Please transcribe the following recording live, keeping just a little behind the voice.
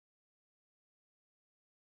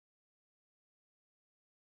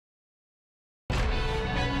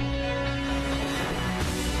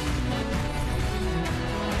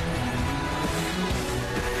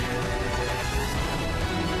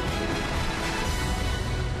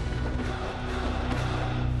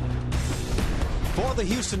For the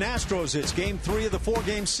Houston Astros, it's Game 3 of the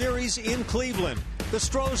 4-game series in Cleveland. The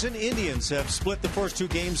Stros and Indians have split the first 2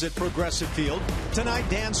 games at Progressive Field. Tonight,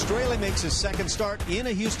 Dan Straley makes his second start in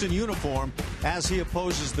a Houston uniform as he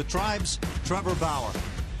opposes the Tribe's Trevor Bauer.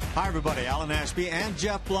 Hi, everybody. Alan Ashby and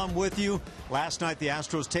Jeff Blum with you. Last night, the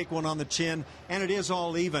Astros take one on the chin, and it is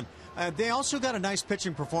all even. They also got a nice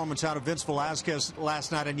pitching performance out of Vince Velasquez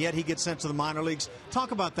last night, and yet he gets sent to the minor leagues.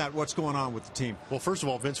 Talk about that. What's going on with the team? Well, first of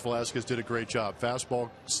all, Vince Velasquez did a great job. Fastball,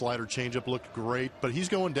 slider, changeup looked great, but he's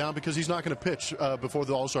going down because he's not going to pitch before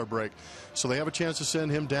the All-Star break. So they have a chance to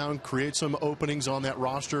send him down, create some openings on that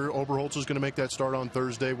roster. Oberholtz is going to make that start on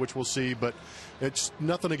Thursday, which we'll see, but it's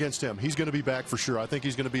nothing against him. He's going to be back for sure. I think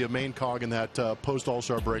he's going to be a main cog in that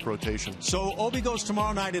post-All-Star break rotation. So Obi goes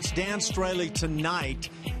tomorrow night. It's Dan Straley tonight,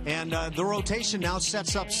 and the rotation now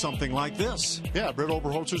sets up something like this. Yeah, Brett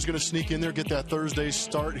Oberholtzer is going to sneak in there, get that Thursday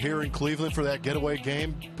start here in Cleveland for that getaway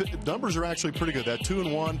game. Numbers are actually pretty good. That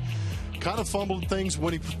 2-1. Kind of fumbled things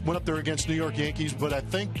when he went up there against New York Yankees, but I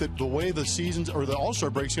think that the way the seasons or the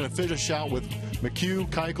All-Star break is going to finish out with McHugh,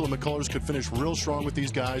 Keuchel, and McCullers could finish real strong with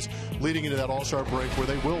these guys leading into that All-Star break where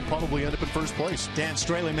they will probably end up in first place. Dan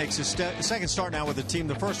Straley makes his second start now with the team.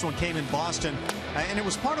 The first one came in Boston, and it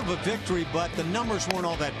was part of a victory, but the numbers weren't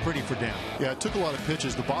all that pretty for Dan. Yeah, it took a lot of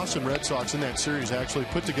pitches. The Boston Red Sox in that series actually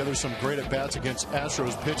put together some great at-bats against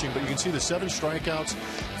Astros pitching, but you can see the 7 strikeouts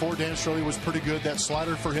for Dan Straley was pretty good. That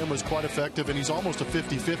slider for him was quite effective, and he's almost a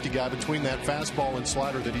 50-50 guy between that fastball and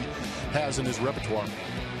slider that he has in his repertoire.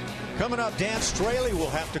 Coming up, Dan Straley will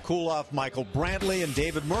have to cool off Michael Brantley and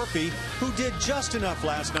David Murphy, who did just enough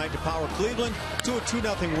last night to power Cleveland to a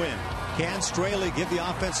 2-0 win. Can Straley give the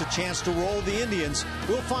offense a chance to roll the Indians?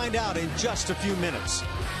 We'll find out in just a few minutes.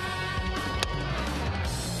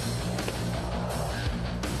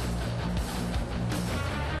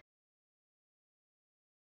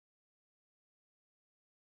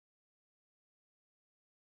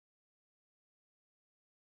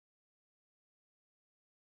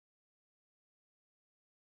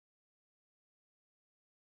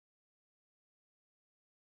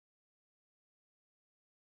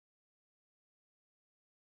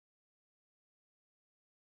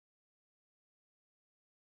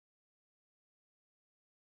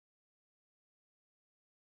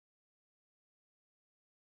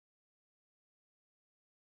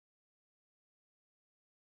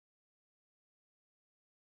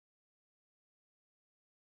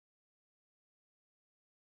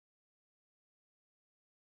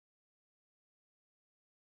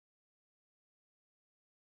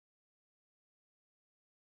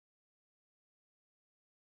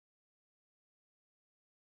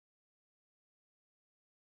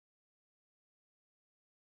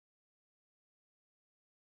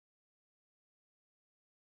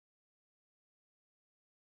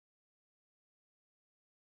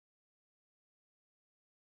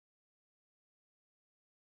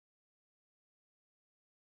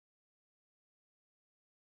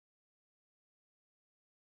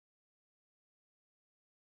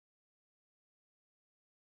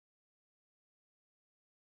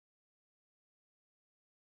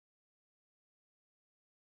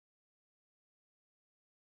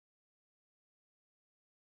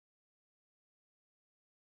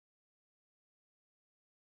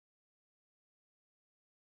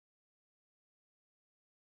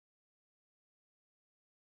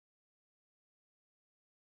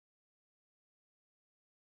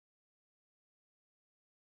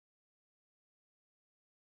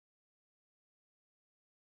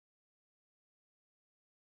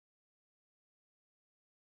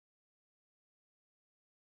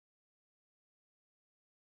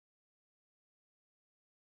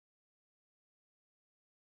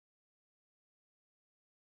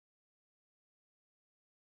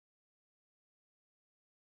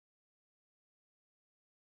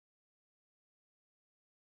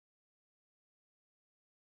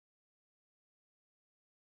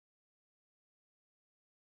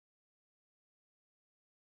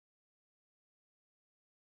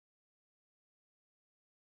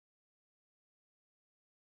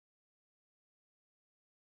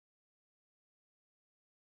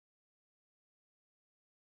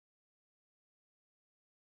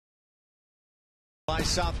 By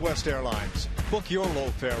Southwest Airlines. Book your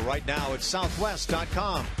low fare right now at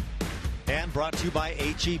southwest.com. And brought to you by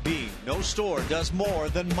HEB. No store does more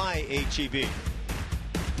than my HEB.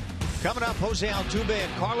 Coming up, Jose Altuve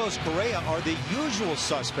and Carlos Correa are the usual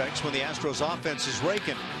suspects when the Astros offense is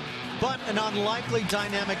raking. But an unlikely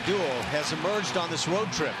dynamic duo has emerged on this road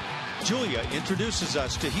trip. Julia introduces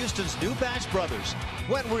us to Houston's new Batch brothers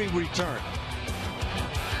when we return.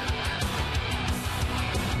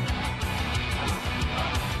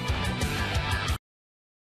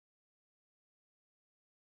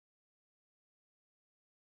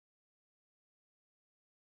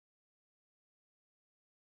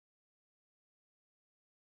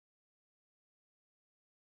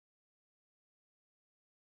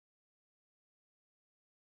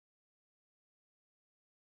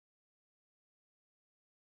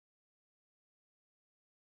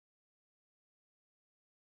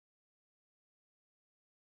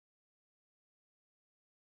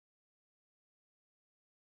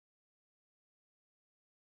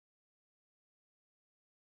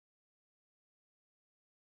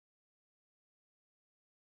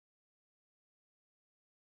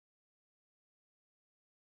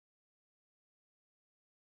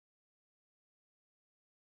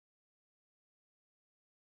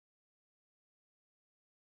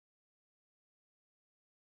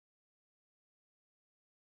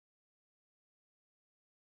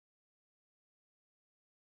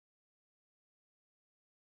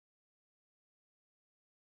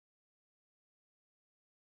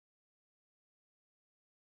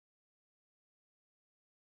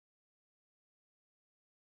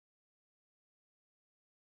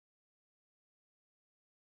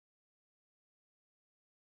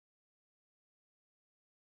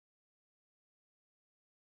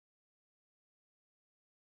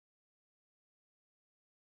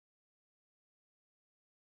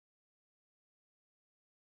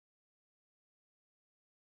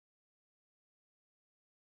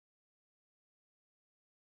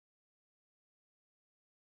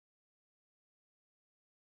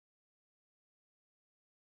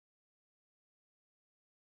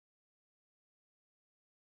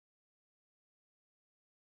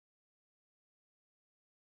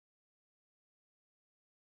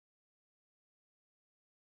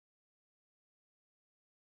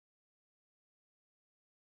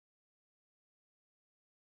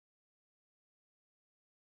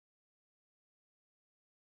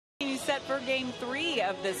 set for Game 3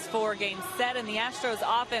 of this 4-game set, and the Astros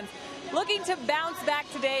offense looking to bounce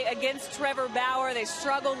back today against Trevor Bauer. They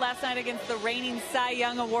struggled last night against the reigning Cy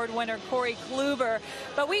Young Award winner Corey Kluber,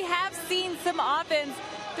 but we have seen some offense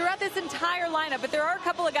throughout this entire lineup, but there are a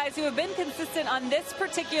couple of guys who have been consistent on this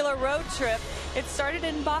particular road trip. It started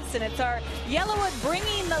in Boston. It's our Yellowwood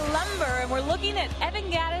bringing the lumber, and we're looking at Evan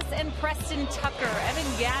Gattis and Preston Tucker. Evan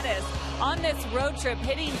Gattis on this road trip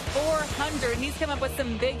hitting .400. He's come up with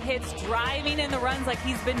some big hits, driving in the runs like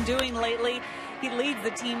he's been doing lately. He leads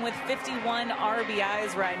the team with 51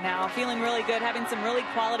 RBIs right now. Feeling really good, having some really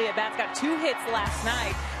quality at bats. Got 2 hits last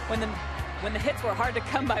night when the hits were hard to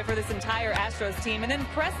come by for this entire Astros team. And then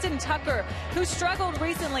Preston Tucker, who struggled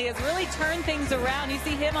recently, has really turned things around. You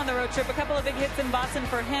see him on the road trip. A couple of big hits in Boston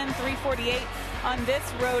for him, 348 on this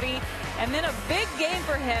roadie. And then a big game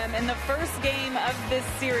for him in the first game of this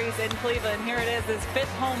series in Cleveland. Here it is, his 5th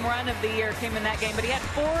home run of the year came in that game. But he had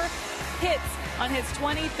 4 hits on his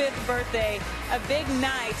 25th birthday, a big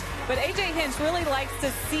night. But A.J. Hinch really likes to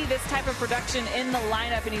see this type of production in the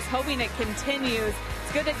lineup, and he's hoping it continues.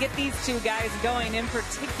 It's good to get these 2 guys going in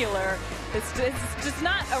particular. It's just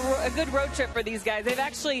not a good road trip for these guys.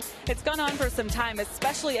 It's gone on for some time,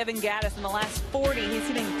 especially Evan Gattis in the last 40. He's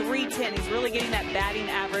hitting .310. He's really getting that batting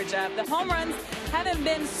average up. The home runs haven't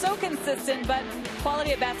been so consistent, but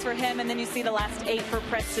quality at bats for him. And then you see the last 8 for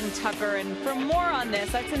Preston Tucker. And for more on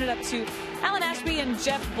this, I send it up to Alan Ashby and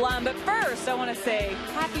Jeff Blum. But first, I want to say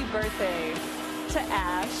happy birthday to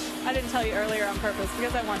Ash. I didn't tell you earlier on purpose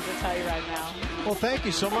because I wanted to tell you right now. Well, thank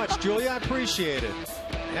you so much, Julia. I appreciate it.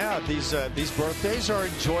 Yeah, these birthdays are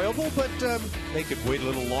enjoyable, but they could wait a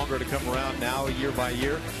little longer to come around now, year by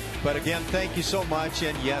year. But again, thank you so much.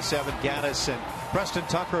 And yes, Evan Gattis and Preston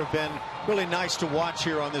Tucker have been really nice to watch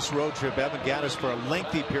here on this road trip. Evan Gattis for a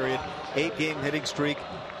lengthy period, 8-game hitting streak.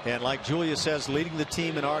 And like Julia says, leading the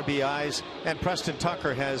team in RBIs. And Preston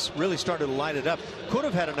Tucker has really started to light it up. Could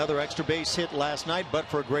have had another extra base hit last night, but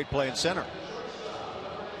for a great play in center.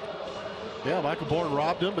 Yeah, Michael Bourne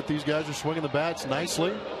robbed him, but these guys are swinging the bats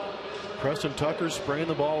nicely. Preston Tucker spraying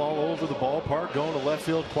the ball all over the ballpark, going to left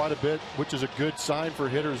field quite a bit, which is a good sign for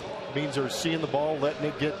hitters. Means they're seeing the ball, letting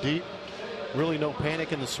it get deep. Really no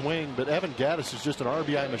panic in the swing, but Evan Gattis is just an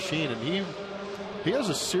RBI machine, and he has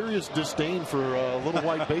a serious disdain for little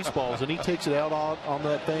white baseballs, and he takes it out on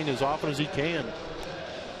that thing as often as he can.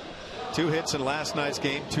 2 hits in last night's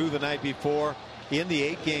game, 2 the night before. In the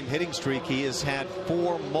 8-game hitting streak, he has had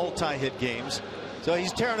 4 multi-hit games. So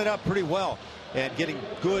he's tearing it up pretty well and getting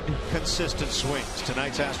good, consistent swings.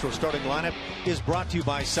 Tonight's Astros starting lineup is brought to you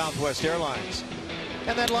by Southwest Airlines.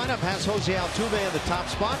 And that lineup has Jose Altuve in the top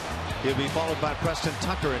spot. He'll be followed by Preston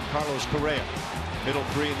Tucker and Carlos Correa. Middle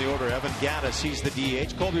 3 in the order, Evan Gattis, he's the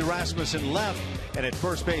DH. Colby Rasmussen left, and at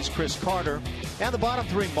first base, Chris Carter. And the bottom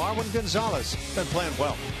 3, Marwin Gonzalez, been playing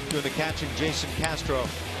well. Doing the catching, Jason Castro,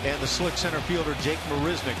 and the slick center fielder, Jake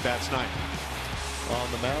Marisnick, bats 9th.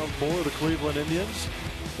 On the mound for the Cleveland Indians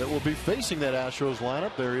that will be facing that Astros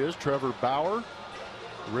lineup, there he is, Trevor Bauer.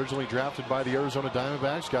 Originally drafted by the Arizona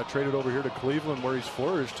Diamondbacks, got traded over here to Cleveland where he's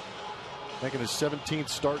flourished, making his 17th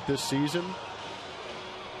start this season.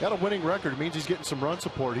 Got a winning record. It means he's getting some run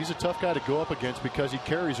support. He's a tough guy to go up against because he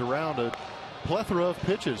carries around a plethora of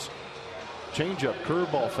pitches. Changeup,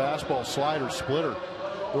 curveball, fastball, slider, splitter.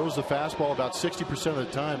 Throws the fastball about 60% of the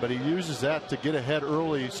time, but he uses that to get ahead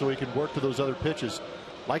early so he can work to those other pitches.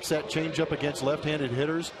 Likes that changeup against left-handed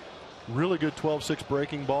hitters. Really good 12-6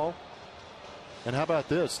 breaking ball. And how about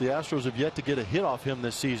this? The Astros have yet to get a hit off him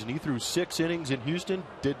this season. He threw 6 innings in Houston,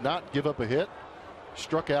 did not give up a hit,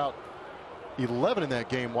 struck out 11 in that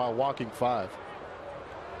game while walking 5.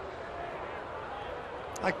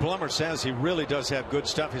 Like Plummer says, he really does have good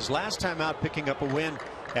stuff. His last time out picking up a win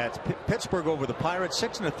at Pittsburgh over the Pirates,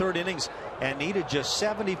 6 1/3 innings, and needed just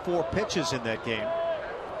 74 pitches in that game.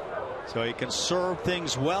 So he can serve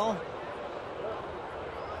things well.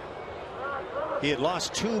 He had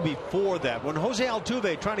lost 2 before that. When Jose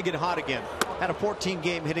Altuve, trying to get hot again, had a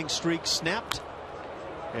 14-game hitting streak snapped,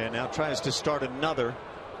 and now tries to start another.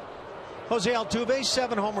 Jose Altuve,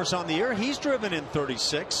 7 homers on the year. He's driven in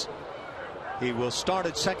 36. He will start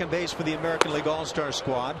at second base for the American League All-Star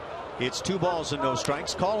squad. It's 2 balls and no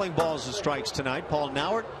strikes. Calling balls and strikes tonight. Paul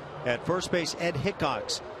Nauert at first base. Ed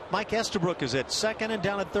Hickox. Mike Estabrook is at second, and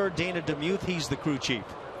down at third, Dana DeMuth. He's the crew chief.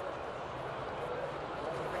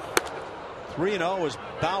 3-0 as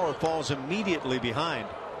Bauer falls immediately behind.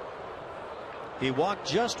 He walked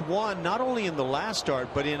just 1, not only in the last start,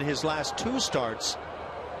 but in his last 2 starts.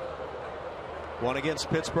 1 against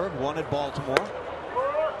Pittsburgh, 1 at Baltimore.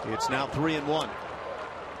 It's now 3-1.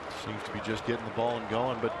 Seems to be just getting the ball and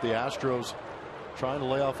going, but the Astros trying to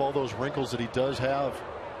lay off all those wrinkles that he does have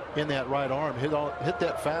in that right arm. Hit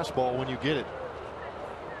that fastball when you get it.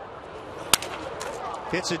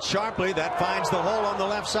 Hits it sharply. That finds the hole on the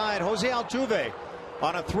left side. Jose Altuve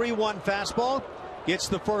on a 3-1 fastball gets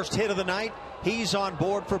the first hit of the night. He's on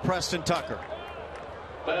board for Preston Tucker.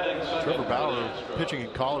 Trevor Bauer, pitching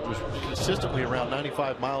in college, was consistently around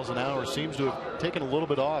 95 miles an hour. Seems to have taken a little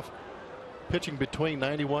bit off, pitching between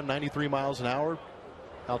 91, 93 miles an hour.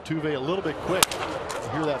 Altuve a little bit quick. You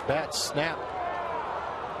hear that bat snap.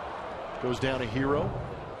 Goes down a hero.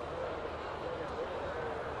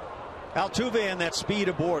 Altuve and that speed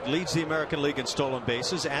aboard leads the American League in stolen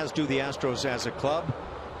bases, as do the Astros as a club.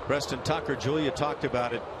 Preston Tucker, Julia talked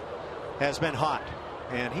about it, has been hot.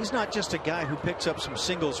 And he's not just a guy who picks up some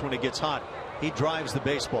singles when he gets hot. He drives the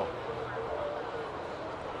baseball.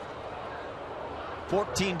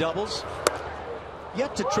 14 doubles.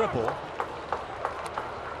 Yet to triple.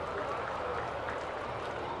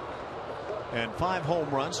 And 5 home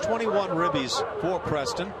runs. 21 ribbies for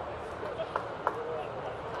Preston.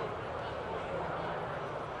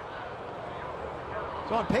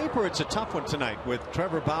 So on paper, it's a tough one tonight with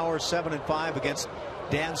Trevor Bauer 7-5 against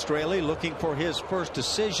Dan Straley, looking for his first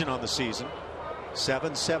decision on the season.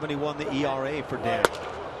 7.71 the ERA for Dan.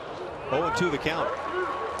 0-2 the count.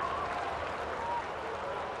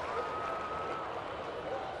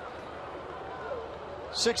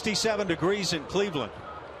 .67 degrees in Cleveland.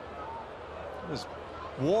 It was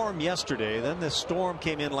warm yesterday. Then the storm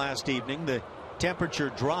came in last evening. The temperature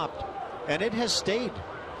dropped, and it has stayed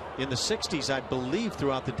in the 60s, I believe,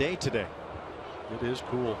 throughout the day today. It is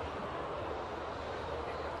cool.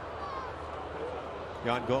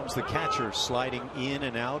 Yan Gomes, the catcher, sliding in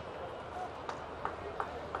and out.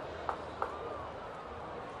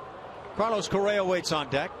 Carlos Correa waits on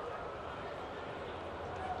deck.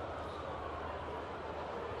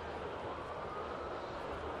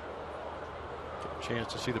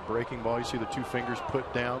 Chance to see the breaking ball. You see the 2 fingers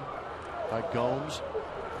put down by Gomes.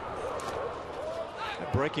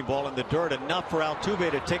 That breaking ball in the dirt, enough for Altuve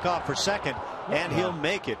to take off for second, and he'll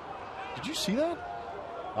make it. Did you see that?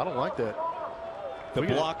 I don't like that. The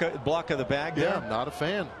block of the bag there? Yeah, I'm not a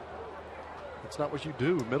fan. That's not what you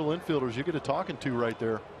do. Middle infielders, you get a talking to right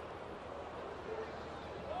there.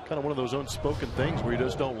 Kind of one of those unspoken things where you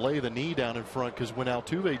just don't lay the knee down in front, because when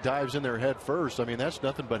Altuve dives in there head first, I mean, that's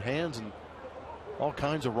nothing but hands and all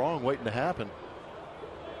kinds of wrong waiting to happen.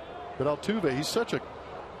 But Altuve, he's such a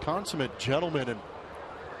consummate gentleman and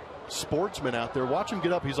sportsman out there. Watch him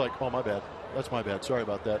get up. He's like, oh, my bad. That's my bad. Sorry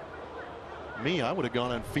about that. Me, I would have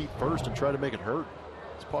gone on feet first and tried to make it hurt.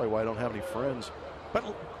 That's probably why I don't have any friends.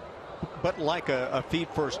 But like a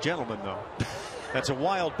feet first gentleman, though. That's a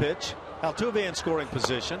wild pitch. Altuve in scoring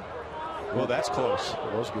position. Well, that's close.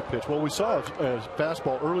 It was a good pitch. Well, we saw a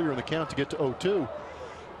fastball earlier in the count to get to 0-2.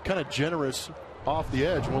 Kind of generous off the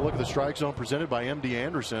edge. We'll look at the strike zone presented by M.D.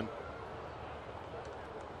 Anderson.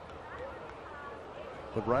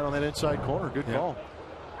 But right on that inside corner. Good call.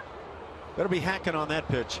 Better be hacking on that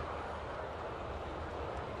pitch.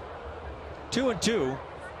 2-2.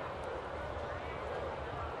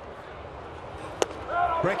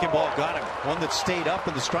 Breaking ball got him. One that stayed up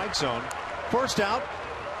in the strike zone. First out,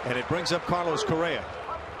 and it brings up Carlos Correa.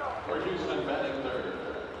 For Houston, batting third,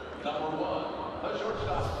 number 1, the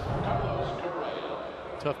shortstop, Carlos Correa.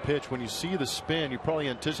 Tough pitch. When you see the spin, you're probably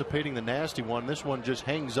anticipating the nasty one. This one just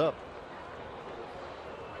hangs up.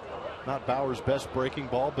 Not Bauer's best breaking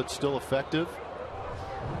ball, but still effective.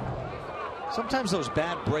 Sometimes those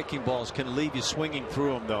bad breaking balls can leave you swinging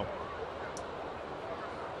through them, though.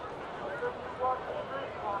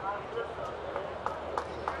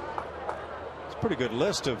 It's a pretty good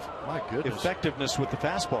list of effectiveness with the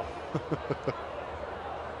fastball.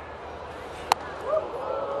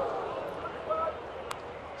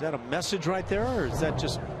 Is that a message right there, or is that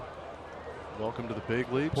just welcome to the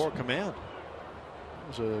big leagues? Poor command.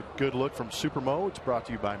 It was a good look from Supermo. It's brought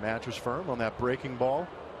to you by Mattress Firm on that breaking ball.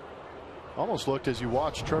 Almost looked, as you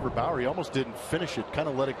watched Trevor Bauer, he almost didn't finish it, kind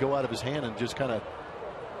of let it go out of his hand and just kind of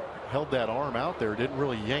held that arm out there, didn't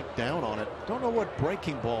really yank down on it. Don't know what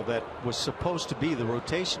breaking ball that was supposed to be. The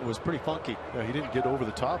rotation was pretty funky. Yeah, he didn't get over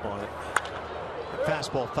the top on it. The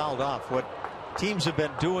fastball fouled off. What teams have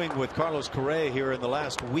been doing with Carlos Correa here in the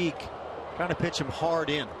last week, trying to pitch him hard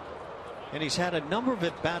in. And he's had a number of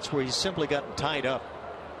at bats where he's simply gotten tied up.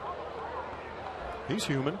 He's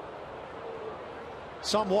human.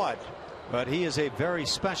 Somewhat. But he is a very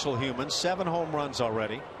special human. 7 home runs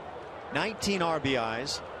already. 19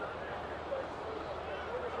 RBIs.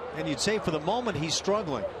 And you'd say for the moment he's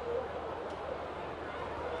struggling.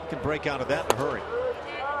 He can break out of that in a hurry.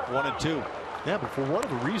 1-2. Yeah, but for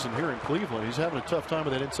whatever reason here in Cleveland, he's having a tough time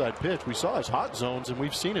with that inside pitch. We saw his hot zones, and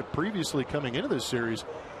we've seen it previously coming into this series.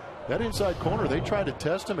 That inside corner, they tried to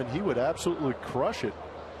test him, and he would absolutely crush it.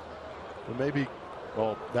 But maybe,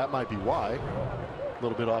 well, that might be why. A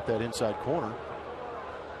little bit off that inside corner.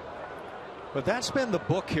 But that's been the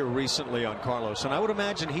book here recently on Carlos, and I would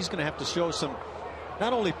imagine he's going to have to show some,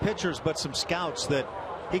 not only pitchers, but some scouts that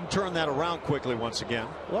he can turn that around quickly once again.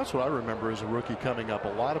 Well, that's what I remember as a rookie coming up. A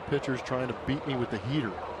lot of pitchers trying to beat me with the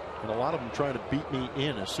heater, and a lot of them trying to beat me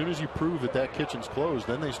in. As soon as you prove that that kitchen's closed,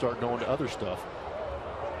 then they start going to other stuff.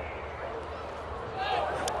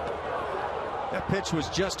 That pitch was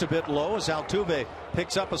just a bit low as Altuve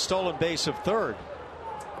picks up a stolen base of third.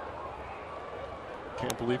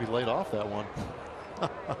 Can't believe he laid off that one.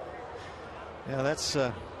 Yeah, that's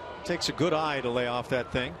takes a good eye to lay off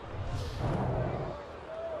that thing.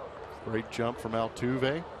 Great jump from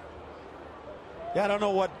Altuve. Yeah, I don't know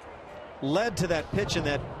what led to that pitch in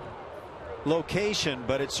that location,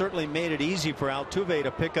 but it certainly made it easy for Altuve to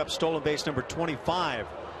pick up stolen base number 25.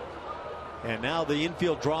 And now the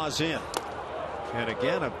infield draws in. And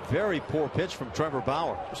again, a very poor pitch from Trevor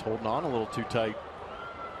Bauer. Just holding on a little too tight.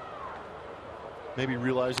 Maybe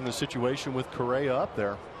realizing the situation with Correa up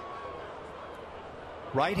there.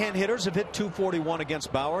 Right-hand hitters have hit .241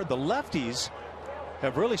 against Bauer. The lefties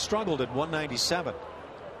have really struggled at .197.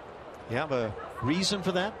 You have a reason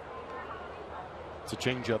for that? It's a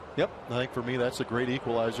changeup. Yep. I think for me that's a great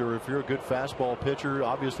equalizer. If you're a good fastball pitcher,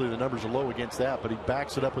 obviously the numbers are low against that, but he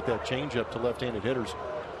backs it up with that changeup to left-handed hitters.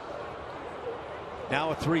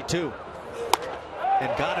 Now a 3-2.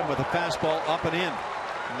 And got him with a fastball up and in.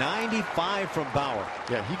 95 from Bauer.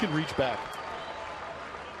 Yeah, he can reach back.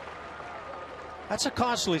 That's a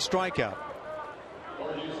costly strikeout.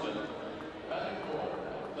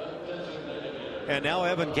 And now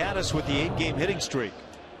Evan Gattis with the 8-game hitting streak.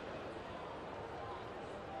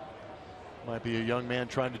 Might be a young man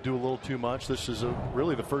trying to do a little too much. This is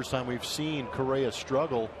really the first time we've seen Correa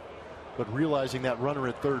struggle, but realizing that runner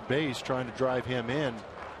at third base, trying to drive him in,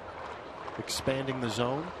 expanding the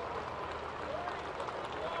zone.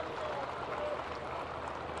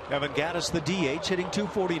 Evan Gattis, the DH, hitting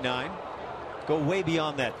 .249. Go way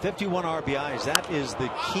beyond that. 51 RBIs. That is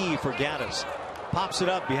the key for Gattis. Pops it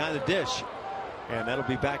up behind the dish, and that'll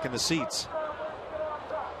be back in the seats.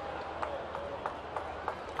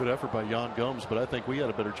 Good effort by Yan Gomes, but I think we had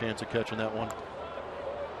a better chance of catching that one.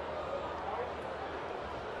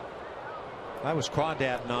 I was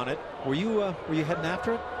crawdadding on it. Were you heading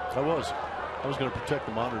after it? I was going to protect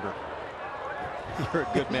the monitor. You're a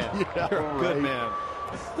good man. Yeah, you're a good man.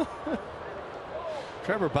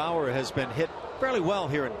 Trevor Bauer has been hit fairly well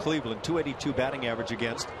here in Cleveland. .282 batting average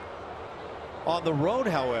against. On the road,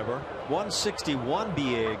 however, 161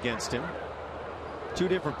 BA against him. Two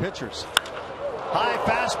different pitchers. High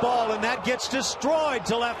fastball, and that gets destroyed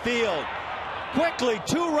to left field. Quickly,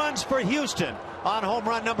 2 runs for Houston on home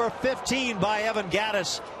run number 15 by Evan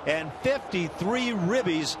Gattis, and 53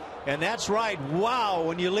 ribbies. And that's right. Wow,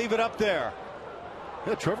 when you leave it up there.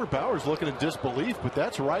 Yeah, Trevor Bauer's looking in disbelief, but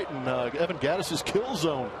that's right in Evan Gattis' kill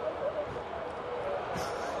zone.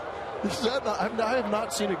 I have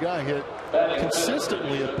not seen a guy hit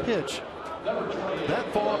consistently a pitch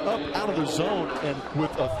that far up out of the zone and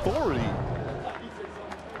with authority.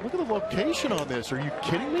 Look at the location on this. Are you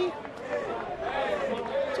kidding me?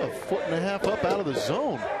 It's a 1.5 foot up out of the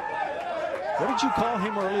zone. What did you call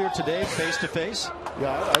him earlier today, face to face?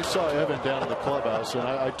 Yeah, I saw Evan down in the clubhouse, and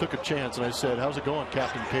I took a chance, and I said, "How's it going,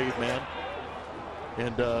 Captain Caveman?"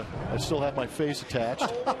 And I still have my face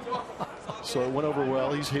attached, so it went over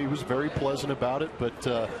well. He was very pleasant about it,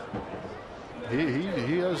 but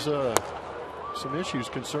he has some issues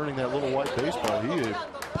concerning that little white baseball. He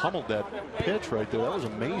pummeled that pitch right there. That was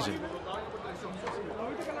amazing.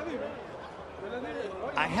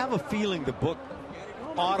 I have a feeling the book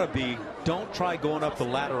ought to be, don't try going up the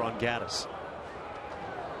ladder on Gattis.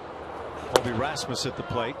 Colby Rasmus at the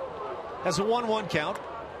plate. Has a 1-1 count.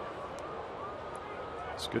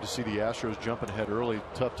 It's good to see the Astros jumping ahead early.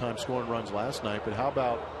 Tough time scoring runs last night, but how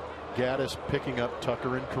about Gattis picking up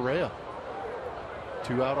Tucker and Correa?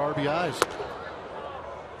 2 out RBIs.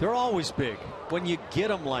 They're always big when you get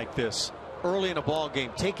them like this early in a ball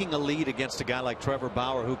game, taking a lead against a guy like Trevor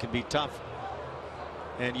Bauer, who can be tough.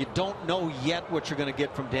 And you don't know yet what you're going to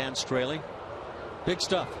get from Dan Straley. Big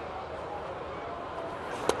stuff.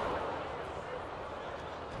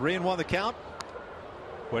 3-1 the count.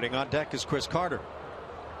 Waiting on deck is Chris Carter.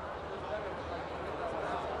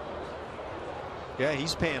 Yeah,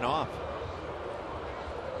 he's paying off.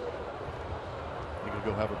 You gonna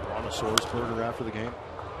go have a brontosaurus burger after the game?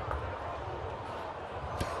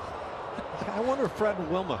 I wonder if Fred and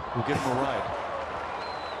Wilma will give him a ride.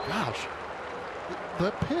 Gosh,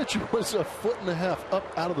 that pitch was 1.5 feet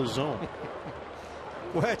up out of the zone.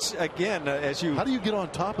 Well, it's, again, how do you get on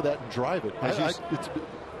top of that and drive it?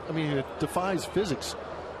 I mean, it defies physics.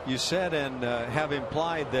 You said and have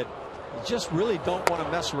implied that you just really don't want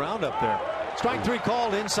to mess around up there. Strike 3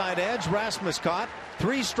 called, inside edge. Rasmus caught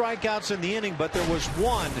 3 strikeouts in the inning, but there was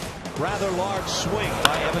one rather large swing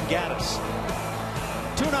by Evan Gattis.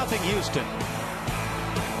 2-0 Houston.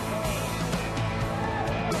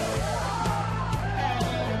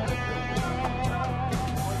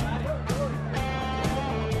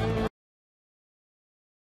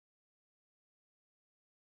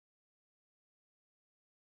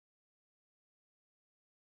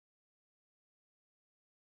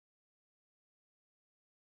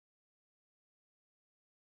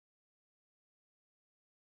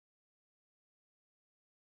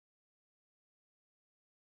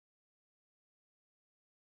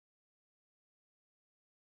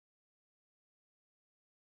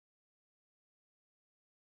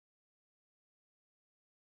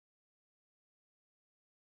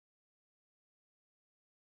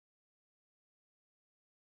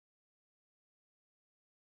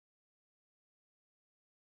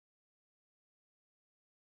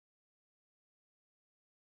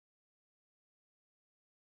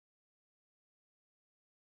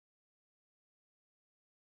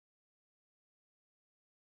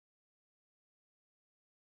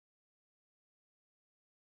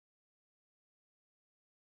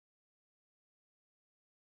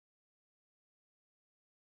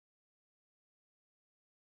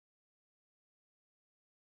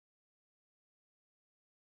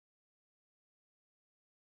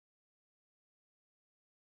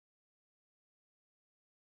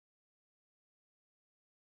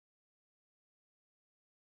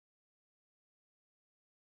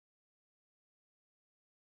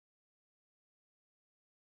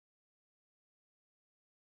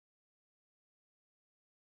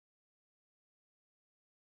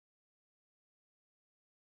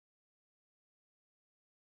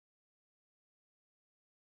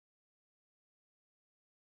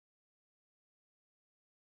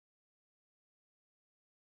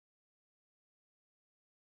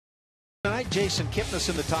 Tonight, Jason Kipnis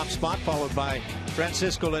in the top spot, followed by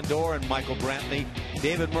Francisco Lindor and Michael Brantley.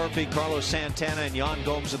 David Murphy, Carlos Santana, and Yan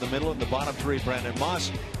Gomes in the middle. In the bottom 3, Brandon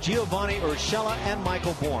Moss, Giovanni Urshela, and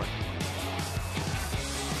Michael Bourne.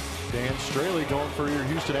 Dan Straley going for your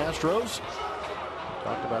Houston Astros.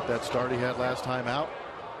 Talked about that start he had last time out.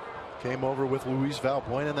 Came over with Luis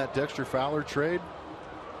Valbuena in that Dexter Fowler trade.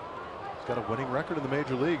 He's got a winning record in the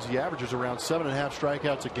major leagues. He averages around 7.5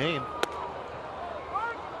 strikeouts a game.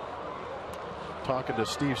 Talking to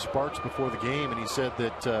Steve Sparks before the game, and he said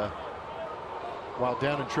that while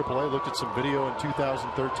down in AAA, looked at some video in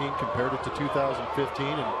 2013, compared it to 2015,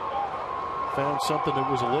 and found something that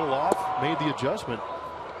was a little off, made the adjustment.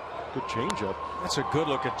 Good changeup. That's a good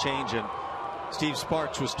look at change, and Steve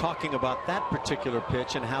Sparks was talking about that particular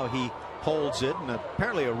pitch and how he holds it, and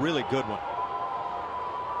apparently a really good one.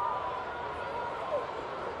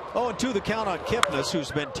 0-2 the count on Kipnis,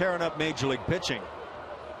 who's been tearing up major league pitching.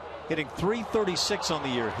 Hitting .336 on the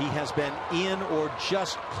year. He has been in or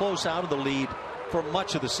just close out of the lead for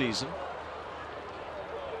much of the season.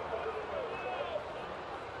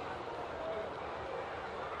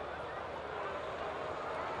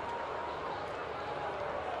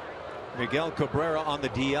 Miguel Cabrera on the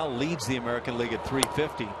DL leads the American League at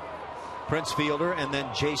 .350. Prince Fielder and then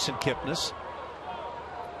Jason Kipnis.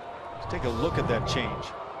 Let's take a look at that change.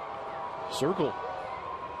 Circle.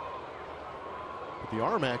 The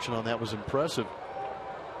arm action on that was impressive.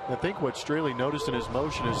 I think what Straley noticed in his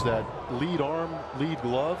motion is that lead arm, lead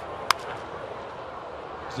glove.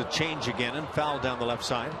 It's a change again and foul down the left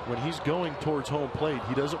side. When he's going towards home plate,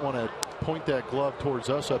 he doesn't want to point that glove towards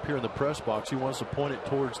us up here in the press box. He wants to point it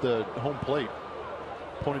towards the home plate,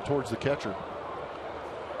 point it towards the catcher.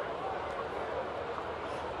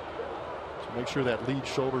 So make sure that lead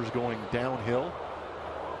shoulder is going downhill.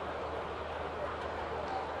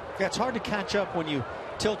 Yeah, it's hard to catch up when you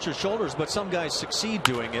tilt your shoulders, but some guys succeed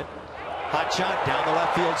doing it. Hot shot down the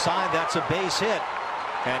left field side. That's a base hit.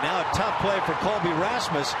 And now a tough play for Colby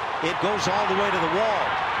Rasmus. It goes all the way to the wall.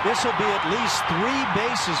 This will be at least 3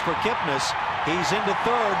 bases for Kipnis. He's into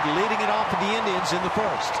third, leading it off for the Indians in the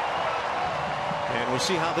first. And we'll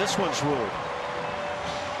see how this one's ruled.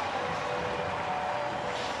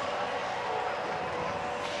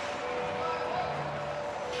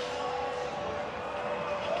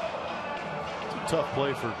 tough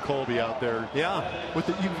play for Colby out there. Yeah.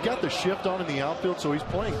 You've got the shift on in the outfield, so he's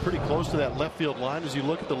playing pretty close to that left field line. As you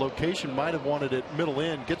look at the location, might have wanted it middle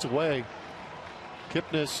in, gets away.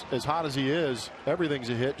 Kipnis, as hot as he is, everything's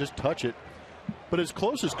a hit. Just touch it. But as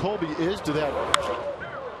close as Colby is to that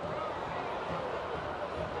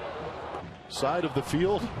side of the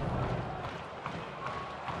field,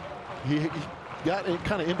 he got it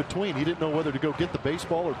kind of in between. He didn't know whether to go get the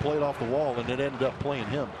baseball or play it off the wall, and it ended up playing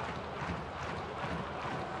him.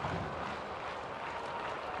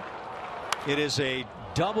 It is a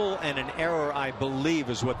double and an error, I believe,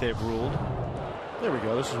 is what they've ruled. There we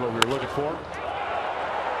go. This is what we were looking for.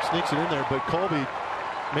 Sneaks it in there, but Colby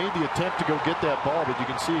made the attempt to go get that ball, but you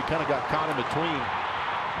can see he kind of got caught in between.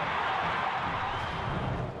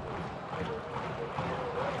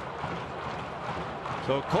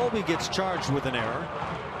 So Colby gets charged with an error.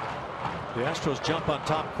 The Astros jump on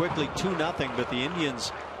top quickly, 2-0, but the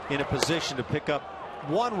Indians in a position to pick up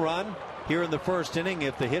 1 run here in the first inning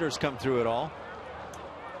if the hitters come through at all.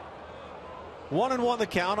 1-1 the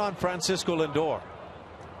count on Francisco Lindor.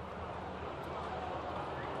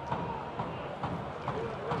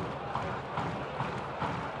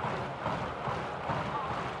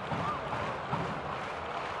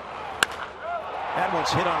 That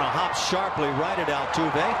one's hit on a hop sharply right at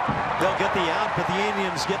Altuve. They'll get the out, but the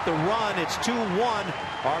Indians get the run. It's 2-1.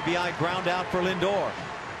 RBI ground out for Lindor.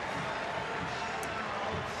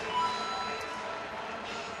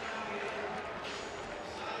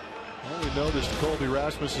 Well, we noticed Colby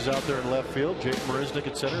Rasmus is out there in left field. Jake Marisnick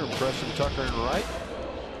at center and Preston Tucker in right.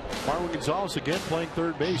 Marwin Gonzalez again playing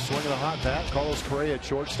third base, swinging a hot bat. Carlos Correa at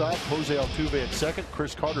shortstop. Jose Altuve at second.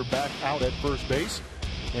 Chris Carter back out at first base.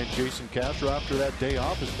 And Jason Castro, after that day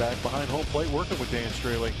off, is back behind home plate working with Dan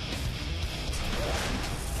Straley.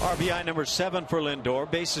 RBI number 7 for Lindor.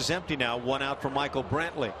 Base is empty now. 1 out for Michael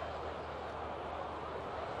Brantley.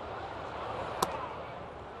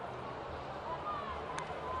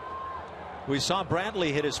 We saw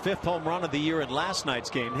Brantley hit his 5th home run of the year in last night's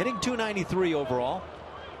game, hitting .293 overall.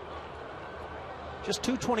 Just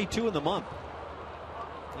 .222 in the month.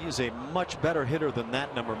 He is a much better hitter than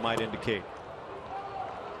that number might indicate.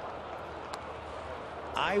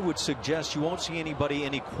 I would suggest you won't see anybody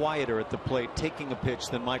any quieter at the plate taking a pitch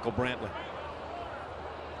than Michael Brantley.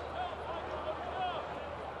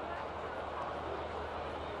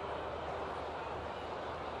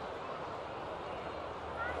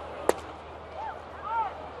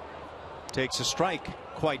 Takes a strike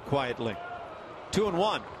quite quietly.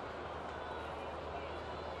 2-1.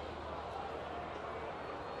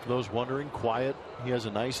 For those wondering, quiet. He has a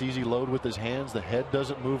nice easy load with his hands. The head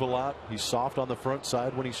doesn't move a lot. He's soft on the front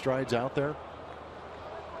side when he strides out there.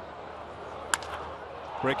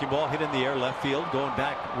 Breaking ball hit in the air left field, going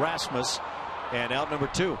back Rasmus, and out number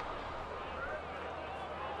 2.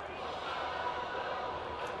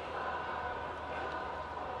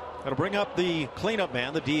 That'll bring up the cleanup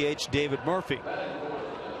man, the DH David Murphy.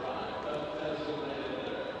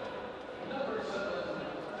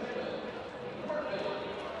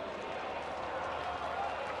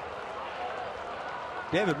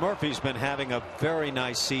 David Murphy's been having a very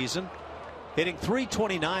nice season, hitting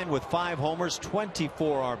 .329 with 5 homers,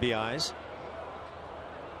 24 RBIs.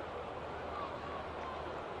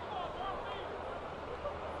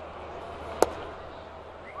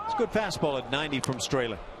 It's a good fastball at 90 from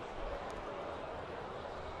Straley.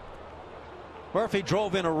 Murphy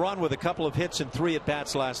drove in a run with a couple of hits and 3 at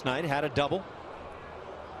bats last night, had a double,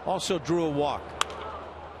 also drew a walk.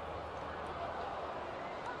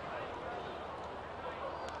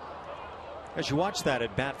 As you watch that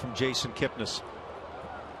at bat from Jason Kipnis,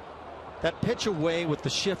 that pitch away with the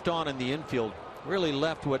shift on in the infield really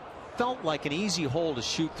left what felt like an easy hole to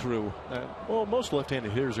shoot through. Well, most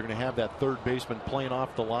left-handed hitters are going to have that third baseman playing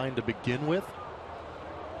off the line to begin with,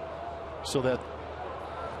 so that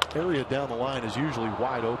area down the line is usually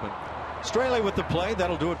wide open. Straley with the play.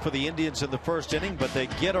 That'll do it for the Indians in the first inning, but they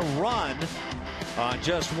get a run on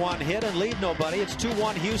just 1 hit and leave nobody. It's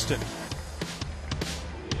 2-1 Houston.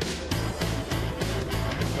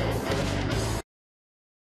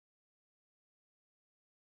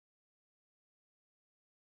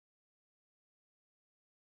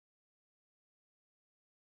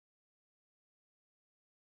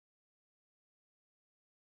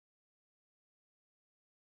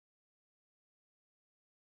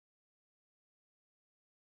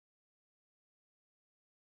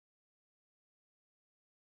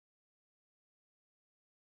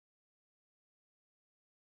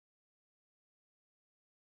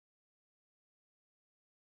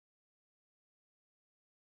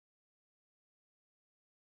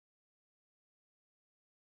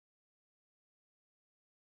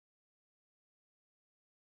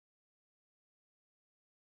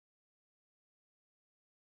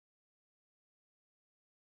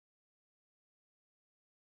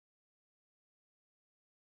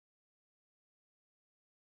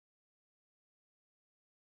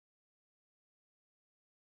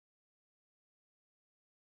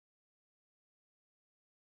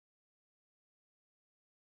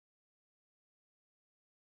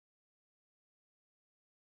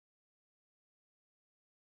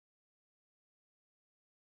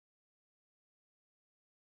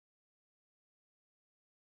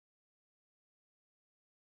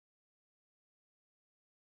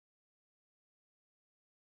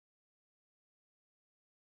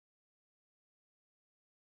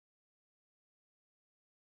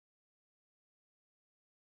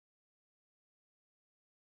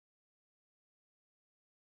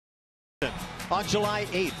 On July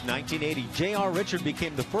 8, 1980, J.R. Richard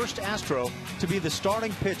became the first Astro to be the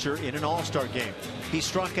starting pitcher in an All-Star game. He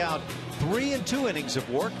struck out 3 in 2 innings of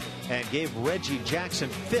work and gave Reggie Jackson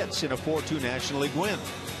fits in a 4-2 National League win.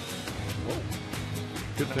 Whoa.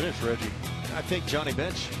 Good finish, Reggie. I think Johnny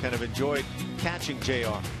Bench kind of enjoyed catching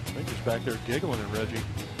J.R. I think he's back there giggling at Reggie.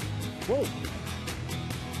 Whoa.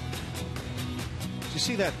 You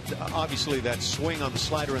see that, obviously, that swing on the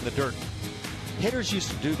slider in the dirt. Hitters used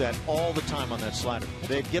to do that all the time on that slider.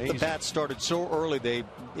 They'd get the bat started so early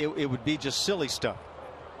it would be just silly stuff.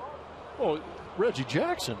 Oh, Reggie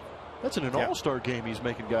Jackson. That's in an All-Star game. He's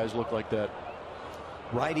making guys look like that.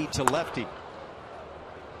 Righty to lefty.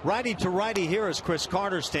 Righty to righty here as Chris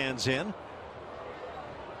Carter stands in.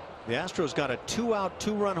 The Astros got a 2-out,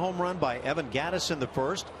 2-run home run by Evan Gattis in the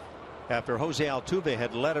first after Jose Altuve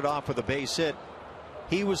had led it off with a base hit.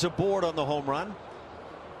 He was aboard on the home run.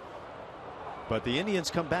 But the Indians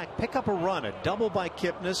come back, pick up a run, a double by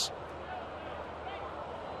Kipnis.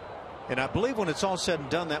 And I believe when it's all said and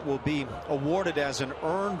done, that will be awarded as an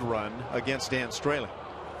earned run against Dan Straley.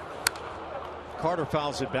 Carter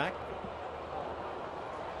fouls it back.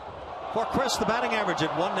 For Chris, the batting average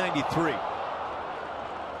at 193.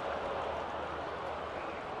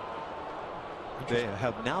 They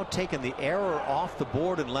have now taken the error off the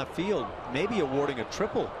board in left field, maybe awarding a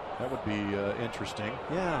triple. That would be interesting.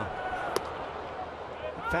 Yeah.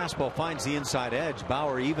 Fastball finds the inside edge.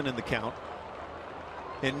 Bauer even in the count.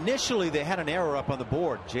 Initially, they had an error up on the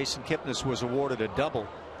board. Jason Kipnis was awarded a double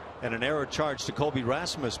and an error charge to Colby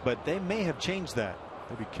Rasmus, but they may have changed that.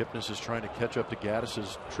 Maybe Kipnis is trying to catch up to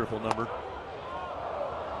Gattis's triple number.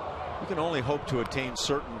 You can only hope to attain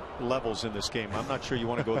certain levels in this game. I'm not sure you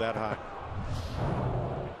want to go that high.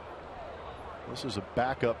 This is a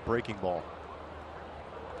backup breaking ball.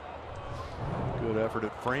 Good effort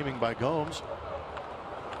at framing by Gomes.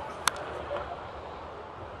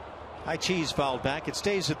 High cheese fouled back. It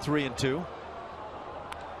stays at 3-2.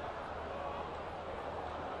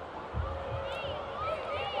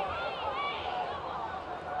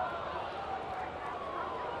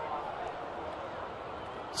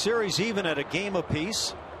 Series even at a game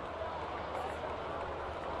apiece.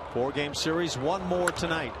 4-game series, one more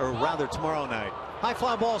tonight, or rather tomorrow night. High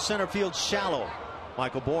fly ball center field shallow.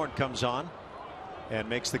 Michael Bourne comes on and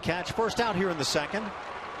makes the catch. First out here in the second.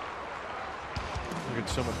 Look at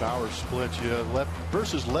some of Bauer's splits. You have left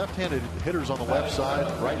versus left-handed hitters on the left side,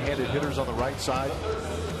 right-handed hitters on the right side.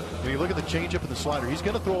 When you look at the changeup and the slider, he's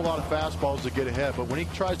going to throw a lot of fastballs to get ahead, but when he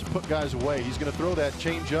tries to put guys away, he's going to throw that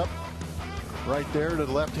changeup right there to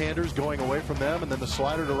the left-handers going away from them, and then the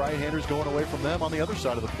slider to right-handers going away from them on the other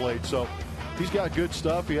side of the plate. So he's got good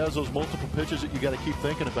stuff. He has those multiple pitches that you got to keep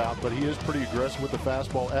thinking about, but he is pretty aggressive with the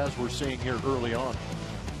fastball, as we're seeing here early on.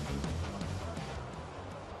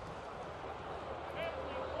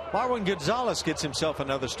 Marwin Gonzalez gets himself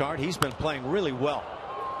another start. He's been playing really well.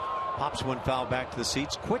 Pops one foul back to the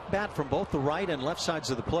seats. Quick bat from both the right and left sides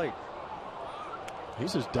of the plate.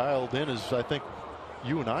 He's as dialed in as I think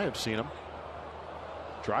you and I have seen him.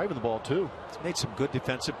 Driving the ball too. He's made some good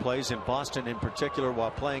defensive plays in Boston in particular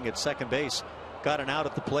while playing at second base. Got an out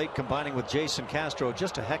at the plate combining with Jason Castro.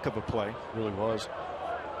 Just a heck of a play. Really was.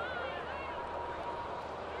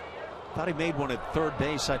 Thought he made one at third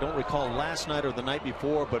base. I don't recall last night or the night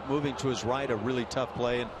before, but moving to his right, a really tough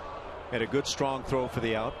play and a good strong throw for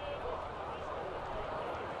the out.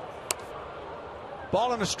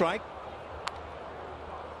 Ball and a strike.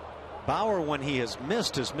 Bauer, when he has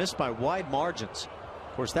missed by wide margins.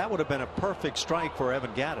 Of course, that would have been a perfect strike for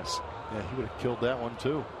Evan Gattis. Yeah, he would have killed that one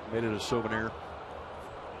too. Made it a souvenir.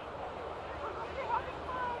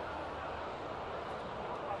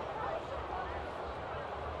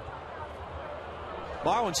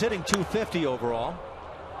 Marwin's hitting .250 overall.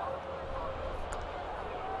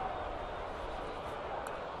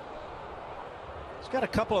 He's got a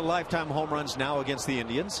couple of lifetime home runs now against the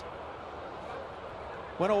Indians.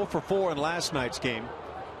 Went 0 for 4 in last night's game.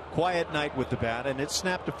 Quiet night with the bat, and it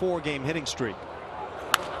snapped a 4-game hitting streak.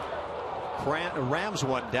 Rams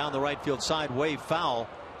one down the right field side, way foul.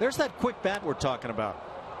 There's that quick bat we're talking about.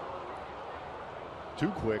 Too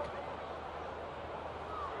quick.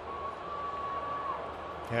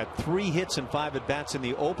 Had 3 hits and 5 at bats in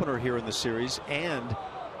the opener here in the series, and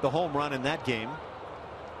the home run in that game.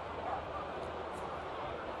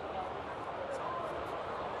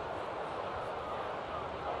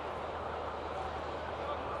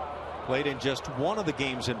 Played in just one of the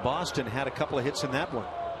games in Boston, had a couple of hits in that one.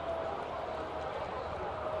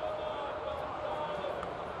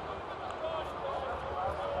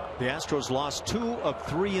 The Astros lost 2 of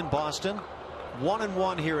 3 in Boston,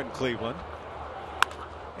 1-1 here in Cleveland.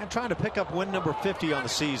 And trying to pick up win number 50 on the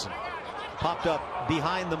season. Popped up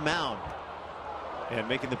behind the mound. And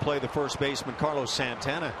making the play, the first baseman, Carlos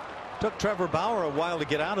Santana. Took Trevor Bauer a while to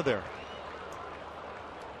get out of there.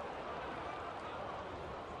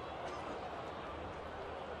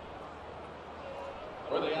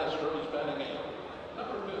 For the Astros, batting eighth,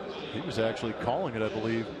 number 15. He was actually calling it, I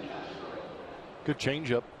believe. Good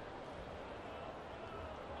changeup.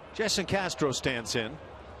 Jason Castro stands in.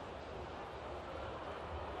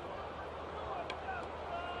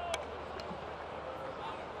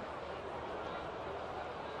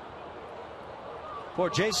 For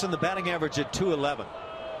Jason, the batting average at .211.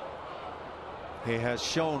 He has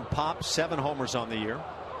shown pop, 7 homers on the year.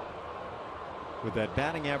 With that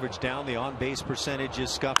batting average down, the on-base percentage is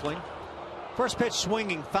scuffling. First pitch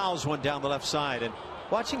swinging, fouls one down the left side. And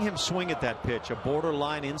watching him swing at that pitch, a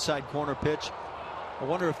borderline inside corner pitch, I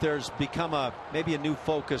wonder if there's become maybe a new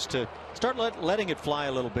focus to start letting it fly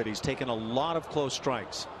a little bit. He's taken a lot of close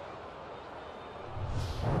strikes.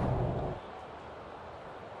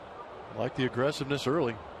 I like the aggressiveness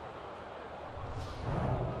early.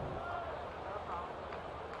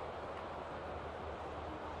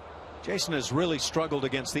 Jason has really struggled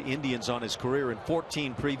against the Indians on his career in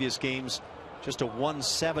 14 previous games. Just a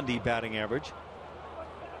 .170 batting average.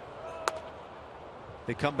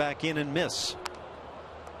 They come back in and miss.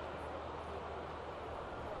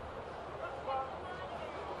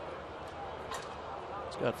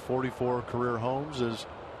 He's got 44 career homes as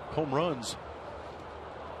home runs.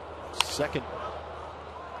 Second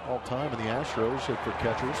all time in the Astros for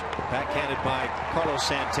catchers. Backhanded by Carlos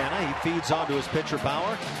Santana. He feeds onto his pitcher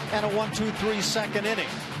Bauer. And a 1-2-3 second inning.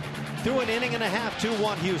 Through an inning and a half,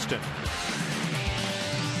 2-1 Houston.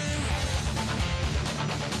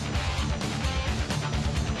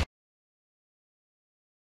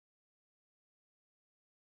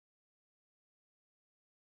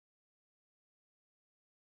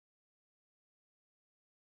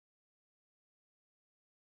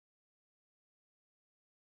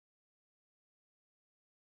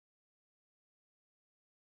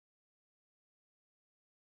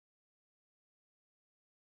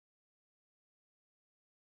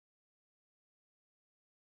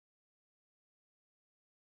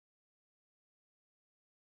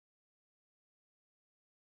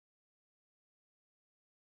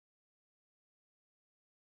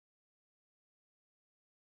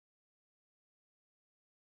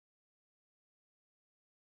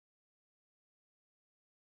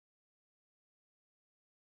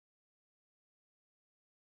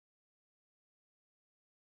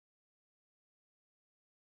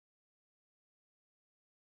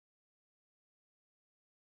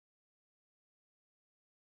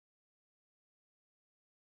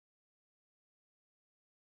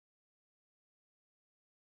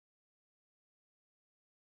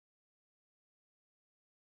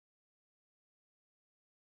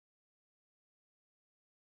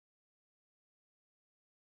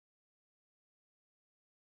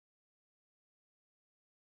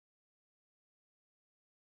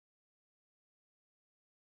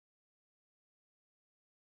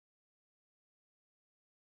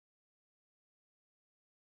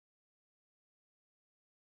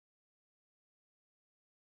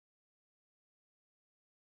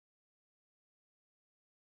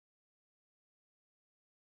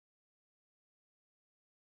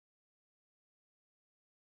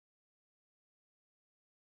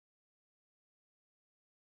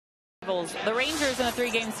 The Rangers in a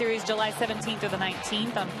 3-game series July 17th through the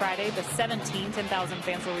 19th. On Friday the 17th, 10,000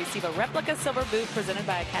 fans will receive a replica silver boot presented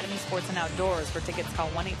by Academy Sports and Outdoors. For tickets, call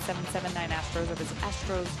 1-877-9-ASTROS or visit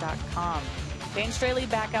astros.com. Dan Straley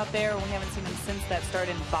back out there. We haven't seen him since that start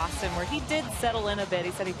in Boston, where he did settle in a bit.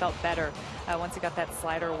 He said he felt better once he got that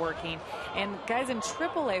slider working. And guys, in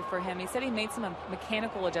AAA for him, he said he made some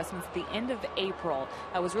mechanical adjustments at the end of April.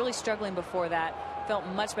 Was really struggling before that. Felt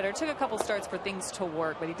much better. It took a couple starts for things to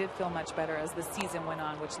work, but he did feel much better as the season went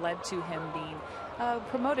on, which led to him being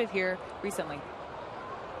promoted here recently.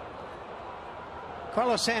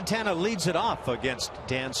 Carlos Santana leads it off against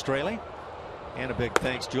Dan Straley. And a big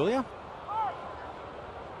thanks, Julia.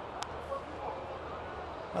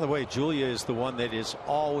 By the way, Julia is the one that is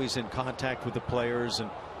always in contact with the players and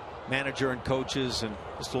manager and coaches, and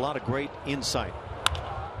just a lot of great insight.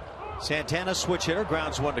 Santana, switch hitter,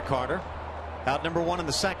 grounds one to Carter. Out number 1 in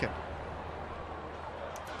the second.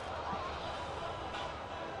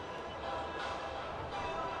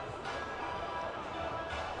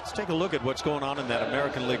 Let's take a look at what's going on in that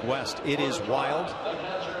American League West. It is wild,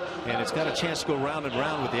 and it's got a chance to go round and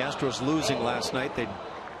round with the Astros losing last night. They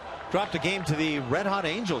dropped a game to the red hot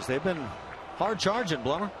Angels. They've been hard charging,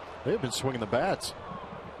 Blummer. They've been swinging the bats.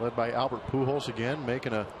 led by Albert Pujols again,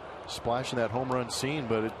 making a splash in that home run scene.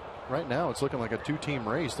 But right now it's looking like a two-team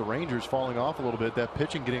race. The Rangers falling off a little bit, that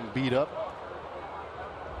pitching getting beat up.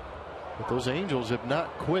 But those Angels have not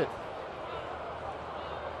quit.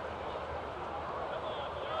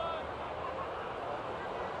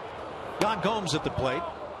 Don Gomes at the plate.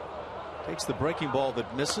 Takes the breaking ball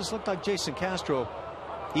that misses. Looked like Jason Castro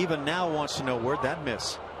even now wants to know where'd that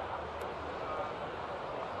miss.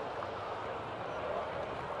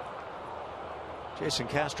 Jason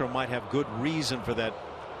Castro might have good reason for that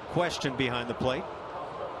question behind the plate.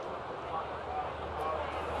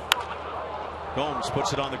 Gomes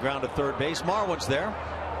puts it on the ground at third base. Marwin's there.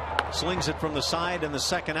 Slings it from the side and the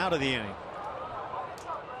second out of the inning.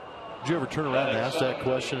 Did you ever turn around and ask that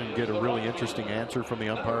question and get a really interesting answer from the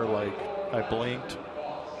umpire, like, I blinked,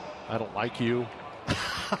 I don't like you?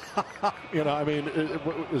 You know, I mean,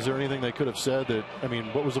 is there anything they could have said that, I mean,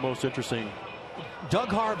 what was the most interesting? Doug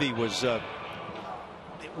Harvey was a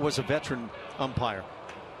veteran umpire,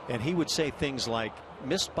 and he would say things like,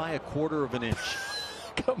 missed by 1/4 of an inch.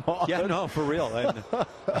 Come on. Yeah, no, for real.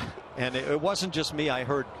 And it wasn't just me. I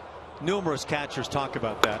heard numerous catchers talk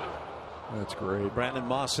about that. That's great. Brandon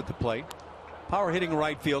Moss at the plate. Power hitting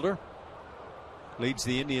right fielder. Leads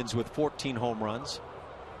the Indians with 14 home runs.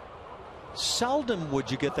 Seldom would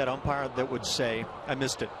you get that umpire that would say, I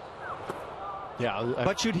missed it. Yeah.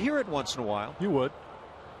 But you'd hear it once in a while. You would.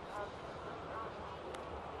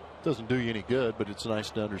 Doesn't do you any good, but it's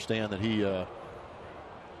nice to understand that he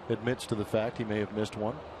admits to the fact he may have missed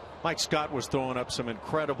one. Mike Scott was throwing up some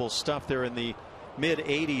incredible stuff there in the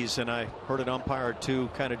mid-'80s, and I heard an umpire or two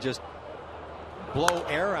kind of just blow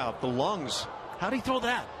air out the lungs. How'd he throw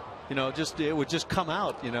that? You know, it would just come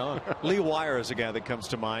out, you know. Lee Wire is a guy that comes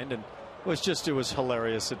to mind, and it was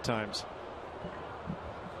hilarious at times.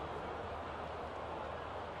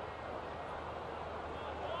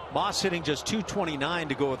 Moss hitting just .229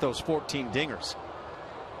 to go with those 14 dingers.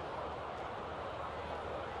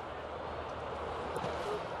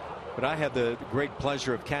 But I had the great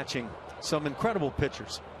pleasure of catching some incredible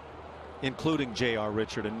pitchers, including J.R.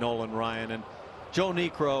 Richard and Nolan Ryan and Joe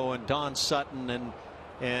Niekro and Don Sutton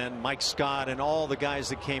and Mike Scott and all the guys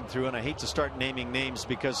that came through. And I hate to start naming names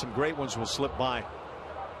because some great ones will slip by.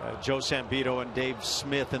 Joe Sambito and Dave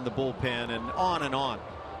Smith in the bullpen and on and on.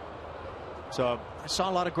 So I saw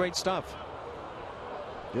a lot of great stuff.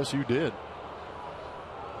 Yes, you did.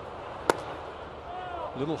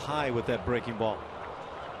 A little high with that breaking ball.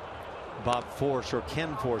 Bob Force, or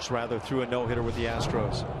Ken Force rather, threw a no-hitter with the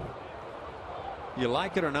Astros. You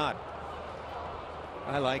like it or not?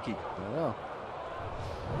 I like it. Yeah.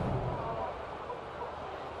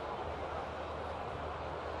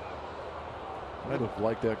 I'd have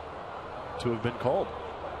liked that to have been called.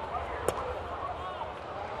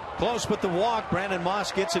 Close with the walk. Brandon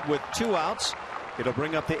Moss gets it with 2 outs. It'll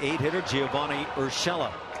bring up the 8-hitter Giovanni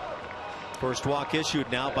Urshela. First walk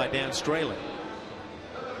issued now by Dan Straley.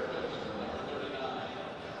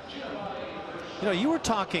 You know, you were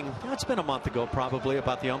talking, it's been a month ago probably,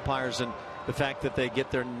 about the umpires and the fact that they get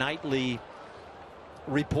their nightly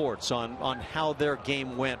reports on how their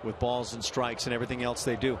game went with balls and strikes and everything else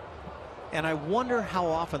they do. And I wonder how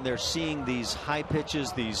often they're seeing these high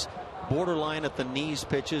pitches, these borderline at the knees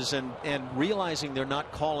pitches, and realizing they're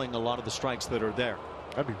not calling a lot of the strikes that are there.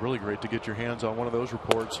 That'd be really great to get your hands on one of those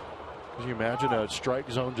reports. Can you imagine a strike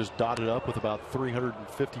zone just dotted up with about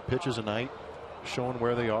 350 pitches a night, showing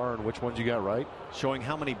where they are and which ones you got right? Showing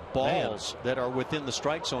how many balls that are within the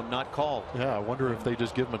strike zone not called. Yeah, I wonder if they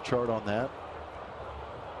just give them a chart on that.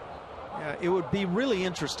 Yeah, it would be really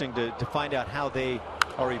interesting to find out how they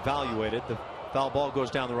are evaluated. The foul ball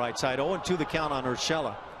goes down the right side. 0-2 the count on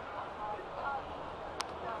Urshela.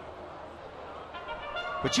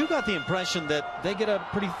 But you got the impression that they get a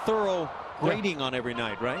pretty thorough grading on every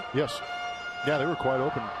night, right? Yes. Yeah, they were quite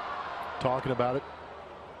open talking about it.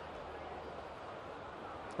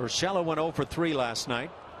 Urshela went 0 for 3 last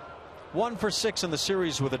night. 1 for 6 in the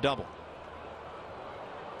series with a double.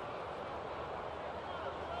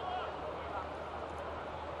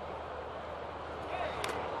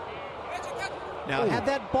 Now, had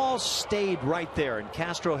that ball stayed right there and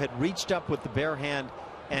Castro had reached up with the bare hand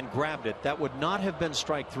and grabbed it, that would not have been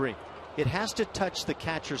strike 3. It has to touch the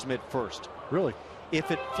catcher's mitt first. Really? If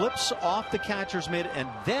it flips off the catcher's mitt and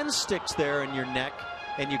then sticks there in your neck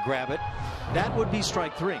and you grab it, that would be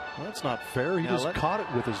strike 3. Well, that's not fair. He just caught it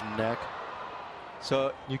with his neck.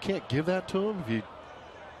 So you can't give that to him.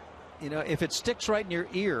 You know, if it sticks right in your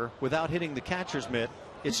ear without hitting the catcher's mitt,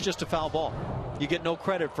 it's just a foul ball. You get no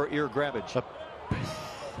credit for ear grabbage.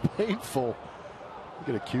 Painful.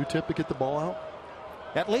 You get a Q-tip to get the ball out.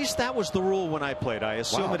 At least that was the rule when I played. I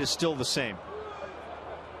assume it is still the same.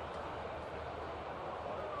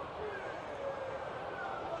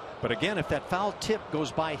 But again, if that foul tip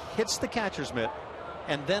goes by, hits the catcher's mitt,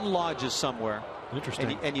 and then lodges somewhere,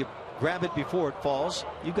 interesting, and you grab it before it falls,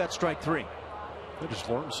 you've got strike 3. I just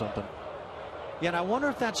learned something. Yeah, and I wonder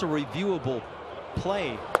if that's a reviewable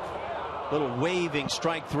play. Little waving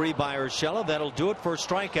strike 3 by Urshela. That'll do it for a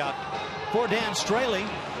strikeout for Dan Straley.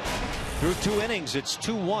 Through 2 innings, it's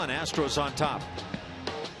 2-1. Astros on top.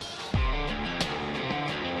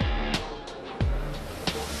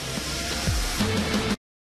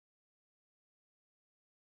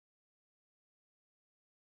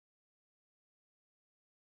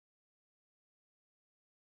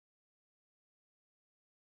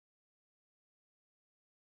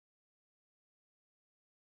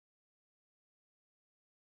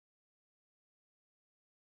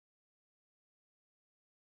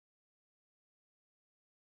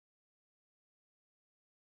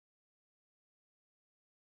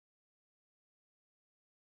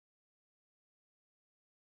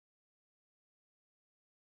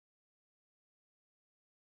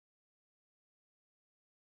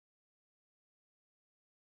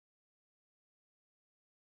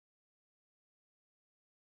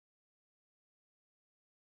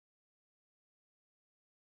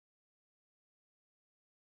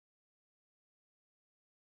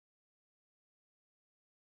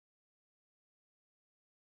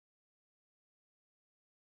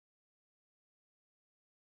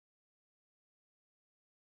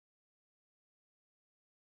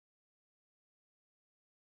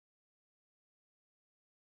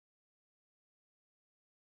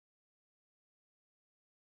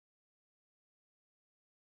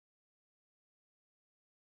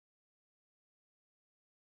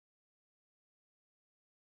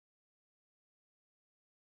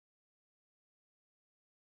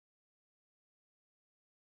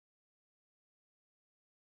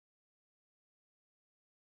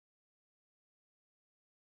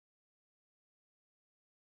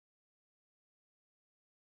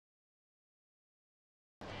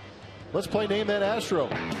 Let's play Name That Astro.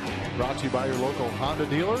 Brought to you by your local Honda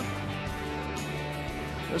dealer.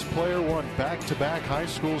 This player won back-to-back high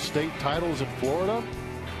school state titles in Florida.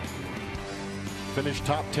 Finished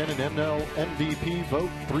top 10 in NL MVP vote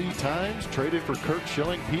 3 times. Traded for Kurt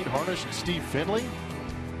Schilling, Pete Harnisch, and Steve Finley.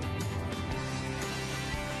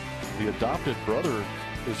 The adopted brother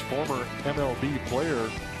is former MLB player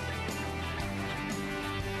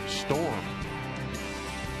Storm.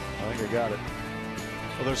 I think I got it.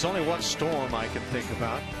 Well, there's only one Storm I can think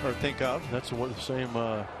about or think of. That's the same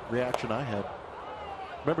reaction I had.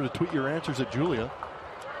 Remember to tweet your answers at Julia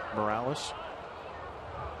Morales.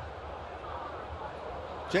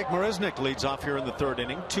 Jake Marisnick leads off here in the 3rd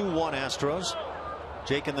inning. 2-1 Astros.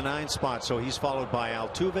 Jake in the 9th spot, so he's followed by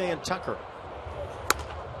Altuve and Tucker.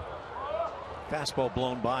 Fastball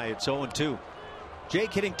blown by. It's 0-2.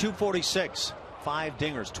 Jake hitting .246, 5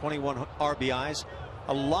 dingers, 21 RBIs.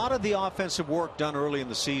 A lot of the offensive work done early in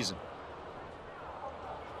the season.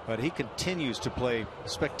 But he continues to play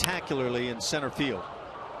spectacularly in center field.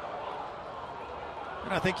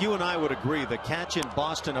 And I think you and I would agree the catch in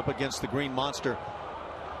Boston up against the Green Monster,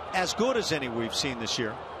 as good as any we've seen this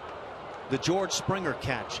year. The George Springer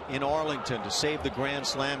catch in Arlington to save the grand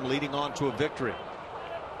slam, leading on to a victory.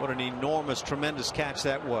 What an enormous, tremendous catch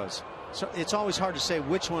that was. So it's always hard to say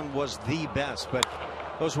which one was the best, but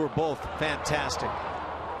those were both fantastic.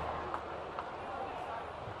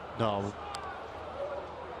 No,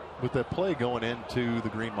 with that play going into the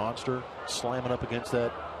Green Monster, slamming up against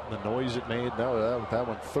that, the noise it made, that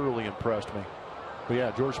one thoroughly impressed me. But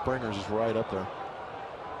yeah, George Springer's is right up there.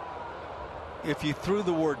 If you threw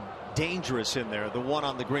the word dangerous in there, the one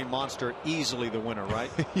on the Green Monster, easily the winner,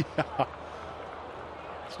 right? Yeah.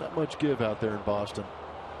 It's not much give out there in Boston.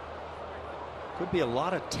 Could be a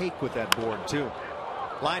lot of take with that board, too.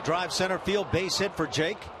 Line drive center field, base hit for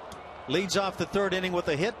Jake. Leads off the 3rd inning with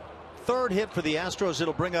a hit. 3rd hit for the Astros.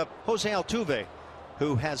 It'll bring up Jose Altuve,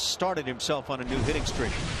 who has started himself on a new hitting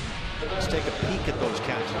streak. Let's take a peek at those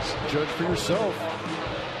catches. Judge for yourself.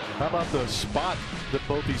 How about the spot that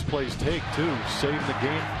both these plays take, too? Saving the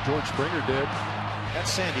game, George Springer did.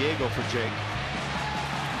 That's San Diego for Jake.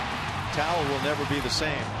 Towel will never be the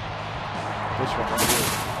same. This one right here.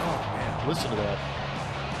 Oh, man. Listen to that.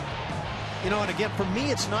 You know, and again, for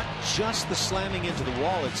me, it's not just the slamming into the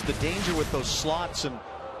wall. It's the danger with those slots and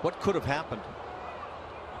what could have happened.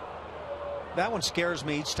 That one scares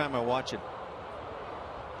me each time I watch it.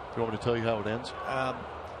 You want me to tell you how it ends?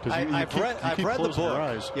 I've read the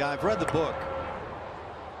book. Yeah, I've read the book.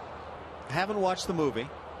 Haven't watched the movie.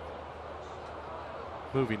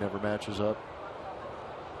 movie never matches up.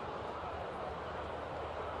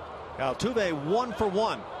 Altuve 1 for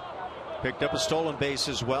 1. Picked up a stolen base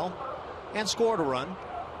as well and scored a run.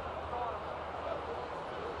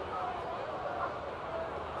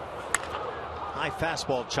 High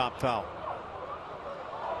fastball, chop foul.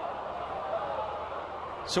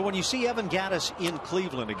 So when you see Evan Gattis in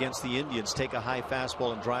Cleveland against the Indians take a high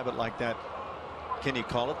fastball and drive it like that, can you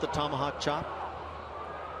call it the tomahawk chop?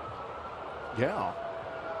 Yeah.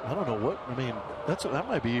 I don't know what, I mean, that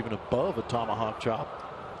might be even above a tomahawk chop.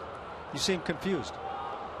 You seem confused.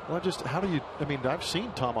 Well, just how do you, I mean, I've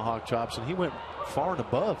seen tomahawk chops and he went far and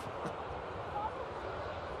above.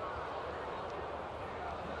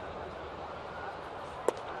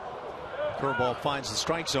 Curveball finds the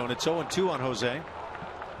strike zone. It's 0-2 on Jose.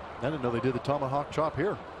 I didn't know they did the tomahawk chop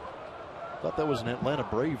here. Thought that was an Atlanta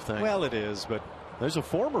Brave thing. Well, it is, but there's a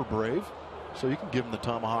former Brave, so you can give him the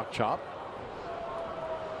tomahawk chop.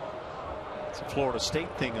 It's a Florida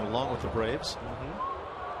State thing along with the Braves.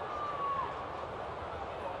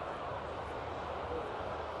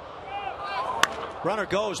 Runner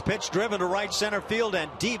goes, pitch driven to right center field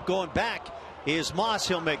and deep. Going back is Moss.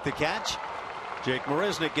 He'll make the catch. Jake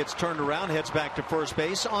Marisnick gets turned around, heads back to first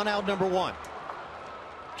base on out number 1.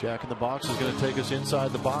 Jack in the Box is going to take us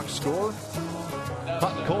inside the box score.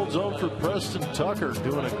 Hot and cold zone for Preston Tucker,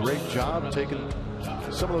 doing a great job taking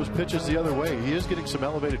some of those pitches the other way. He is getting some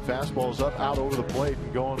elevated fastballs up out over the plate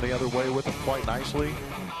and going the other way with them quite nicely.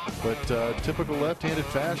 But typical left-handed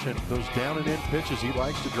fashion, those down and in pitches, he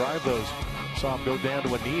likes to drive those. Saw him go down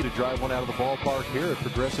to a knee to drive one out of the ballpark here at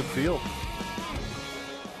Progressive Field.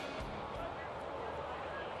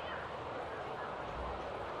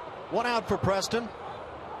 One out for Preston.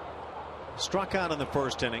 Struck out in the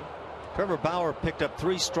first inning. Trevor Bauer picked up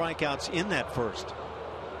 3 strikeouts in that first.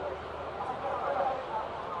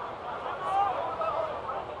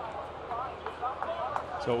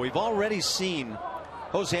 So we've already seen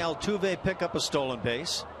Jose Altuve pick up a stolen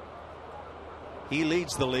base. He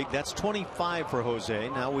leads the league. That's 25 for Jose.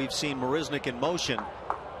 Now we've seen Marisnick in motion.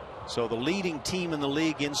 So the leading team in the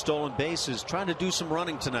league in stolen bases trying to do some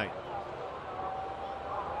running tonight.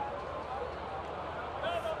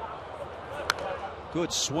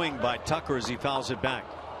 Good swing by Tucker as he fouls it back.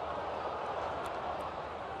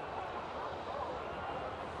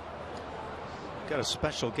 Got a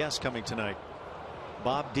special guest coming tonight.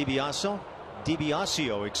 Bob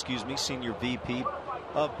DiBiasio, excuse me, Senior VP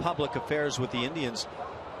of Public Affairs with the Indians.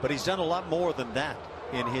 But he's done a lot more than that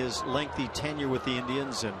in his lengthy tenure with the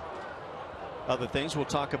Indians and other things. We'll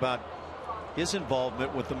talk about his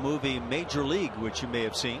involvement with the movie Major League, which you may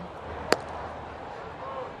have seen.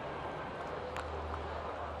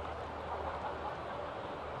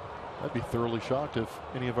 I'd be thoroughly shocked if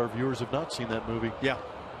any of our viewers have not seen that movie. Yeah.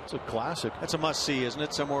 It's a classic. That's a must-see, isn't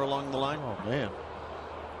it? Somewhere along the line. Oh, man.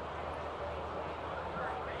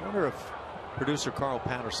 I wonder if producer Carl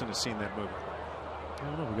Patterson has seen that movie. I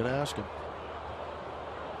don't know. We're going to ask him.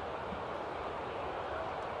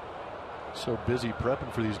 So busy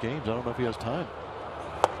prepping for these games. I don't know if he has time.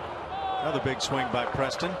 Another big swing by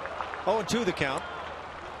Preston. 0-2 the count.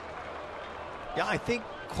 Yeah, I think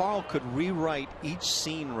Carl could rewrite each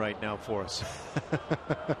scene right now for us.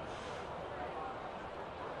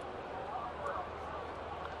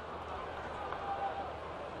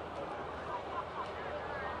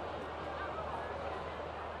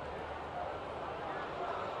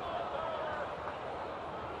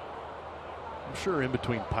 I'm sure in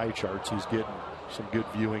between pie charts he's getting some good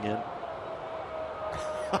viewing in.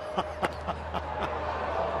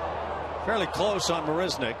 Fairly close on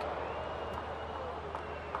Marisnick.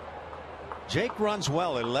 Jake runs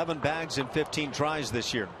well, 11 bags in 15 tries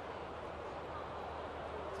this year.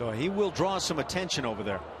 So he will draw some attention over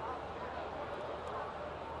there.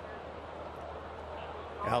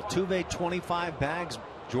 Altuve 25 bags.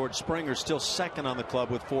 George Springer still second on the club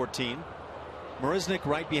with 14. Marisnick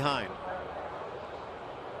right behind.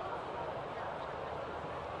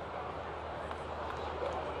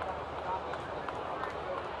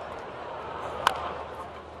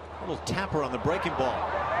 A little tapper on the breaking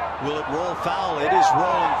ball. Will it roll foul? It is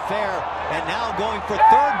rolling fair. And now going for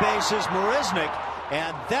third base is Marisnick.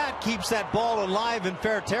 And that keeps that ball alive in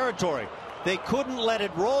fair territory. They couldn't let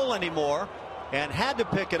it roll anymore and had to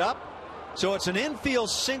pick it up. So it's an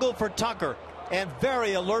infield single for Tucker and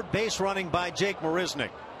very alert base running by Jake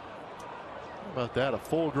Marisnick. How about that? A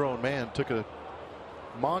full-grown man took a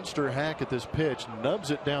monster hack at this pitch,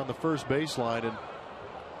 nubs it down the first baseline, and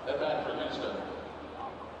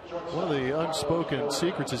one of the unspoken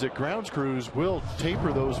secrets is that grounds crews will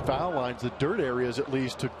taper those foul lines, the dirt areas at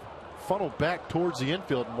least, to funnel back towards the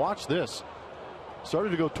infield. And watch this. started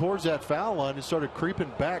to go towards that foul line and started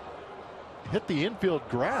creeping back. Hit the infield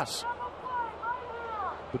grass.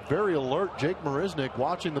 But very alert Jake Marisnick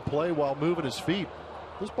watching the play while moving his feet.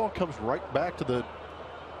 This ball comes right back to the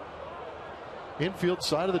infield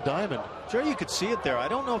side of the diamond. Sure, you could see it there. I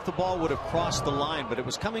don't know if the ball would have crossed the line, but it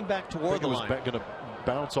was coming back toward the line. It was going to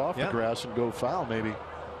bounce off the grass and go foul maybe.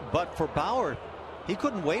 But for Bauer, he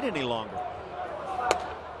couldn't wait any longer.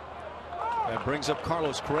 That brings up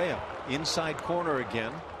Carlos Correa. Inside corner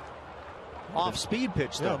again. Off speed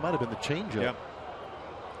pitch though. Yeah, it might have been the changeup. Yep.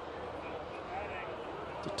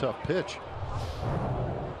 It's a tough pitch.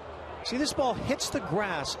 See, this ball hits the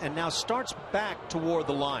grass and now starts back toward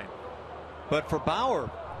the line. But for Bauer,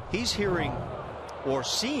 he's hearing or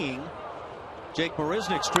seeing Jake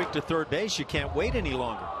Marisnick streak to third base. You can't wait any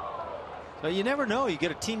longer. So you never know. You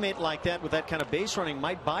get a teammate like that with that kind of base running,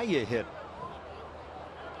 might buy you a hit.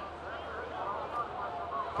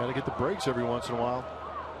 Got to get the breaks every once in a while.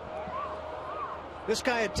 This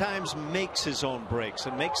guy at times makes his own breaks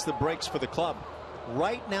and makes the breaks for the club.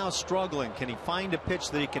 Right now struggling. Can he find a pitch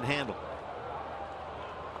that he can handle?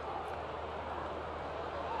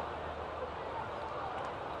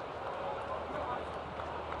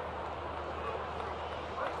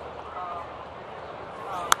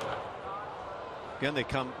 Again, they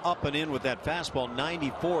come up and in with that fastball.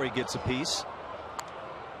 94, he gets a piece.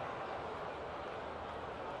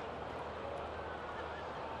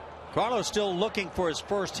 Carlos still looking for his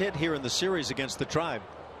first hit here in the series against the Tribe.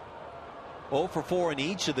 0 for 4 in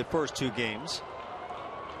each of the first 2 games.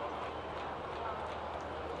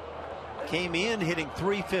 Came in hitting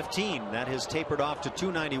 .315. That has tapered off to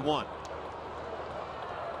 .291.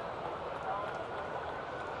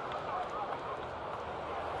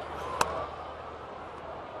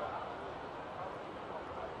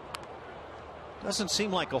 Doesn't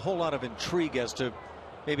seem like a whole lot of intrigue as to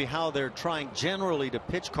maybe how they're trying generally to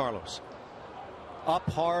pitch Carlos. Up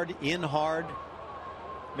hard, in hard,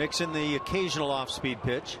 mix in the occasional off-speed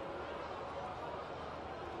pitch.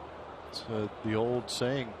 It's the old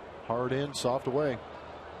saying, hard in, soft away.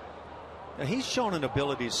 Now he's shown an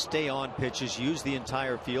ability to stay on pitches, use the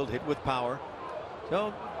entire field, hit with power.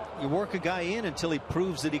 So you work a guy in until he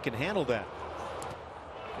proves that he can handle that.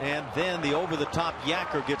 And then the over-the-top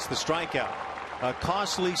yacker gets the strikeout. A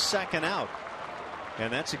costly second out.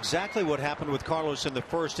 And that's exactly what happened with Carlos in the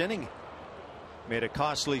first inning. Made a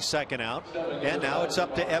costly second out. And now it's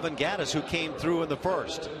up to Evan Gattis, who came through in the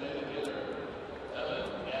first.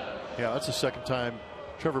 Yeah, that's the second time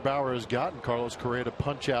Trevor Bauer has gotten Carlos Correa to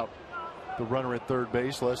punch out the runner at third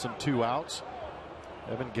base, less than 2 outs.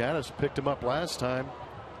 Evan Gattis picked him up last time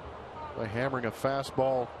by hammering a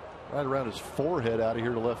fastball right around his forehead out of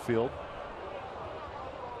here to left field.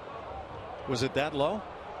 Was it that low?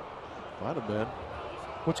 Might have been.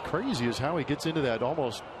 What's crazy is how he gets into that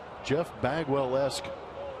almost Jeff Bagwell-esque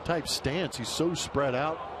type stance. He's so spread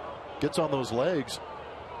out, gets on those legs,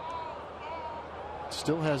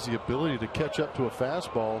 still has the ability to catch up to a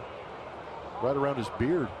fastball right around his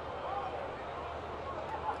beard.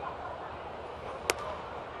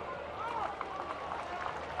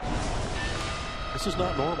 This is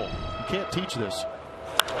not normal. You can't teach this.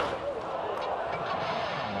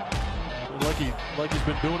 Like he's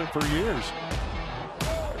been doing it for years.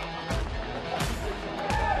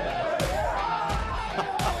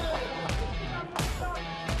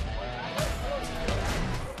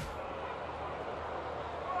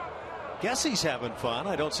 Guess he's having fun.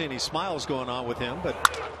 I don't see any smiles going on with him, but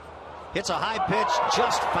hits a high pitch,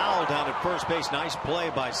 just fouled down at first base. Nice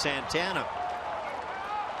play by Santana.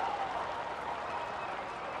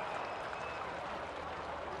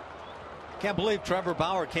 Can't believe Trevor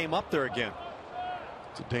Bauer came up there again.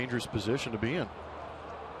 It's a dangerous position to be in.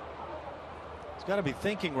 He's got to be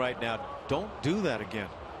thinking right now, don't do that again.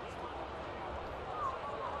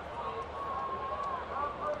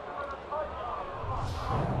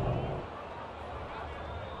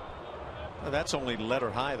 Well, that's only letter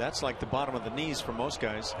high. That's like the bottom of the knees for most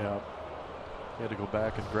guys. Yeah. He had to go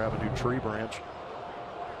back and grab a new tree branch.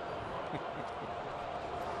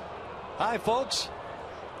 Hi, folks.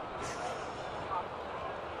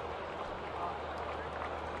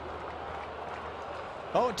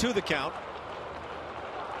 Oh, 2 the count.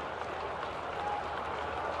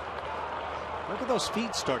 Look at those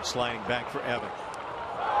feet start sliding back for Evan.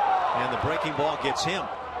 And the breaking ball gets him.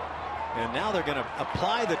 And now they're going to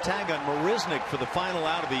apply the tag on Marisnick for the final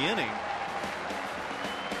out of the inning.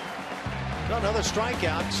 Another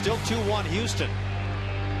strikeout. Still 2-1 Houston.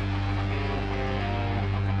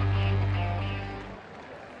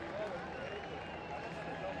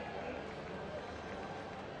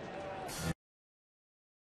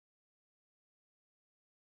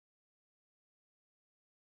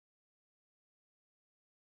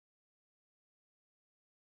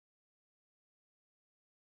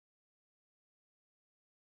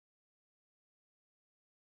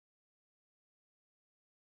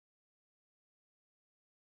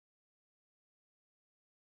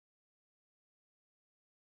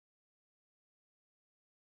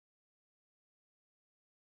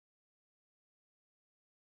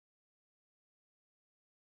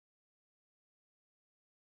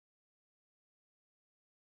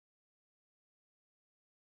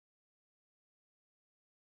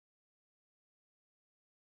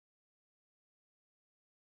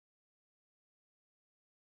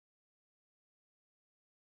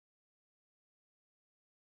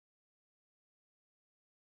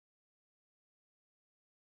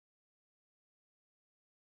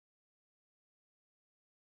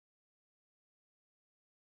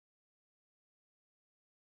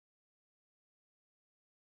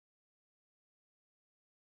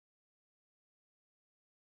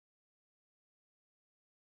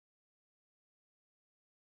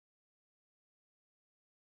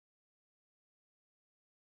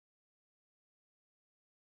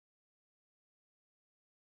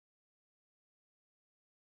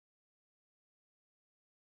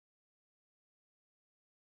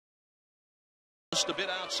 just a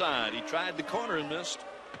bit outside. He tried the corner and missed.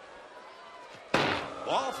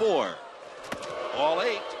 Ball 4. Ball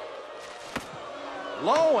 8.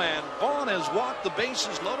 Low, and Vaughn has walked the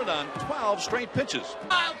bases loaded on 12 straight pitches.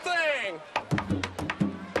 Wild thing.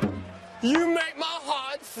 You make my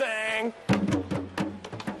heart sing.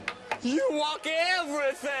 You walk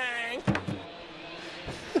everything.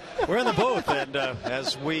 We're in the booth, and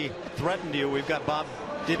as we threatened you, we've got Bob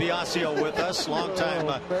DiBiasio with us. Long time.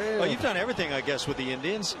 Well, you've done everything, I guess, with the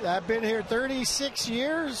Indians. I've been here 36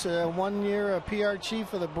 years. 1 year a PR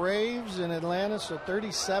chief of the Braves in Atlanta, so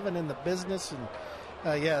 37 in the business.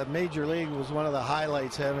 And yeah, Major League was one of the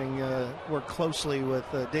highlights, having worked closely with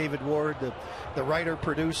David Ward, the writer,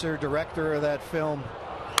 producer, director of that film.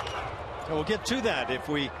 And we'll get to that if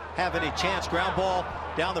we have any chance. Ground ball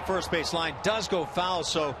down the first base line does go foul,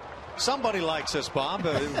 so somebody likes us, Bob.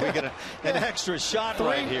 We get an extra shot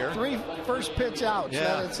right here. 3 first pitch outs.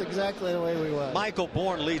 Yeah. That's exactly the way we went. Michael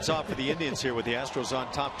Bourne leads off for the Indians here with the Astros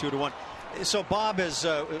on top 2-1. So, Bob,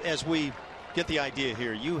 as we get the idea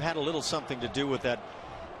here, you had a little something to do with that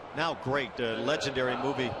now great legendary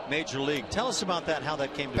movie Major League. Tell us about that, how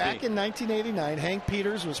that came to be. Back in 1989, Hank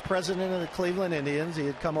Peters was president of the Cleveland Indians. He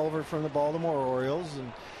had come over from the Baltimore Orioles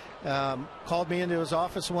and called me into his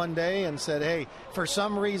office one day and said, hey, for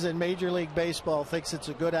some reason Major League Baseball thinks it's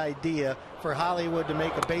a good idea for Hollywood to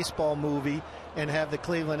make a baseball movie and have the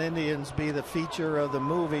Cleveland Indians be the feature of the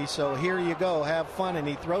movie, so here you go, have fun. And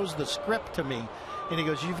he throws the script to me and he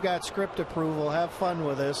goes, you've got script approval, have fun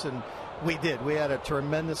with this. And we did. We had a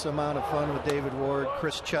tremendous amount of fun with David Ward,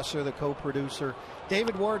 Chris Chesser, the co-producer.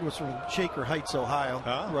 David Ward was from Shaker Heights, Ohio,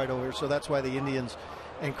 right over here, so that's why the Indians.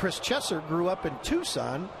 And Chris Chesser grew up in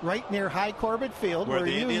Tucson, right near High Corbett Field, where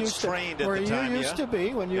the Indians trained at the time. Where you used to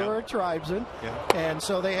be when you were a tribesman. And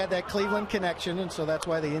so they had that Cleveland connection, and so that's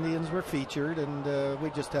why the Indians were featured, and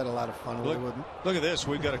we just had a lot of fun with it. Look at this.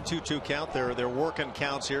 We've got a 2-2 count. They're working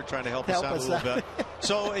counts here, trying to help us out a little bit.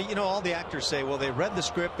 So, you know, all the actors say, well, they read the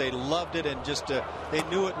script, they loved it, and just they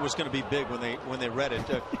knew it was going to be big when they read it.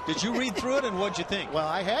 Did you read through it, and what'd you think? Well,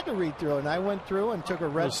 I had to read through it, and I went through and took a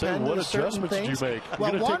red pen to certain things. What adjustments did you make?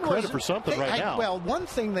 Well, you're going to take credit for something now. Well, one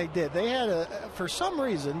thing they did, they had for some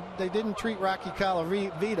reason, they didn't treat Rocky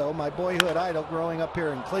Colavito, my boyhood idol growing up here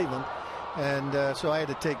in Cleveland, and so I had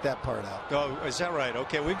to take that part out. Oh, is that right?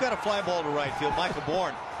 Okay, we've got a fly ball to right field. Michael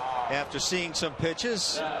Bourne, after seeing some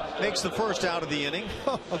pitches, makes the first out of the inning.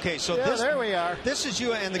 Okay, so there we are. This is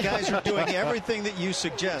you, and the guys are doing everything that you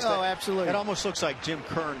suggest. Oh, absolutely. It almost looks like Jim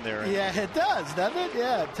Kern there. Yeah, it does, doesn't it?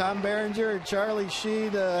 Yeah, Tom Berenger and Charlie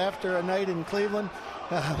Sheed after a night in Cleveland.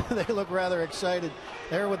 They look rather excited.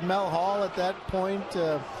 There with Mel Hall at that point.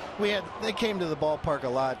 They came to the ballpark a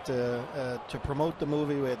lot to promote the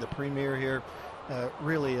movie. We had the premiere here.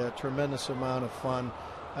 Really a tremendous amount of fun.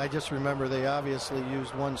 I just remember they obviously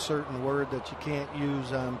used one certain word that you can't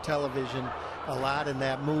use on television a lot in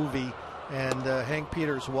that movie. And Hank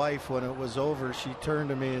Peters' wife, when it was over, she turned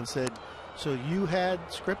to me and said, so you had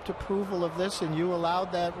script approval of this and you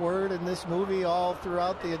allowed that word in this movie all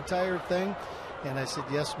throughout the entire thing? And I said,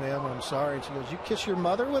 yes, ma'am, I'm sorry. And she goes, you kiss your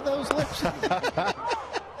mother with those lips?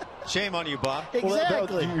 Shame on you, Bob.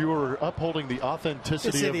 Exactly. Well, you were upholding the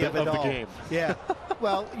authenticity of the game. Yeah.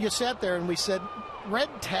 Well, you sat there and we said, red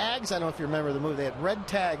tags, I don't know if you remember the movie, they had red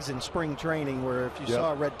tags in spring training where if you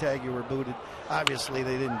saw a red tag, you were booted. Obviously,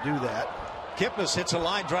 they didn't do that. Kipnis hits a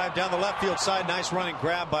line drive down the left field side. Nice running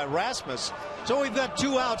grab by Rasmus. So we've got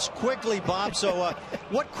 2 outs quickly, Bob. So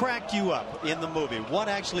what cracked you up in the movie? What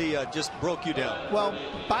actually just broke you down? Well,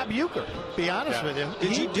 Bob Uecker, be honest with you.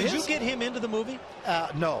 Did you get him into the movie?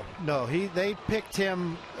 No. They picked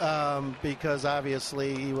him because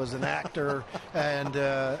obviously he was an actor, and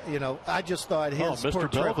I just thought his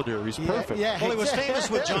Mr. Belvedere, he's perfect. Yeah, well, he was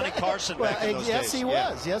famous with Johnny Carson back in those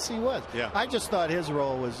days. Yes, he was. Yeah. I just thought his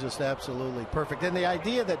role was just absolutely perfect. And the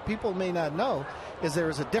idea that people may not know is there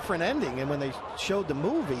was a different ending, and when they showed the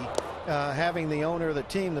movie, having the owner of the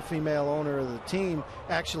team, the female owner of the team,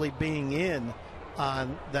 actually being in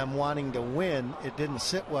on them wanting to win, it didn't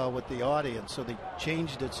sit well with the audience, so they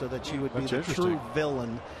changed it so that she would be the true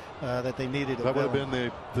villain that they needed. That would have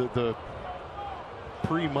been the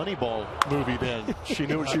pre-Moneyball movie then. She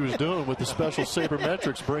knew what she was doing with the special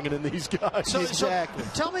sabermetrics, bringing in these guys. Exactly. So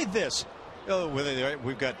tell me this.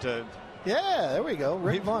 We've got... yeah, there we go.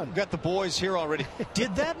 Rick Vaughn. We've got the boys here already.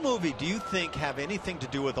 Did that movie, do you think, have anything to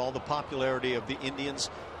do with all the popularity of the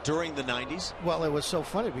Indians during the 90s? Well, it was so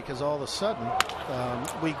funny because all of a sudden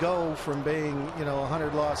we go from being, a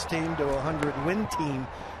 100-loss team to a 100-win team.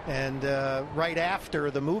 And right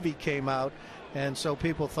after the movie came out, And so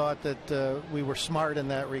people thought that we were smart in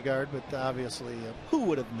that regard, but obviously, who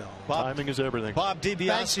would have known? Timing is everything. Bob Thanks,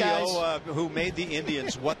 DiBiasio, who made the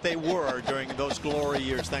Indians what they were during those glory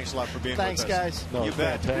years. Thanks a lot for being with us. Thanks, guys. No, You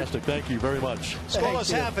bet. fantastic. Thank you very much.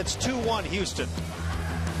 Scoreless half. It's 2-1 Houston.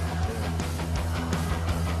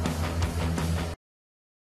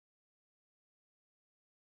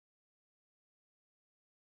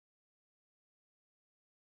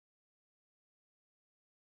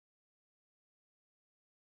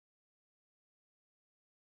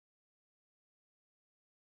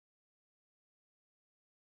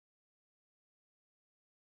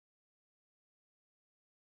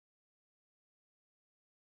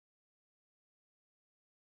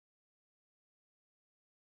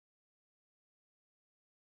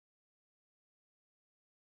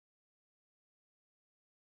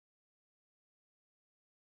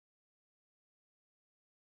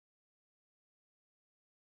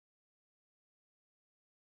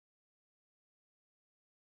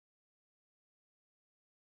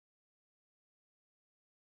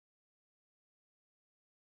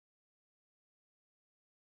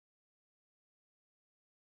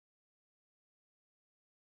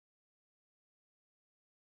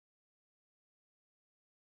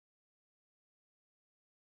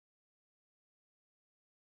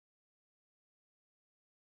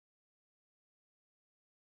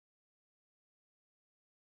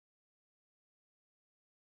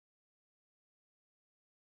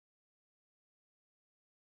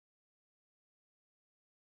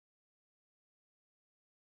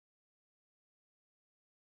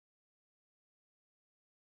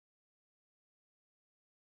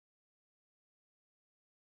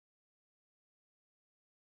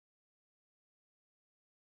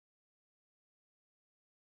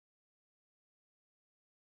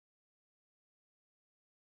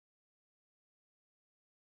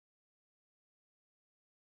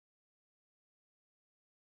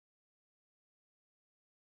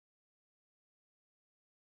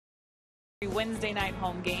 Wednesday night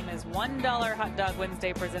home game is $1 Hot Dog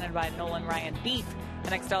Wednesday presented by Nolan Ryan Beef. The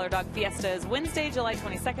next $1 Dog Fiesta is Wednesday, July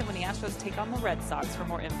 22nd when the Astros take on the Red Sox. For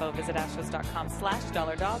more info, visit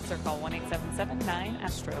astros.com/$dogs or call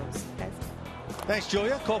 1-877-9-ASTROS. Guys. Thanks,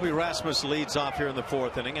 Julia. Colby Rasmus leads off here in the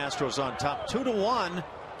fourth inning. Astros on top 2-1.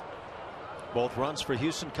 Both runs for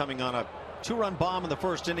Houston coming on a 2-run bomb in the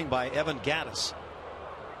first inning by Evan Gattis.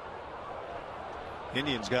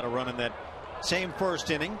 Indians got a run in that same first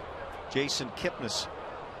inning. Jason Kipnis,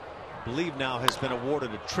 I believe now, has been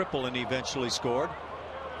awarded a triple and eventually scored.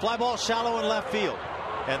 Fly ball shallow in left field.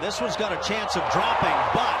 And this one's got a chance of dropping,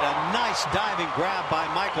 but a nice diving grab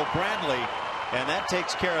by Michael Brantley. And that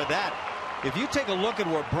takes care of that. If you take a look at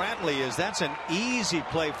where Brantley is, that's an easy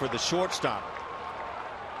play for the shortstop.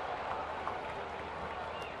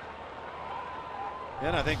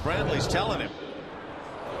 And I think Brantley's telling him.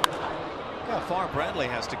 How far Brantley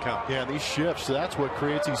has to come. Yeah, these shifts, that's what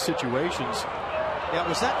creates these situations. Yeah,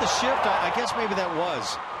 was that the shift? I guess maybe that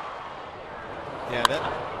was. Yeah,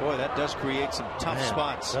 that does create some tough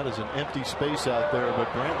spots. That is an empty space out there, but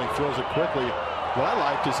Brantley throws it quickly. What I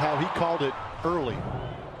liked is how he called it early.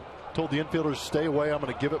 Told the infielders, stay away, I'm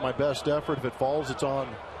going to give it my best effort. If it falls, it's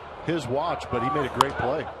on his watch, but he made a great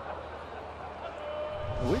play.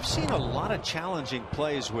 We've seen a lot of challenging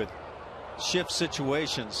plays with shift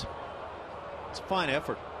situations. It's a fine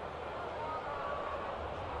effort.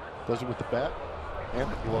 Does it with the bat and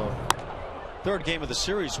the glove. Third game of the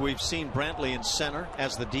series, we've seen Brantley in center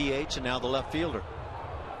as the DH and now the left fielder.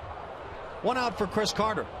 One out for Chris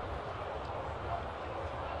Carter.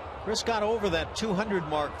 Chris got over that 200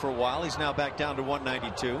 mark for a while. He's now back down to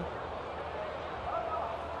 192.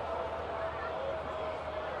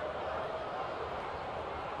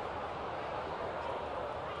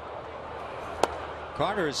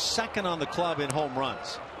 Carter is second on the club in home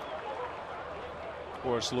runs. Of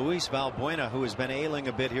course, Luis Valbuena, who has been ailing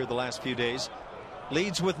a bit here the last few days,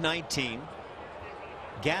 leads with 19.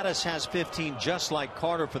 Gattis has 15, just like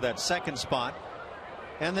Carter, for that second spot.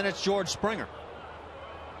 And then it's George Springer.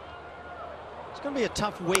 It's going to be a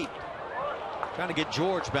tough wait trying to get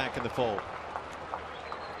George back in the fold.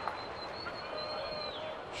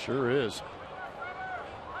 Sure is.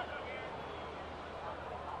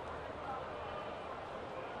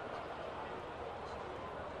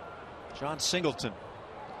 John Singleton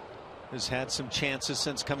has had some chances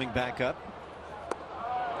since coming back up.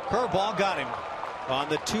 Curveball got him on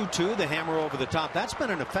the 2-2, the hammer over the top. That's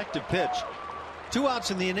been an effective pitch. 2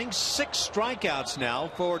 outs in the inning, 6 strikeouts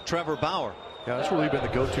now for Trevor Bauer. Yeah, that's really been the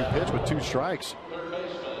go-to pitch with 2 strikes.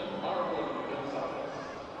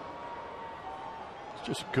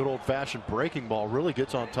 Just a good old-fashioned breaking ball. Really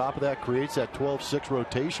gets on top of that, creates that 12-6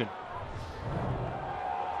 rotation.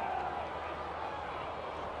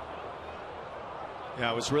 Yeah,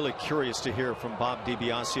 I was really curious to hear from Bob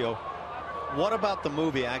DiBiasio. What about the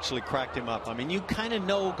movie actually cracked him up? I mean, you kind of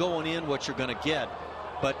know going in what you're going to get,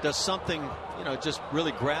 but does something, just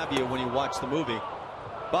really grab you when you watch the movie?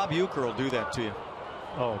 Bob Uecker will do that to you.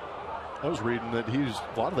 Oh, I was reading that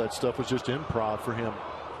a lot of that stuff was just improv for him.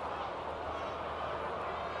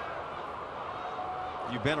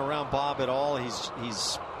 You've been around Bob at all?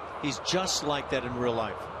 He's just like that in real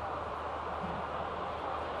life.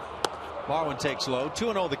 Marwin takes low.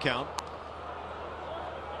 2-0 the count.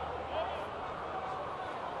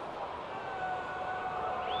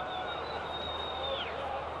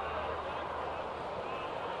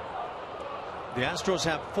 The Astros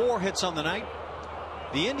have 4 hits on the night.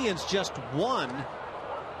 The Indians just 1.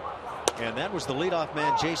 And that was the leadoff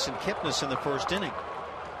man, Jason Kipnis, in the first inning.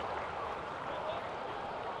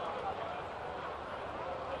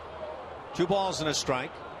 Two balls and a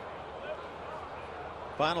strike.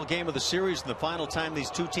 Final game of the series and the final time these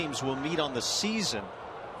two teams will meet on the season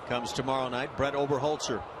comes tomorrow night. Brett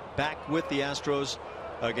Oberholzer back with the Astros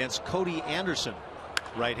against Cody Anderson,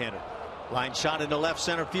 right-handed. Line shot into left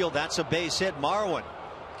center field. That's a base hit. Marwin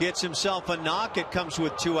gets himself a knock. It comes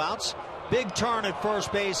with 2 outs. Big turn at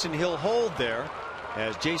first base, and he'll hold there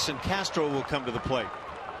as Jason Castro will come to the plate.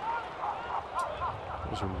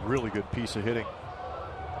 It was a really good piece of hitting.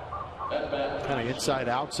 Kind of inside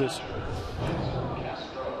outs this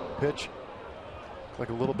pitch. Like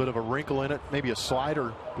a little bit of a wrinkle in it, maybe a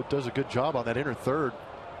slider, but does a good job on that inner third.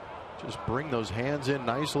 Just bring those hands in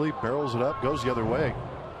nicely, barrels it up, goes the other way.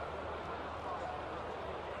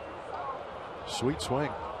 Sweet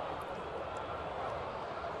swing.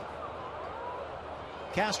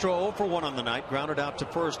 Castro 0 for 1 on the night, grounded out to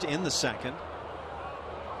first in the second.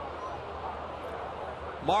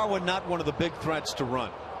 Marwin not one of the big threats to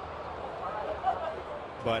run,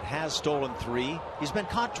 but has stolen 3. He's been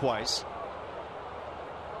caught twice.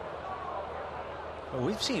 Well,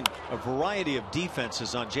 we've seen a variety of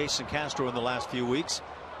defenses on Jason Castro in the last few weeks.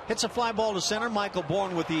 Hits a fly ball to center. Michael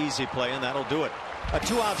Bourne with the easy play, and that'll do it. A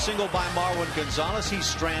 2-out single by Marwin Gonzalez. He's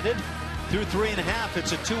stranded through 3.5.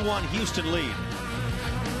 It's a 2-1 Houston lead.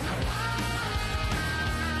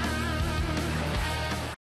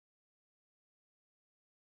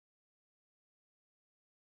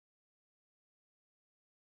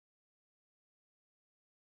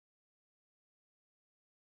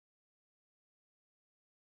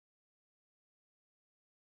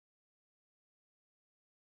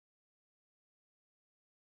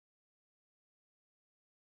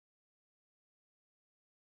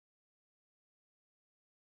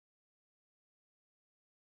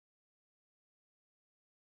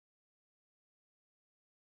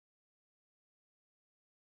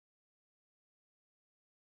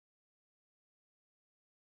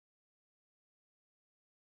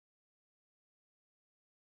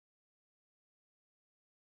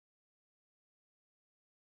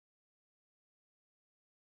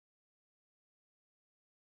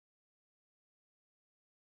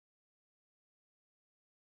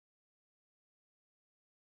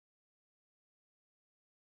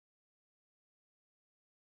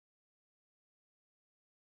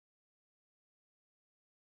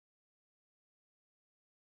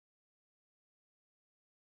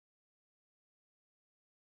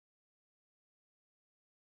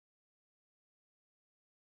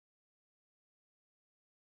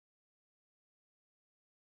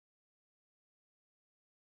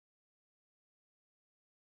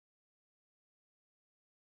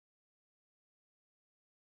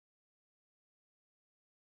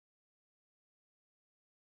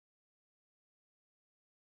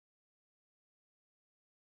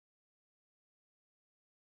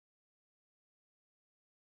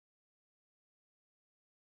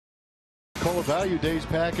 Cola Value Days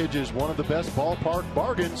package is one of the best ballpark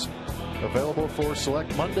bargains. Available for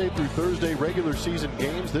select Monday through Thursday regular season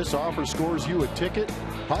games. This offer scores you a ticket,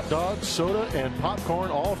 hot dogs, soda, and popcorn,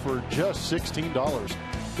 all for just $16.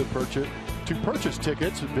 To purchase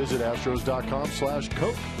tickets, visit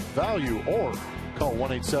astros.com/Coke Value or call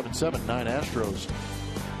 1-877-9-ASTROS.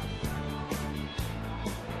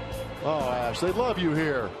 Oh, Ash, they love you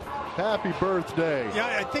here. Happy birthday. Yeah,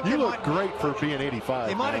 I think you look great for being 85.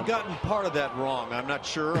 They might have gotten part of that wrong. I'm not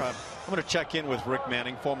sure. I'm going to check in with Rick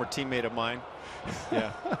Manning, former teammate of mine.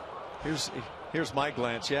 Yeah. Here's my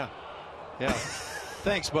glance. Yeah.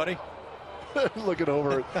 Thanks, buddy. Looking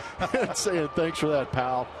over it and saying thanks for that,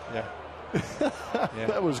 pal. Yeah.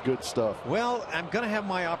 That was good stuff. Well, I'm going to have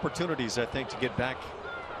my opportunities, I think, to get back.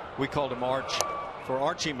 We called him Arch for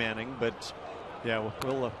Archie Manning, but yeah,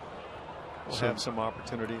 we'll have some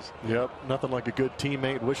opportunities. Yep, nothing like a good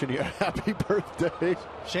teammate wishing you a happy birthday.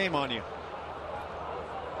 Shame on you.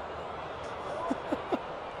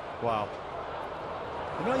 Wow.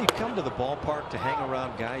 You know, you come to the ballpark to hang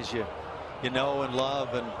around guys you know and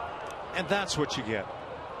love, and that's what you get.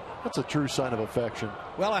 That's a true sign of affection.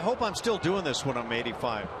 Well, I hope I'm still doing this when I'm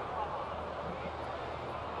 85.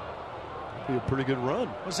 Be a pretty good run.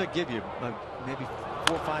 What does that give you? Maybe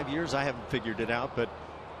 4 or 5 years? I haven't figured it out, but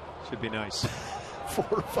should be nice. 4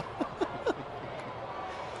 or 5.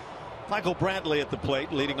 Michael Brantley at the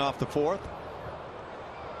plate, leading off the 4th.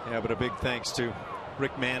 Yeah, but a big thanks to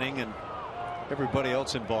Rick Manning and everybody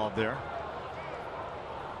else involved there.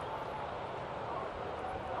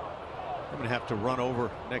 I'm going to have to run over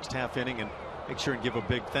next half inning and make sure and give a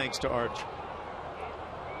big thanks to Arch.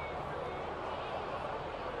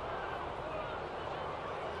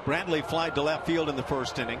 Brantley flied to left field in the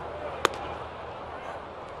 1st inning.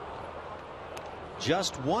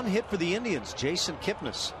 Just 1 hit for the Indians. Jason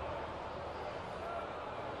Kipnis.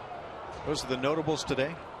 Those are the notables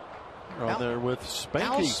today. On there with Spanky.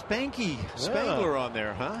 Al Spanky. Spangler on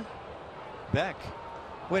there, huh? Beck.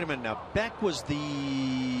 Wait a minute now. Beck was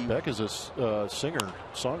the. Beck is a singer,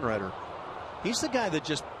 songwriter. He's the guy that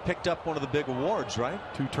just picked up one of the big awards, right?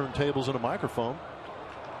 2 turntables and a microphone.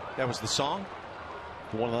 That was the song?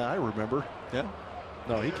 The one that I remember. Yeah.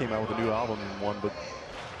 No, he came out with a new album and one, but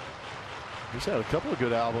he's had a couple of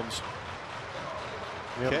good albums.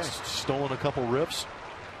 We haven't stolen a couple riffs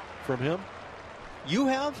from him. You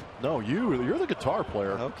have? No, you're the guitar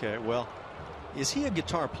player. Okay, well, is he a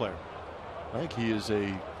guitar player? I think he is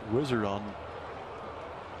a wizard on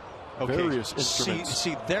various instruments.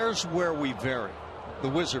 See, there's where we vary. The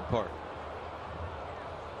wizard part.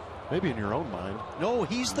 Maybe in your own mind. No,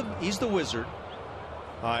 he's the wizard.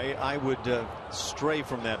 I would stray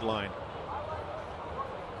from that line.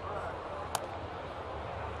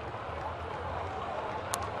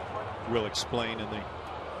 We'll explain in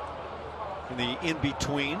the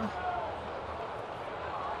in-between.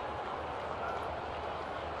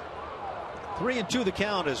 Three and 2 the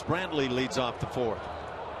count as Brantley leads off the 4th.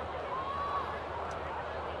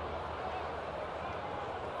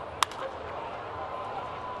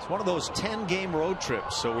 It's one of those 10-game road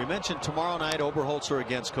trips. So we mentioned tomorrow night Oberholzer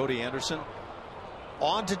against Cody Anderson.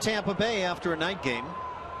 On to Tampa Bay after a night game.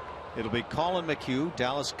 It'll be Colin McHugh,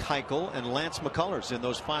 Dallas Keuchel, and Lance McCullers in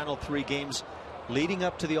those final 3 games leading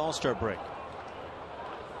up to the All-Star break.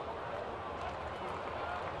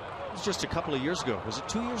 It was just a couple of years ago. Was it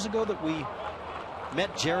 2 years ago that we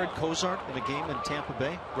met Jared Cozart in a game in Tampa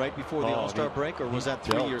Bay right before the All-Star break, or was that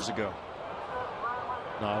 3 years ago?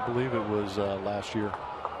 No, I believe it was last year.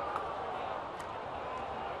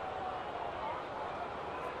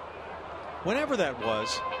 Whenever that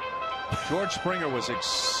was, George Springer was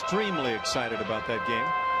extremely excited about that game.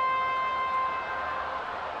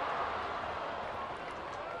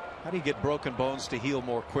 How do you get broken bones to heal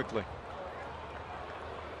more quickly?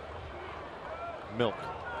 Milk.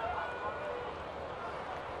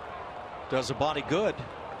 Does a body good.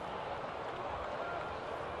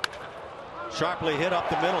 Sharply hit up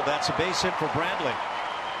the middle. That's a base hit for Brantley.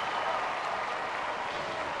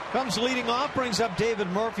 Comes leading off, brings up David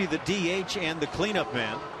Murphy, the DH and the cleanup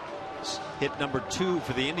man. Hit number 2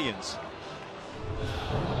 for the Indians.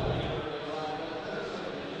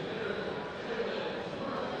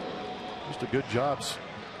 Just a good job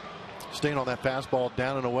staying on that fastball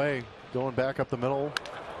down and away, going back up the middle.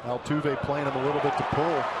 Altuve playing him a little bit to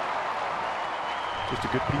pull. Just a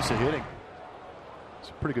good piece of hitting. It's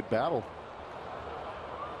a pretty good battle.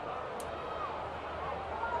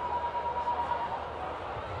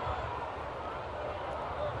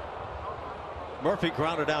 Murphy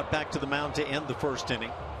grounded out back to the mound to end the 1st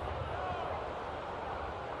inning.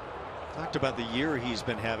 Talked about the year he's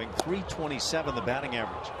been having. .327 the batting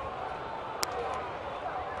average.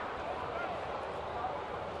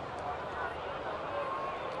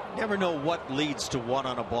 Never know what leads to what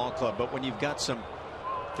on a ball club, but when you've got some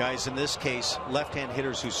guys, in this case left-hand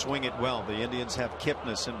hitters, who swing it well. The Indians have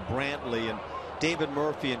Kipnis and Brantley and David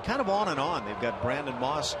Murphy and kind of on and on. They've got Brandon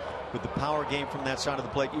Moss with the power game from that side of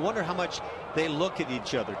the plate. You wonder how much they look at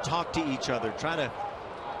each other, talk to each other, try to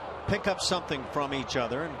pick up something from each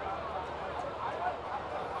other. And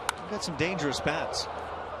we've got some dangerous bats.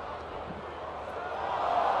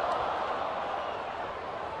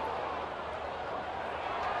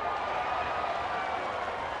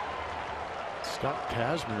 Scott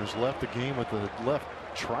Kazmir's left the game with the left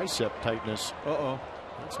tricep tightness. Uh-oh.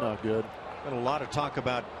 That's not good. Been a lot of talk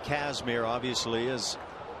about Kazmir, obviously, as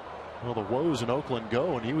Well, the woes in Oakland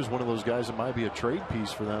go, and he was one of those guys that might be a trade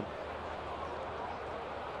piece for them.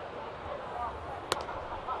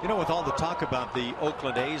 You know, with all the talk about the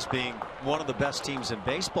Oakland A's being one of the best teams in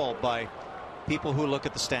baseball by people who look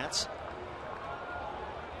at the stats,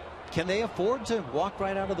 can they afford to walk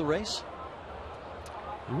right out of the race?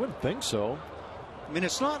 You wouldn't think so. I mean,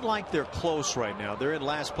 it's not like they're close right now. They're in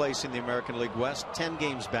last place in the American League West, 10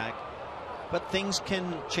 games back, but things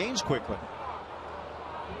can change quickly.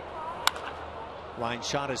 Line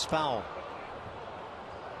shot is foul.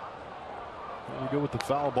 Here we go with the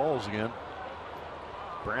foul balls again.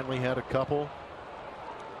 Brantley had a couple.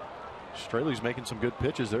 Straley's making some good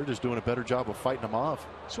pitches. They're just doing a better job of fighting them off.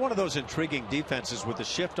 It's one of those intriguing defenses with the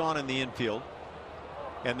shift on in the infield,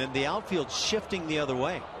 and then the outfield shifting the other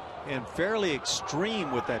way, and fairly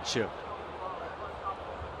extreme with that shift.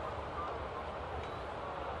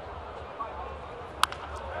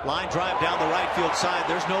 Line drive down the right field side.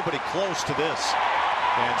 There's nobody close to this,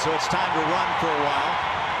 and so it's time to run for a while.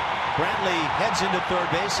 Brantley heads into third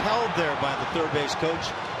base, held there by the third base coach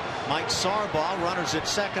Mike Sarbaugh. Runners at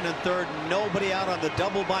second and third, nobody out on the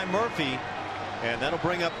double by Murphy, and that'll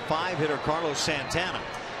bring up 5-hitter Carlos Santana.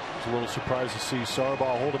 I was a little surprised to see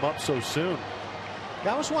Sarbaugh hold him up so soon.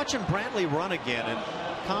 Yeah, I was watching Brantley run again and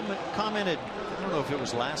commented, I don't know if it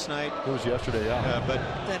was last night. It was yesterday, yeah. But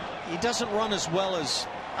that he doesn't run as well as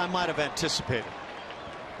I might have anticipated.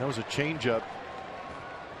 That was a changeup.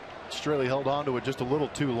 Straley held on to it just a little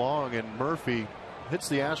too long, and Murphy hits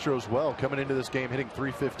the Astros well, coming into this game hitting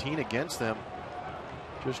 .315 against them.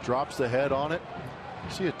 Just drops the head on it.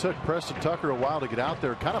 See, it took Preston Tucker a while to get out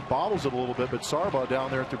there. Kind of bobbles it a little bit, but Sarbaugh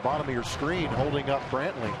down there at the bottom of your screen holding up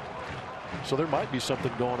Brantley. So there might be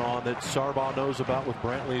something going on that Sarbaugh knows about with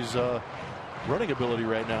Brantley's running ability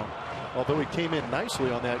right now. Although he came in nicely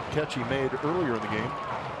on that catch he made earlier in the game.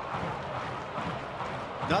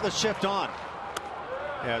 Another shift on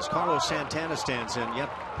as Carlos Santana stands in. Yet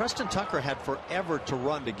Preston Tucker had forever to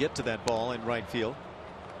run to get to that ball in right field.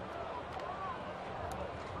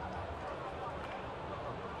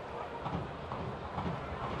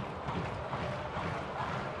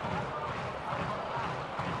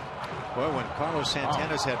 Boy, when Carlos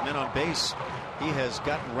Santana's had men on base, he has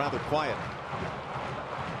gotten rather quiet.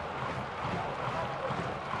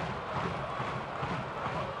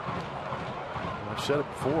 I've said it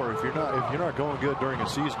before, if you're not going good during a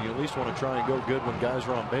season, you at least want to try and go good when guys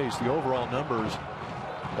are on base. The overall numbers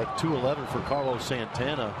at 211 for Carlos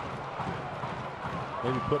Santana,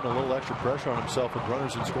 maybe putting a little extra pressure on himself with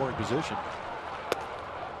runners in scoring position.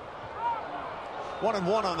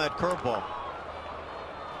 1-1 on that curveball.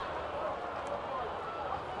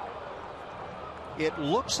 It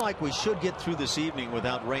looks like we should get through this evening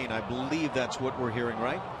without rain. I believe that's what we're hearing,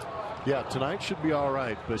 right? Yeah, tonight should be all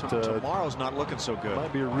right, but tomorrow's not looking so good.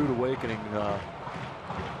 Might be a rude awakening if you're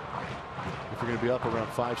going to be up around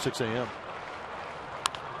 5-6 a.m.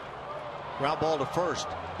 Ground ball to first.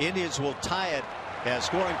 Indians will tie it as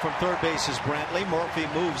scoring from third base is Brantley. Murphy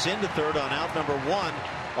moves into third on out number 1.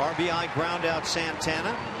 RBI ground out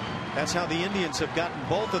Santana. That's how the Indians have gotten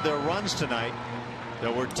both of their runs tonight.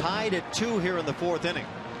 Though we're tied at 2 here in the 4th inning.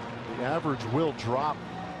 The average will drop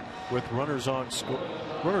with runners on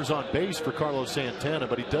base for Carlos Santana,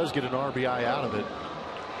 but he does get an RBI out of it.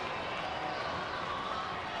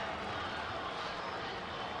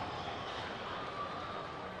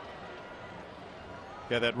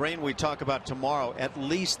 Yeah, that rain we talk about tomorrow, at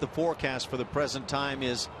least the forecast for the present time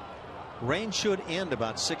is rain should end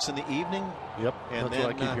about 6 in the evening. Yep, and that's then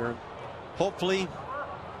what I keep hearing. Hopefully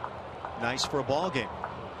nice for a ball game.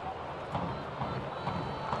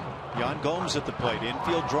 Yan Gomes at the plate.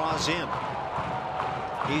 Infield draws in.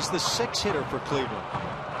 He's the 6-hitter for Cleveland.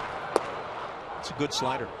 It's a good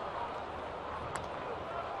slider.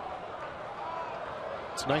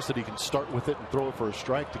 It's nice that he can start with it and throw it for a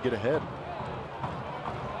strike to get ahead.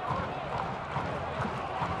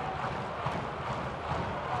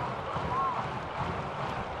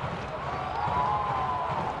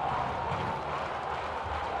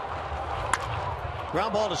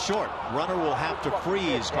 Ground ball to short. Runner will have to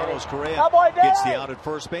freeze. Carlos Correa gets the out at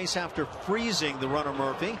first base after freezing the runner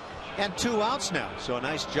Murphy. And 2 outs now. So a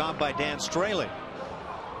nice job by Dan Straley.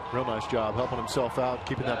 Real nice job helping himself out,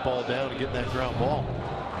 keeping that ball down and getting that ground ball.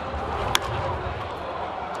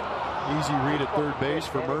 Easy read at third base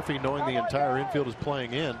for Murphy, knowing the entire infield is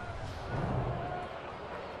playing in.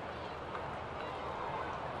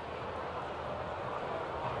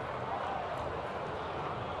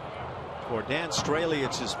 For Dan Straley,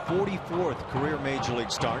 it's his 44th career Major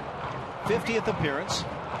League start, 50th appearance.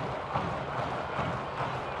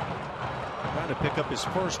 Trying to pick up his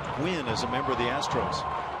first win as a member of the Astros.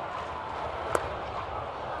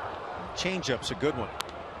 changeup's a good one.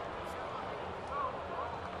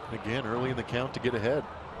 Again, early in the count to get ahead.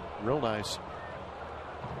 Real nice.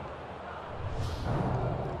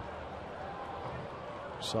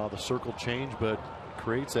 Saw the circle change, but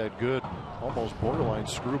creates that good, almost borderline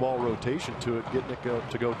screwball rotation to it, getting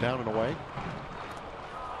it to go down and away.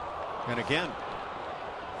 And again,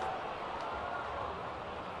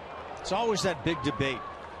 it's always that big debate.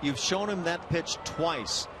 You've shown him that pitch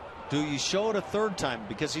twice. Do you show it a third time?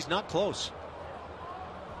 Because he's not close.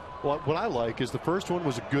 Well, what I like is the first one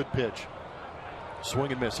was a good pitch.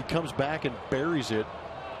 Swing and miss. He comes back and buries it,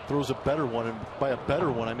 throws a better one, and by a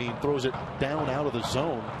better one I mean throws it down out of the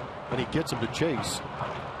zone, and he gets him to chase.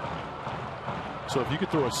 So if you could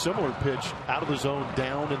throw a similar pitch out of the zone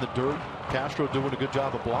down in the dirt, Castro doing a good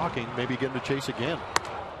job of blocking, maybe get him to chase again.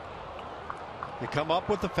 They come up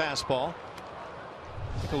with the fastball.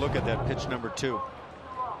 Take a look at that pitch number 2.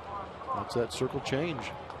 That's that circle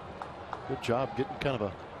change. Good job getting kind of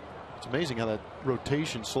a. It's amazing how that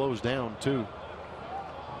rotation slows down too.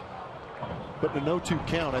 But in a 0-2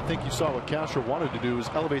 count, I think you saw what Castro wanted to do is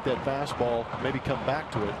elevate that fastball, maybe come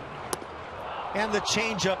back to it. And the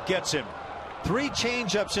changeup gets him. 3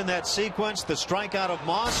 changeups in that sequence. The strikeout of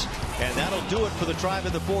Moss, and that'll do it for the Tribe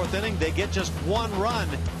in the 4th inning. They get just 1 run,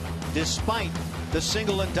 despite the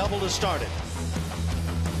single and double to start it.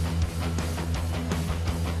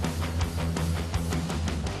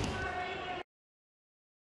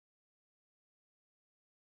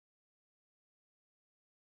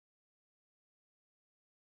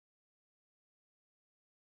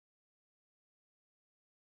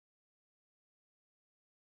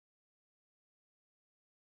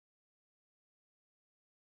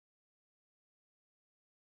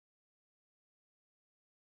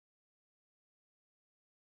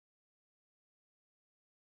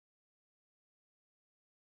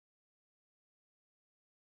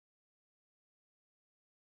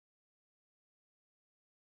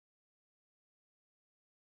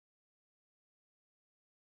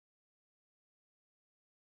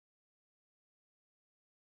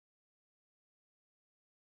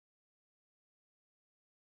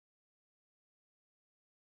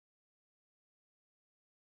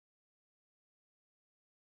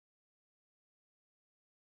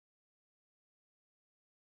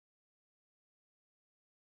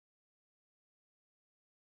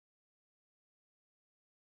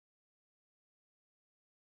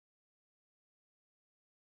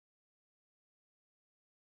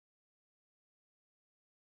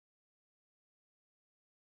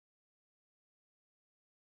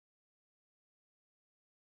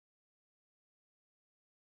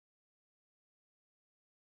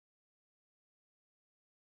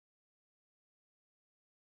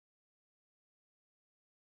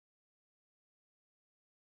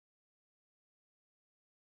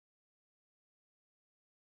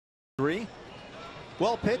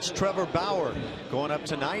 Well pitched, Trevor Bauer going up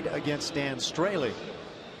tonight against Dan Straley.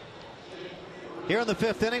 Here in the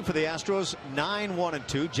 5th inning for the Astros,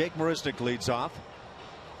 9-1-2. Jake Marisnick leads off.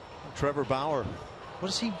 Trevor Bauer, what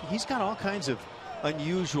is he? He's got all kinds of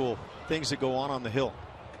unusual things that go on the hill.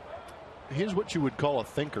 Here's what you would call a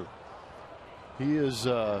thinker. He is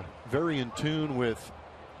very in tune with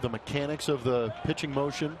the mechanics of the pitching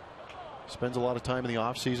motion. Spends a lot of time in the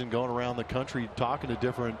offseason going around the country talking to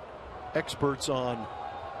different experts on,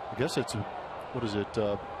 I guess it's, what is it?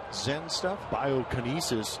 Zen stuff?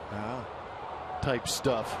 Biokinesis type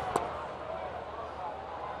stuff.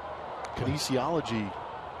 Kinesiology.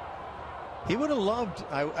 He would have loved,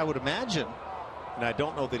 I would imagine, and I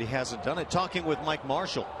don't know that he hasn't done it, talking with Mike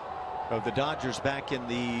Marshall of the Dodgers back in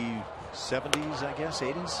the 70s, I guess,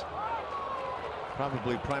 80s.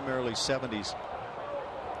 Probably primarily 70s.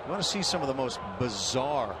 You want to see some of the most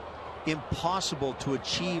bizarre, impossible to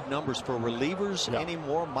achieve numbers for relievers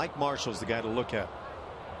anymore. Mike Marshall's the guy to look at.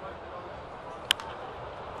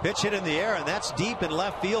 Pitch hit in the air, and that's deep in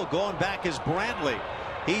left field. Going back is Brantley.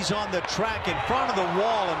 He's on the track in front of the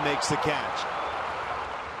wall and makes the catch.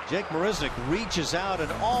 Jake Marisnick reaches out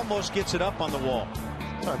and almost gets it up on the wall.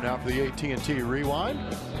 Time now for the AT&T Rewind.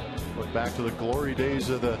 Look back to the glory days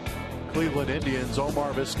of the Cleveland Indians.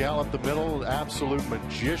 Omar Vizquel up the middle, absolute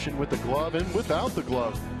magician with the glove and without the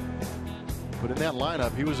glove. But in that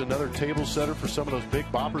lineup, he was another table setter for some of those big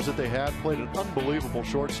boppers that they had. Played an unbelievable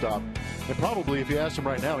shortstop. And probably, if you asked him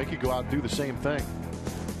right now, he could go out and do the same thing.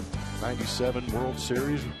 97 World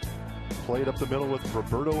Series. Played up the middle with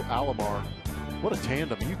Roberto Alomar. What a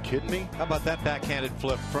tandem. Are you kidding me? How about that backhanded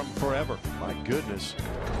flip from forever? My goodness.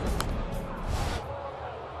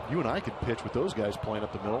 You and I could pitch with those guys playing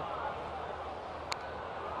up the middle.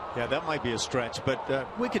 Yeah, that might be a stretch,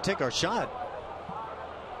 but we could take our shot.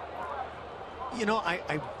 You know,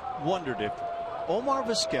 I wondered if Omar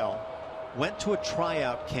Vizquel went to a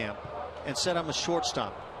tryout camp and said, I'm a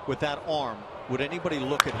shortstop with that arm, would anybody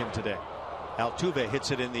look at him today? Altuve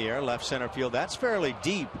hits it in the air, left center field. That's fairly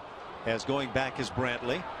deep, as going back is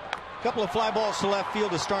Brantley. A couple of fly balls to left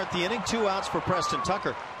field to start the inning. 2 outs for Preston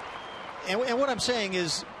Tucker. And what I'm saying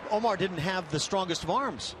is Omar didn't have the strongest of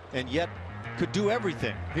arms, and yet could do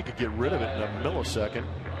everything. He could get rid of it in a millisecond.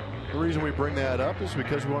 The reason we bring that up is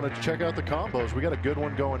because we wanted to check out the combos. We got a good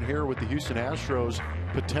one going here with the Houston Astros,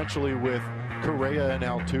 potentially with Correa and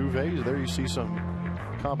Altuve. There you see some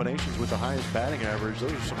combinations with the highest batting average.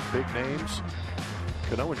 Those are some big names.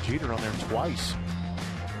 Cano and Jeter on there twice.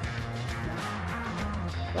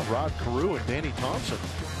 Rod Carew and Danny Thompson.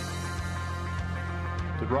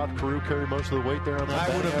 Did Rod Carew carry most of the weight there on that?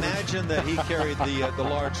 I would imagine that he carried the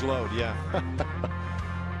large load. Yeah.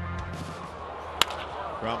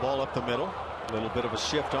 Ground ball up the middle. A little bit of a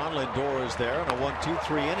shift on. Lindor is there, and a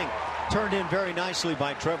 1-2-3 inning turned in very nicely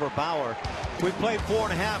by Trevor Bauer. We played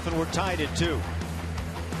 4.5 and we're tied at 2.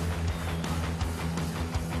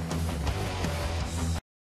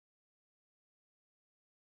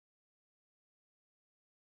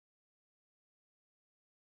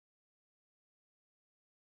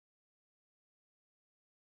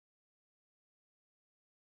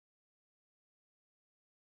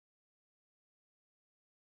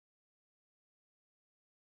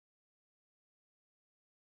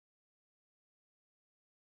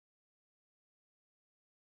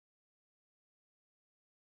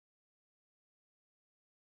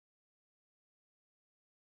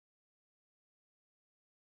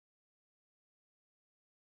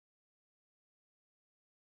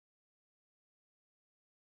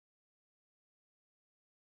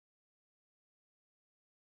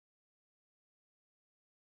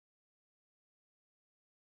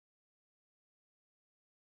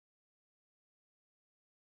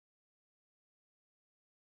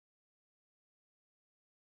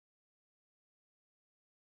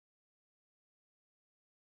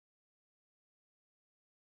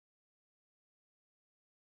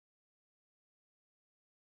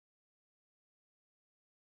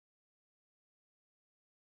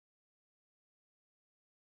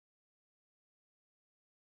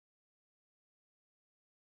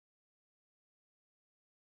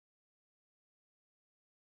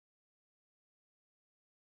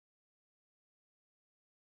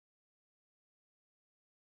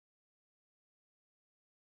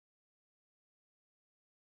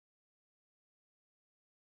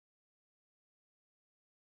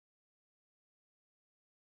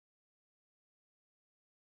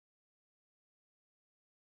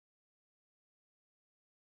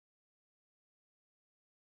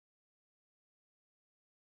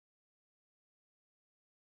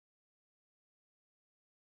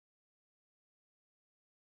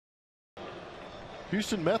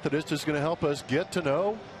 Houston Methodist is going to help us get to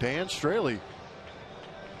know Dan Straley.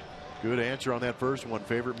 Good answer on that first one.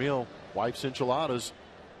 Favorite meal, wife's enchiladas.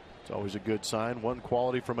 It's always a good sign. One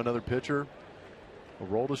quality from another pitcher.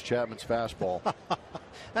 Aroldis Chapman's fastball.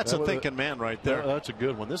 That's a thinking man right there. That's a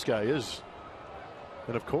good one. This guy is.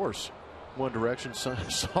 And of course, One Direction song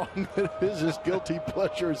that is his guilty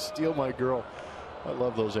pleasure is Steal My Girl. I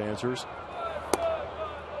love those answers.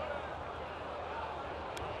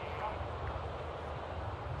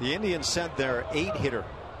 The Indians sent their 8-hitter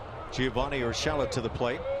Giovanni Urshela to the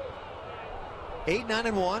plate.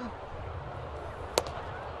 8-9-1.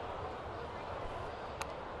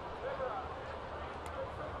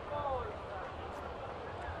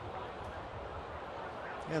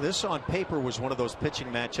 Yeah, this on paper was one of those pitching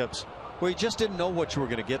matchups where you just didn't know what you were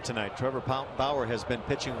going to get tonight. Trevor Bauer has been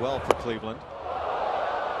pitching well for Cleveland.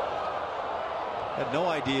 Had no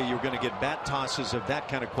idea you were going to get bat tosses of that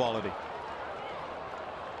kind of quality.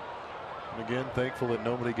 And again, thankful that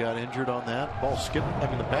nobody got injured on that. Ball skipped. I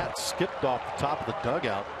mean, the bat skipped off the top of the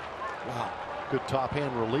dugout. Wow. Good top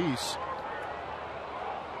hand release.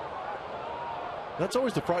 That's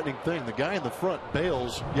always the frightening thing. The guy in the front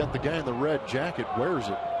bails, yet the guy in the red jacket wears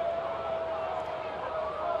it.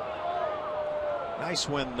 Nice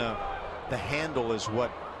when the handle is what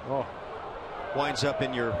winds up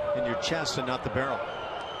in your chest and not the barrel.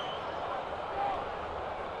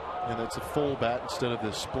 And it's a full bat instead of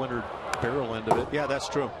the splintered barrel end of it. Yeah, that's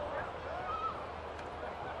true.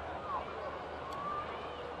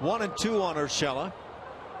 1-2 on Urshela.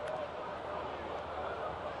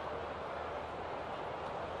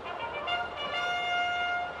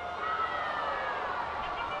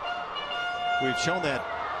 We've shown that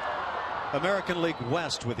American League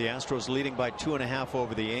West with the Astros leading by 2.5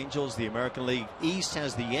 over the Angels. The American League East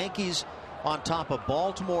has the Yankees on top of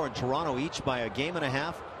Baltimore and Toronto, each by a game and a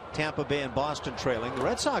half. Tampa Bay and Boston trailing. The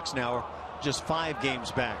Red Sox now are just 5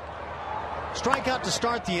 games back. Strikeout to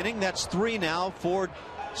start the inning. That's 3 now for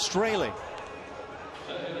Straley.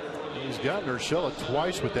 He's gotten Urshela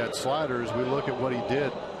twice with that slider as we look at what he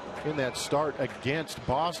did in that start against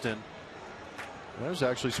Boston. I was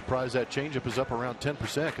actually surprised that changeup is up around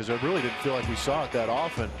 10% because I really didn't feel like we saw it that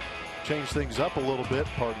often. Change things up a little bit,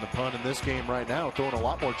 pardon the pun, in this game right now, throwing a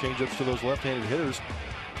lot more changeups to those left-handed hitters.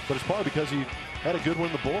 But it's probably because he had a good one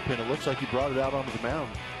in the bullpen. It looks like he brought it out onto the mound.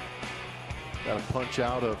 Got a punch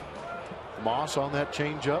out of Moss on that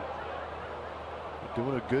changeup.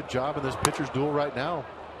 Doing a good job in this pitcher's duel right now.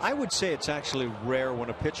 I would say it's actually rare when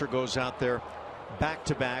a pitcher goes out there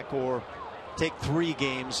back-to-back or take 3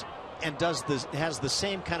 games and has the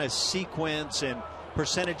same kind of sequence and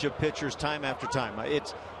percentage of pitchers time after time.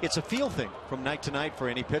 It's a feel thing from night to night for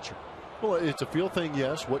any pitcher. Well, it's a feel thing,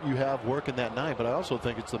 yes, what you have working that night, but I also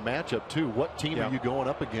think it's the matchup too. What team are you going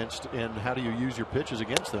up against, and how do you use your pitches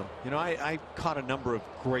against them? You know, I caught a number of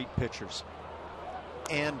great pitchers,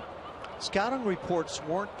 and scouting reports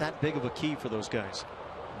weren't that big of a key for those guys.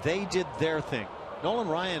 They did their thing. Nolan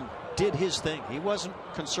Ryan did his thing. He wasn't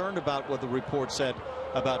concerned about what the report said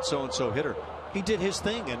about so-and-so hitter. He did his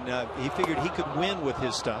thing, and he figured he could win with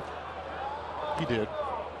his stuff. He did.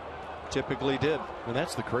 Typically did. And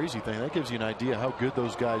that's the crazy thing. That gives you an idea how good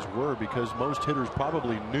those guys were, because most hitters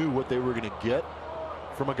probably knew what they were going to get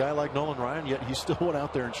from a guy like Nolan Ryan, yet he still went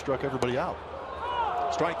out there and struck everybody out.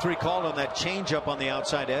 Strike 3 called on that changeup on the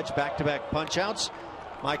outside edge. Back-to-back punch-outs.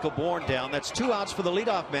 Michael Bourne down. That's 2 outs for the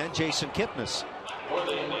leadoff man, Jason Kipnis.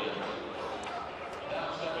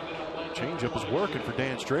 Changeup is working for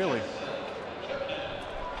Dan Straley.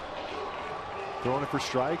 Throwing it for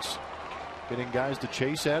strikes, getting guys to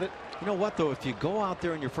chase at it. You know what, though? If you go out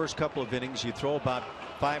there in your first couple of innings, you throw about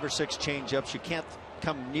 5 or 6 changeups, you can't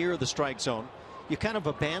come near the strike zone. You kind of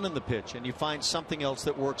abandon the pitch, and you find something else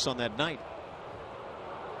that works on that night.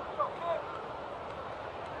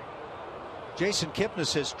 Jason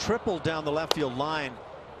Kipnis has tripled down the left field line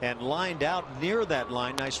and lined out near that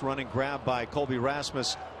line. Nice running grab by Colby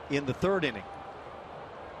Rasmus in the 3rd inning.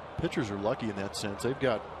 Pitchers are lucky in that sense. They've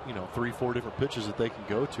got, 3-4 different pitches that they can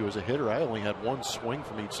go to. As a hitter, I only had 1 swing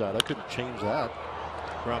from each side. I couldn't change that.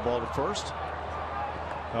 Ground ball to first.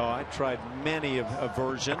 Oh, I tried many a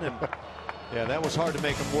version, and yeah, that was hard to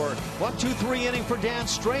make him work. 1-2-3 inning for Dan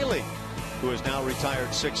Straley, who has now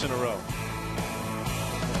retired 6 in a row.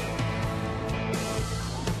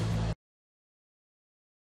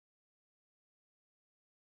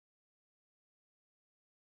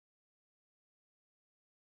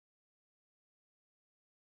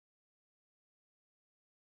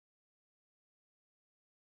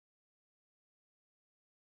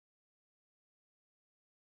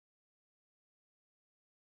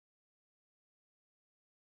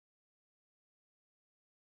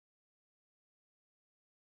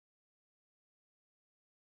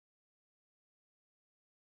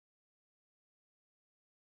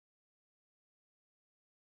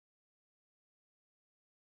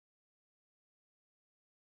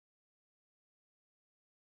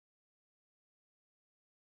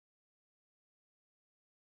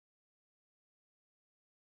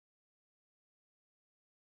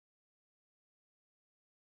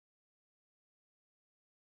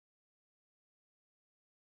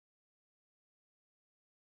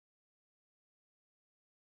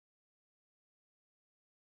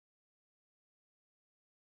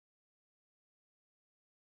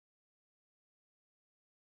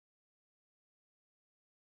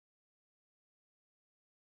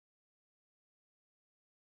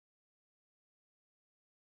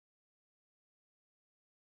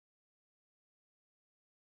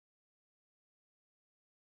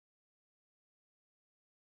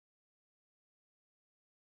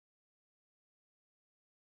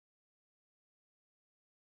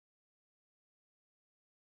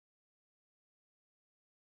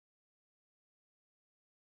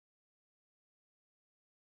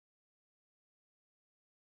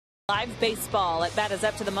 Live baseball at Bat is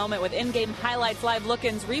up to the moment with in-game highlights, live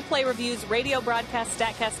look-ins, replay reviews, radio broadcasts,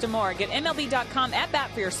 StatCast, and more. Get MLB.com at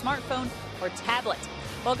Bat for your smartphone or tablet.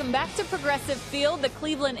 Welcome back to Progressive Field. The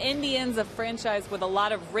Cleveland Indians, a franchise with a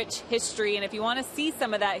lot of rich history. And if you want to see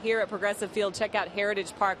some of that here at Progressive Field, check out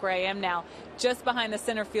Heritage Park, where I am now, just behind the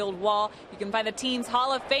center field wall. You can find the team's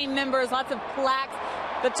Hall of Fame members, lots of plaques,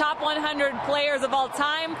 the top 100 players of all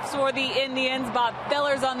time for the Indians. Bob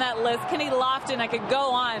Feller's on that list. Kenny Lofton, I could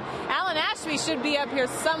go on. Alan Ashby should be up here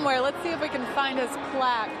somewhere. Let's see if we can find his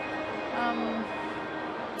plaque.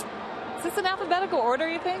 Is this in alphabetical order,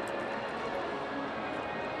 you think?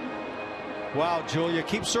 Wow, Julia,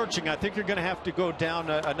 keep searching. I think you're going to have to go down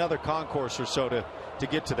another concourse or so to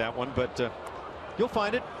get to that one, but you'll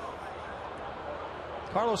find it.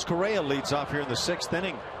 Carlos Correa leads off here in the 6th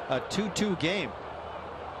inning, a 2-2 game.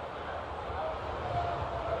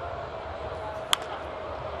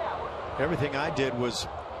 Everything I did was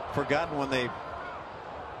forgotten when they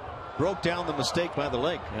broke down the mistake by the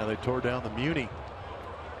lake. Yeah, they tore down the Muni.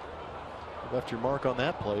 Left your mark on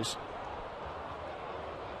that place.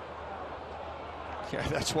 Yeah,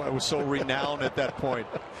 that's why it was so renowned at that point.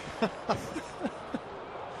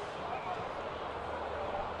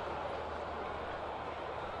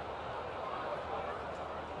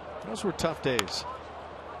 Those were tough days.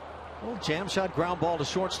 Well, jam shot, ground ball to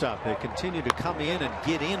shortstop. They continue to come in and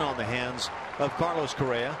get in on the hands of Carlos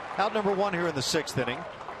Correa. Out number 1 here in the 6th inning.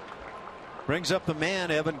 Brings up the man,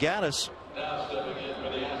 Evan Gattis. Now stepping in for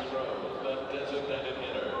the Astros, the designated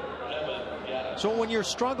hitter, Evan Gattis. So when you're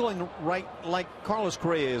struggling right like Carlos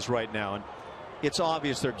Correa is right now, and it's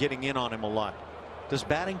obvious they're getting in on him a lot, does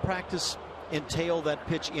batting practice entail that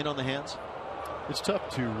pitch in on the hands? It's tough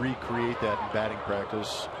to recreate that in batting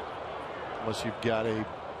practice unless you've got a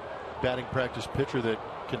batting practice pitcher that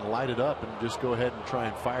can light it up and just go ahead and try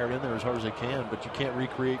and fire it in there as hard as they can, but you can't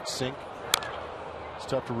recreate sink. It's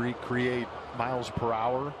tough to recreate miles per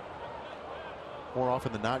hour. More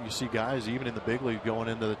often than not, you see guys even in the big league going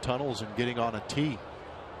into the tunnels and getting on a tee,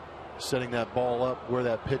 setting that ball up where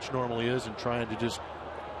that pitch normally is and trying to just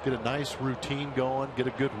get a nice routine going, get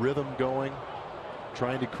a good rhythm going,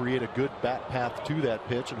 trying to create a good bat path to that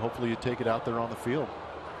pitch, and hopefully you take it out there on the field.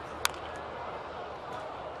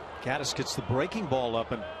 Gattis gets the breaking ball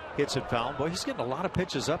up and hits it foul. Boy, he's getting a lot of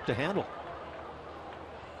pitches up to handle.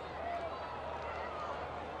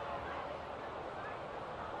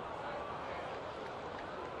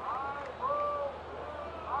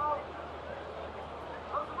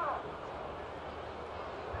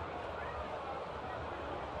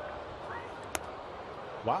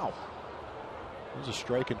 Wow. There's a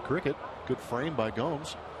strike in cricket. Good frame by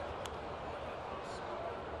Gomes.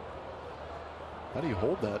 How do you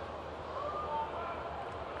hold that?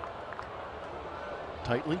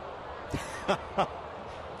 Tightly?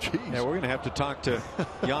 Jeez. Yeah, we're going to have to talk to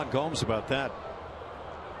Yan Gomes about that.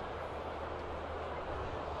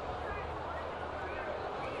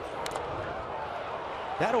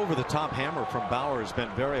 That over-the-top hammer from Bauer has been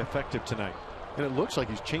very effective tonight. And it looks like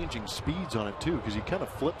he's changing speeds on it too, because he kind of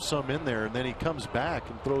flips some in there and then he comes back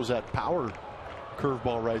and throws that power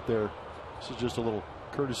curveball right there. This is just a little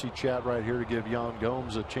courtesy chat right here to give Yan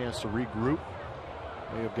Gomes a chance to regroup.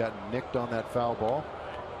 May have gotten nicked on that foul ball.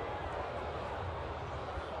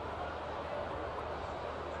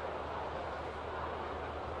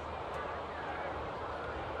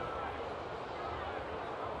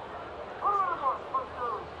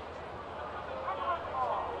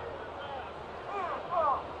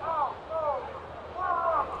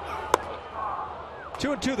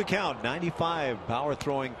 Two and two the count. 95. Bauer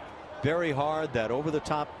throwing very hard. That over the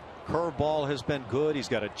top curveball has been good. He's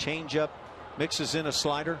got a changeup, mixes in a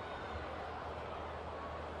slider.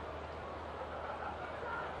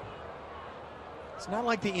 It's not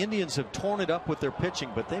like the Indians have torn it up with their pitching,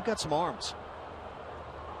 but they've got some arms.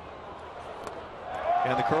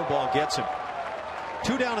 And the curveball gets him.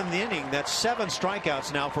 2 down in the inning. That's 7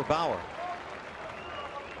 strikeouts now for Bauer.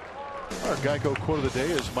 Our Geico quote of the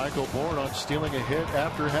day is Michael Bourne on stealing a hit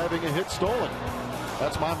after having a hit stolen.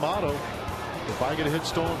 That's my motto. If I get a hit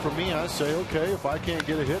stolen from me, I say, okay, if I can't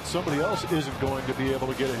get a hit, somebody else isn't going to be able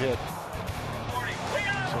to get a hit.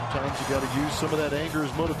 Sometimes you got to use some of that anger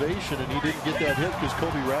as motivation, and he didn't get that hit because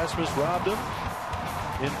Colby Rasmus robbed him.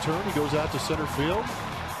 In turn, he goes out to center field,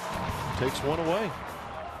 takes one away.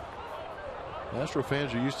 Astro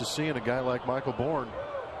fans are used to seeing a guy like Michael Bourne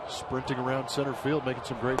sprinting around center field, making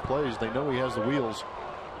some great plays. They know he has the wheels.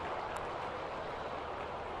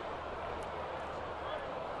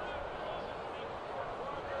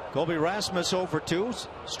 Colby Rasmus 0 for 2.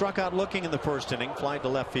 Struck out looking in the first inning. Fly to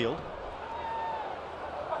left field.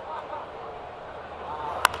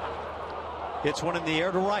 Hits one in the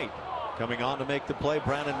air to right. Coming on to make the play,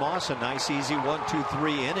 Brandon Moss. A nice easy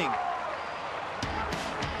 1-2-3 inning.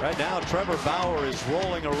 Right now Trevor Bauer is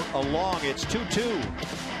rolling along. It's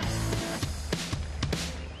 2-2.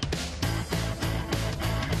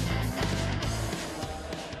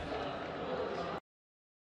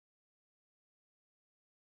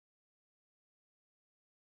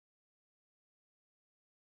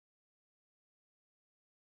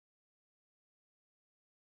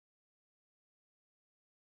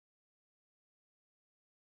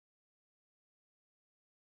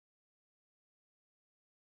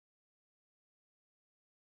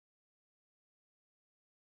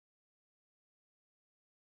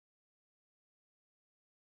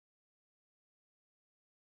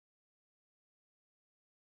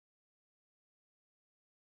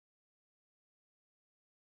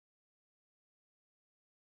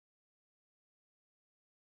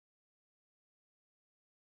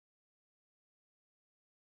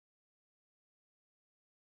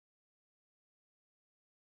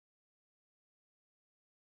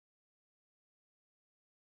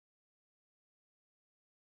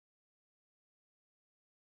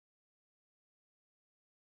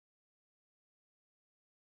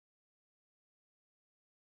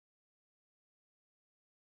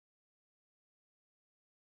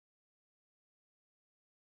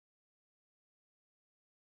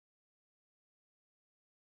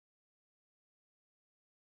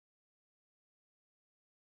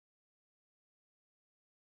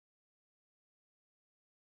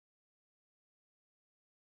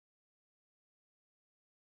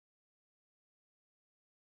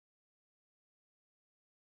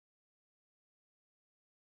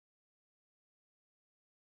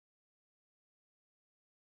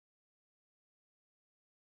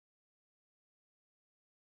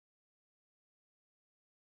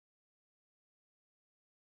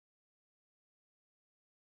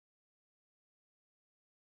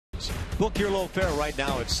 Book your low fare right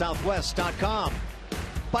now at southwest.com.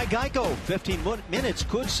 By Geico, 15 minutes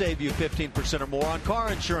could save you 15% or more on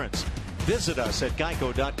car insurance. Visit us at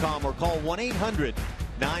geico.com or call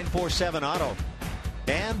 1-800-947-AUTO.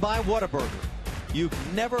 And by Whataburger.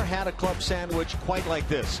 You've never had a club sandwich quite like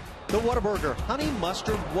this. The Whataburger Honey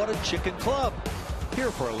Mustard What a Chicken Club.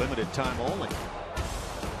 Here for a limited time only.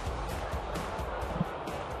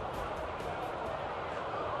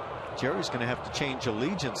 Jerry's going to have to change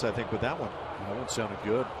allegiance, I think, with that one. That one sounded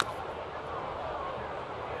good.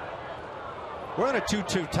 We're on a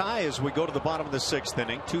 2-2 tie as we go to the bottom of the 6th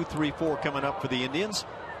inning. 2-3-4 coming up for the Indians.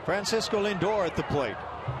 Francisco Lindor at the plate.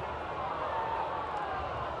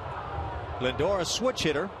 Lindor, a switch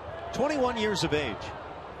hitter, 21 years of age.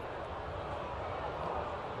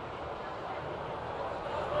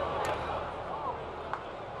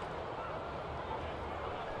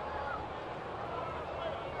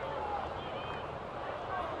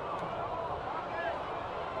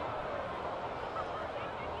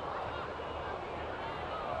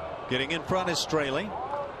 Getting in front is Straley.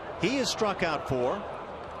 He has struck out 4.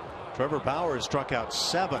 Trevor Bauer has struck out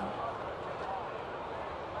 7.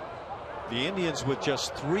 The Indians with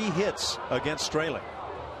just 3 hits against Straley.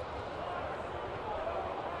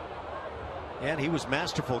 And he was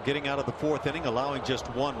masterful getting out of the 4th inning, allowing just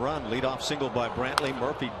 1 run. Leadoff single by Brantley.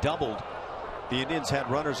 Murphy doubled. The Indians had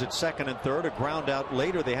runners at 2nd and 3rd. A ground out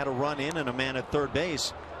later. They had a run in and a man at 3rd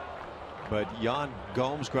base. But Yan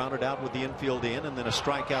Gomes grounded out with the infield in, and then a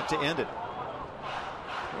strikeout to end it.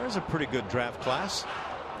 There's a pretty good draft class.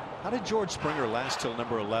 How did George Springer last till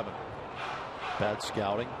number 11? Bad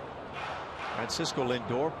scouting. Francisco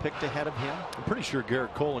Lindor picked ahead of him. I'm pretty sure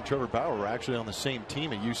Garrett Cole and Trevor Bauer were actually on the same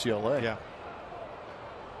team at UCLA. Yeah.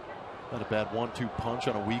 Not a bad 1-2 punch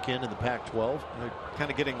on a weekend in the Pac-12. They're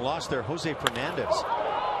kind of getting lost there. Jose Fernandez.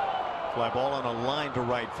 Fly ball on a line to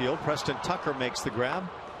right field. Preston Tucker makes the grab.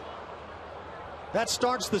 That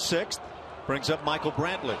starts the 6th. Brings up Michael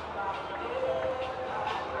Brantley.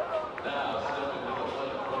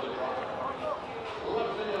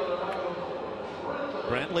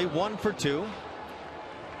 Brantley 1 for 2.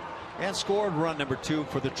 And scored run number 2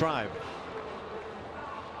 for the Tribe.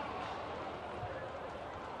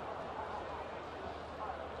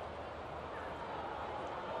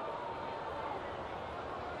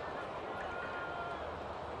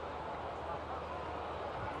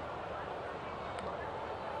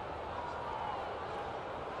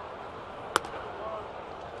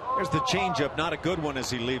 There's the changeup, not a good one as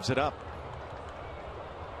he leaves it up.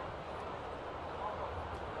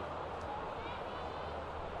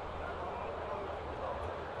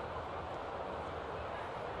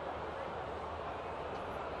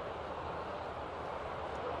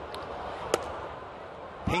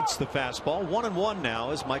 Paints the fastball. 1-1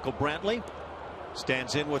 now as Michael Brantley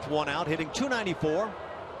stands in with 1 out, hitting .294.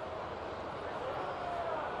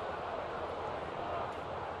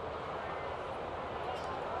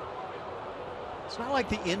 It's not like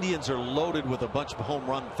the Indians are loaded with a bunch of home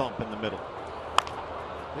run thump in the middle.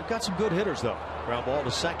 They've got some good hitters, though. Ground ball to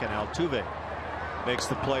 2nd. Altuve makes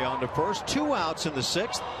the play on to 1st. 2 outs in the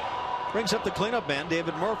 6th. Brings up the cleanup man,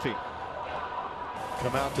 David Murphy.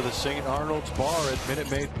 Come out to the St. Arnold's Bar at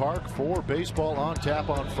Minute Maid Park for baseball on tap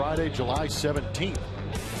on Friday, July 17th.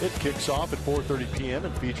 It kicks off at 4:30 p.m.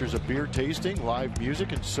 and features a beer tasting, live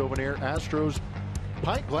music, and souvenir Astros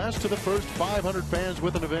pint glass to the first 500 fans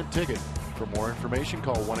with an event ticket. For more information,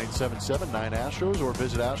 call 1-877-9-ASTROS or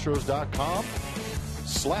visit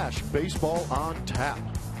astros.com/baseball on tap.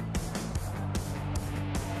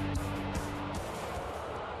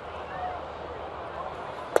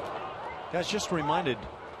 Guys, just reminded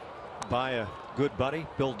by a good buddy,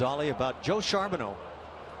 Bill Dolly, about Joe Charbonneau,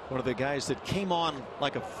 one of the guys that came on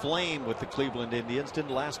like a flame with the Cleveland Indians. Didn't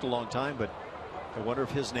last a long time, but I wonder if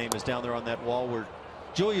his name is down there on that wall where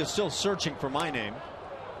Julia's still searching for my name.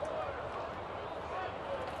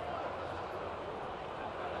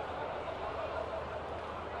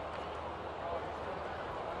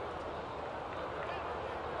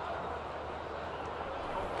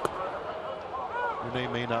 Your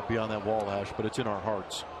name may not be on that wall, Ash, but it's in our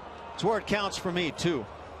hearts. It's where it counts for me, too.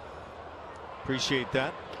 Appreciate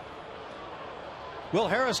that. Will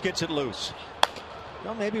Harris gets it loose.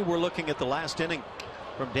 Well, maybe we're looking at the last inning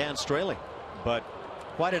from Dan Straley, but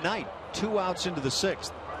quite a night. 2 outs into the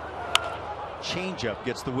 6th. Changeup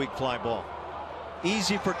gets the weak fly ball.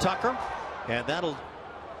 Easy for Tucker, and that'll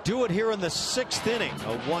do it here in the 6th inning.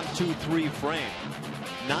 A 1-2-3 frame.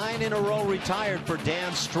 9 in a row retired for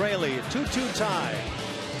Dan Straley. A 2-2 tie.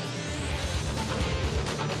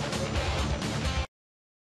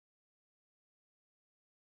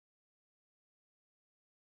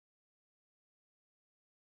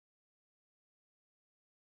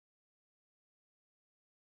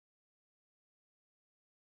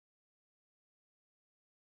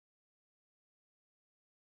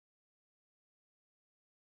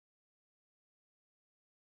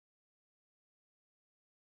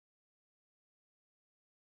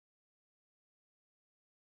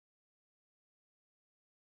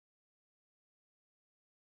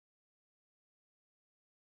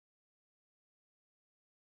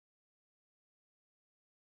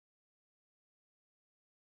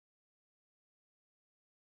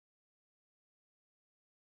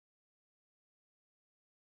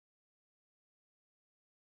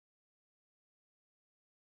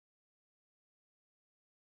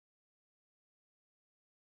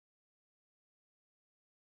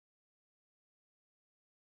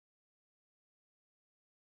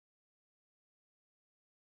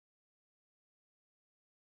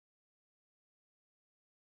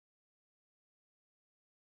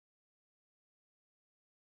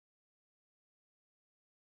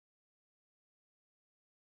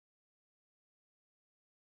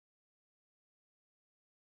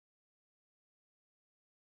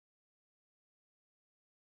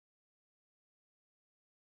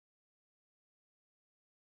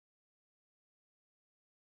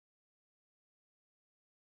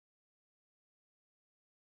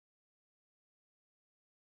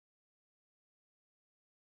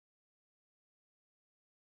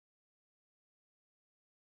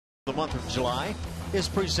 The month of July is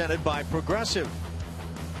presented by Progressive.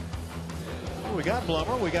 We got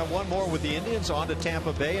Blummer. We got one more with the Indians on to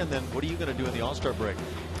Tampa Bay. And then what are you going to do in the All-Star break?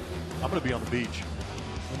 I'm going to be on the beach.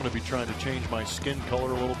 I'm going to be trying to change my skin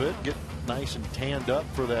color a little bit, get nice and tanned up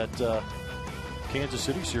for that Kansas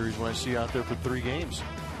City series when I see you out there for 3 games.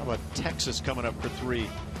 How about Texas coming up for 3?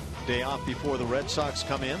 Day off before the Red Sox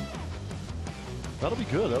come in. That'll be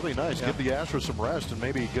good. That'll be nice. Yeah. Give the Astros some rest and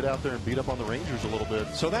maybe get out there and beat up on the Rangers a little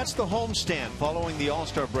bit. So that's the homestand following the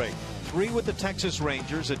All-Star break. 3 with the Texas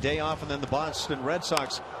Rangers, a day off, and then the Boston Red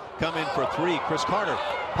Sox come in for 3. Chris Carter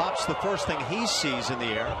pops the first thing he sees in the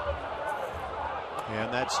air.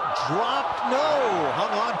 And that's dropped. No!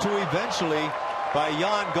 Hung on to eventually by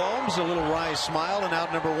Yan Gomes. A little wry smile, and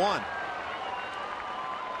out number 1.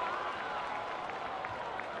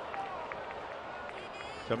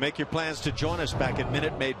 So make your plans to join us back at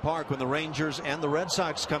Minute Maid Park when the Rangers and the Red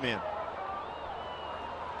Sox come in.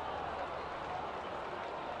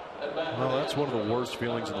 Well, that's one of the worst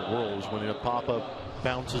feelings in the world is when a pop-up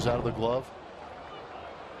bounces out of the glove.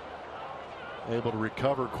 Able to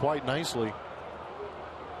recover quite nicely.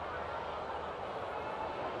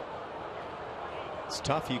 It's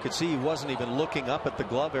tough. You could see he wasn't even looking up at the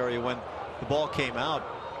glove area when the ball came out.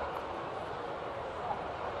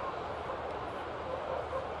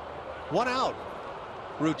 1 out.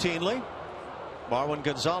 Routinely, Marwin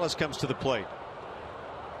Gonzalez comes to the plate.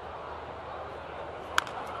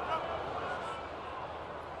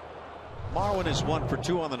 Marwin is 1 for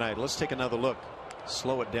 2 on the night. Let's take another look.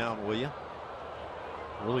 Slow it down, will you?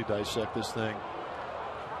 Really dissect this thing.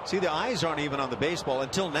 See, the eyes aren't even on the baseball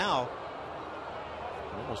until now.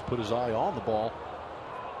 Almost put his eye on the ball.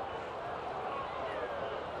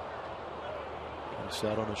 He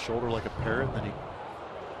sat on his shoulder like a parrot, and then he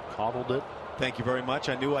coddled it. Thank you very much.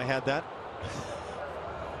 I knew I had that.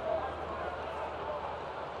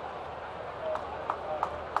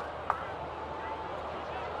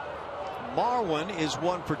 Marwin is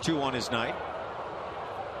 1 for 2 on his night.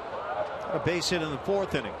 A base hit in the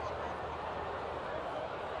 4th inning.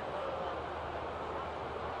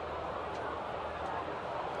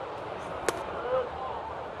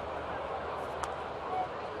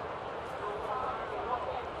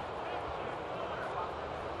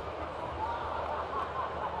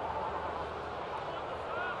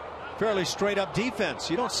 Fairly straight up defense.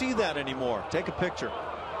 You don't see that anymore. Take a picture.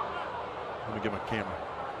 Let me get my camera.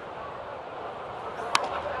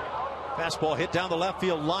 Fastball hit down the left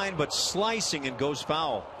field line, but slicing and goes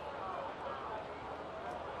foul.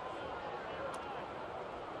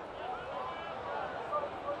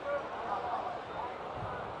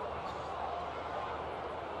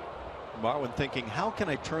 Marwin thinking, how can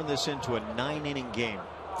I turn this into a 9-inning game?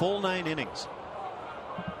 Full 9 innings.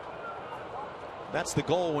 That's the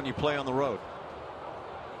goal when you play on the road.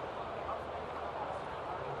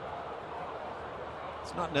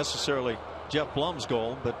 It's not necessarily Jeff Blum's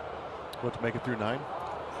goal, but what, to make it through 9?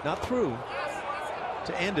 Not through.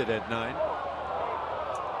 To end it at 9.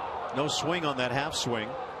 No swing on that half swing.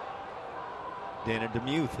 Dana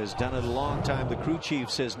DeMuth has done it a long time. The crew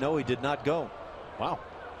chief says no, he did not go. Wow.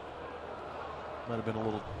 Might have been a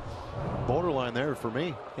little borderline there for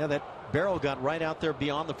me. Yeah, that barrel got right out there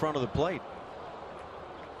beyond the front of the plate.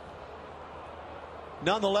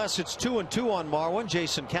 Nonetheless, it's 2-2 on Marwin.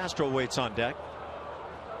 Jason Castro waits on deck.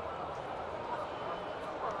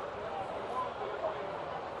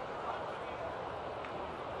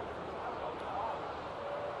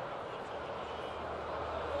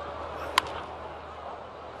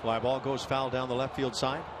 Fly ball goes foul down the left field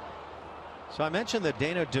side. So I mentioned that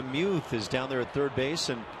Dana DeMuth is down there at third base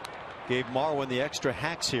and gave Marwin the extra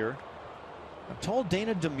hacks here. I'm told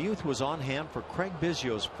Dana DeMuth was on hand for Craig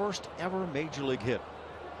Biggio's first ever major league hit.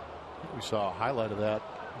 We saw a highlight of that.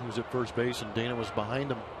 He was at first base and Dana was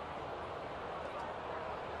behind him.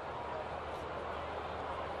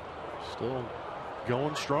 Still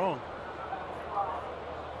going strong.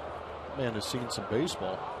 Man has seen some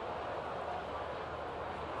baseball.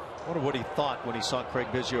 I wonder what he thought when he saw Craig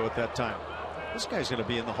Biggio at that time. This guy's going to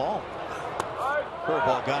be in the Hall.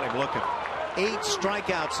 Curveball got him looking. 8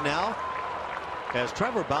 strikeouts now, as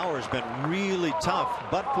Trevor Bauer has been really tough.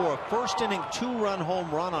 But for a first inning 2-run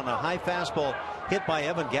home run on a high fastball hit by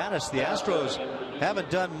Evan Gattis, the Astros haven't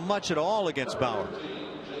done much at all against Bauer.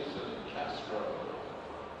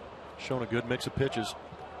 Shown a good mix of pitches.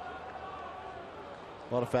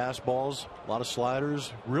 A lot of fastballs, a lot of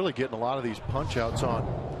sliders, really getting a lot of these punch outs on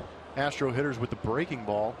Astro hitters with the breaking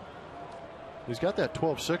ball. He's got that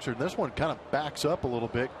 12-6er, and this one kind of backs up a little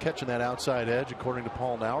bit, catching that outside edge, according to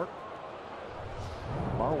Paul Nauert.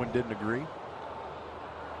 Marwin didn't agree.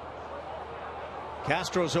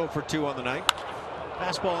 Castro's 0 for 2 on the night.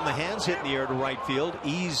 Fastball in the hands, hit in the air to right field.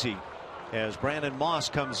 Easy as Brandon Moss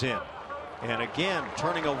comes in. And again,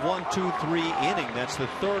 turning a 1-2-3 inning. That's the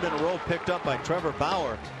third in a row picked up by Trevor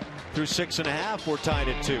Bauer. Through 6.5, we're tied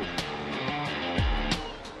at 2.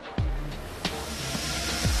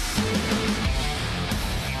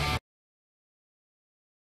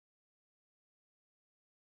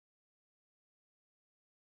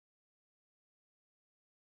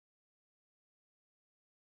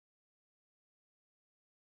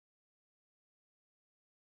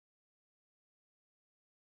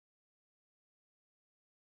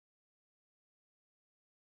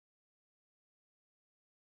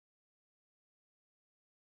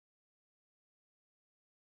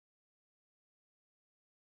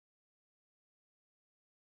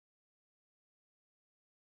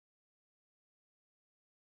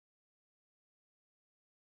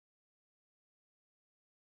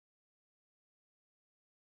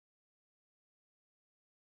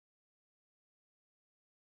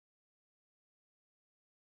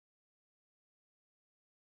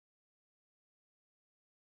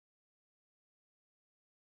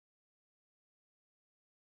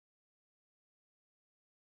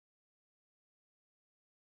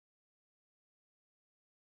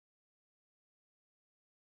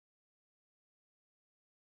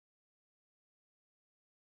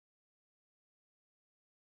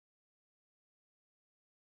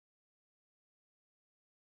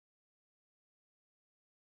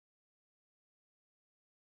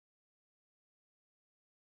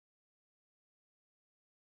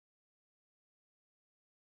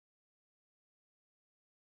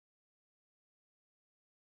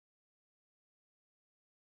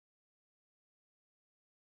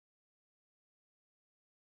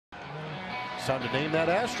 It's time to name that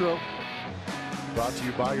Astro. Brought to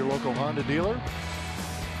you by your local Honda dealer.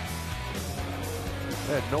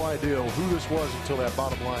 I had no idea who this was until that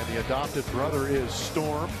bottom line. The adopted brother is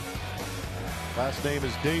Storm. Last name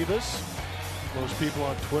is Davis. Most people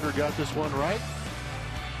on Twitter got this one right.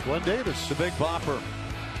 Glenn Davis. The Big Bopper.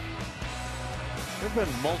 There have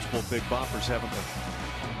been multiple Big Boppers, haven't there?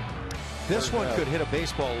 This one could hit a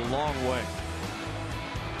baseball a long way.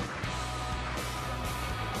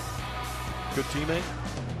 Good teammate.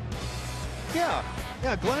 Yeah.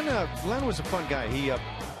 Glenn was a fun guy. He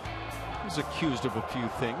was accused of a few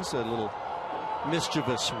things, a little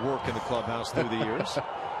mischievous work in the clubhouse through the years.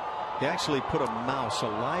 He actually put a mouse, a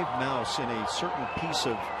live mouse, in a certain piece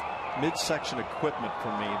of midsection equipment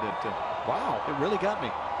for me that, wow, it really got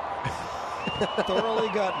me. Thoroughly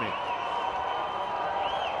got me.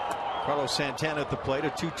 Carlos Santana at the plate, a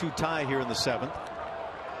 2-2 tie here in the 7th.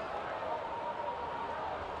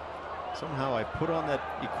 Somehow I put on that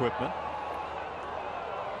equipment,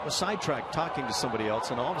 was sidetracked talking to somebody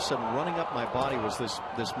else, and all of a sudden running up my body was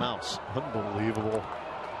this mouse. Unbelievable.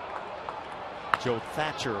 Joe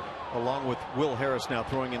Thatcher along with Will Harris now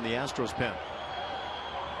throwing in the Astros pen.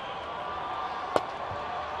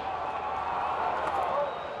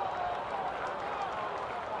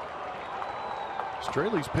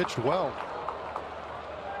 Straley's pitched well.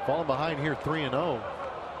 Falling behind here 3-0.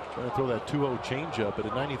 Trying to throw that 2-0 changeup at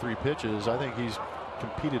 93 pitches. I think he's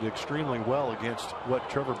competed extremely well against what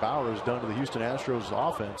Trevor Bauer has done to the Houston Astros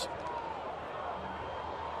offense.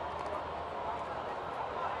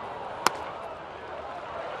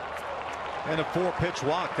 And a 4-pitch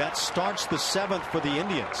walk. That starts the 7th for the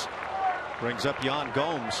Indians. Brings up Yan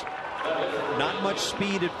Gomes. Not much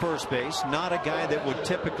speed at first base. Not a guy that would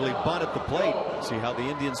typically bunt at the plate. See how the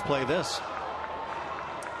Indians play this.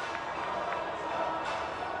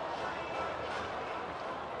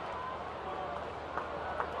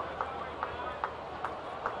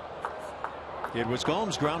 It was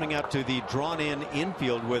Gomes grounding out to the drawn-in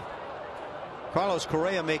infield with Carlos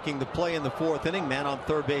Correa making the play in the 4th inning. Man on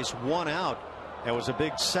third base, 1 out. That was a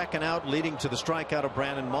big second out leading to the strikeout of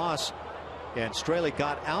Brandon Moss. And Straley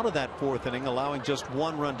got out of that 4th inning, allowing just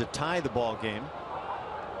 1 run to tie the ball game.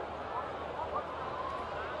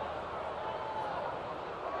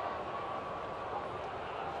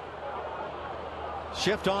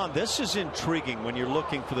 Shift on. This is intriguing when you're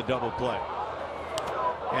looking for the double play.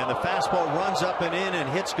 And the fastball runs up and in and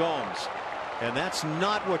hits Gomes. And that's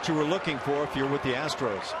not what you were looking for if you're with the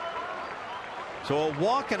Astros. So a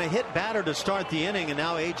walk and a hit batter to start the inning, and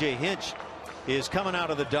now A.J. Hinch is coming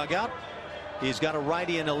out of the dugout. He's got a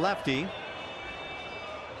righty and a lefty.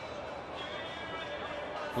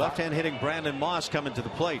 Left-hand hitting Brandon Moss coming to the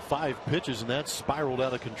plate. 5 pitches, and that spiraled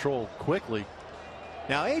out of control quickly.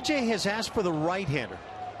 Now A.J. has asked for the right-hander.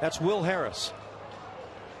 That's Will Harris.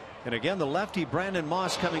 And again, the lefty Brandon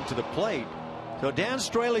Moss coming to the plate. So Dan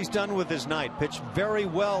Straley's done with his night. Pitched very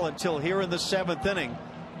well until here in the 7th inning.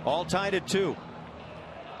 All tied at 2.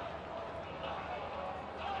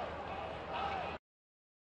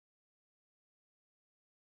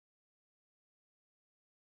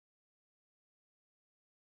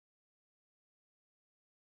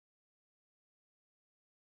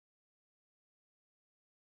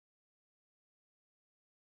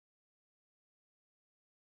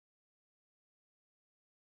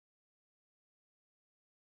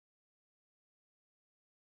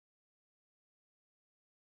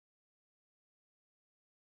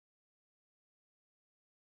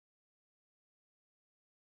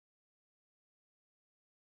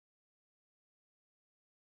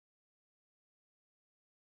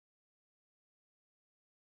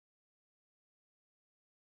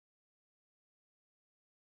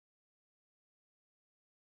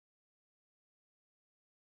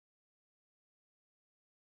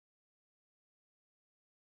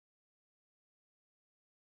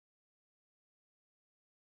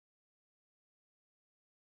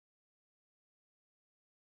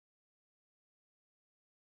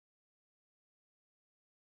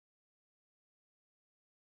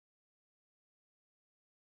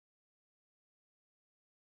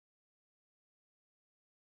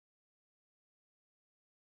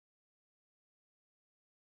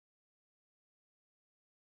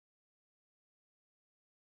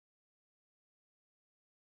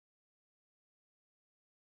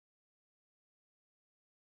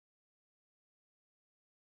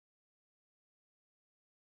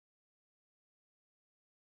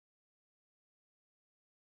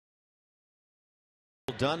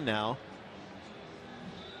 Done now,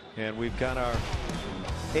 and we've got our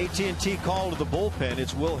AT&T call to the bullpen.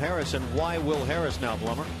 It's Will Harris. And why Will Harris now,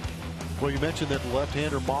 Blummer? Well, you mentioned that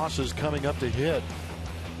left-hander Moss is coming up to hit.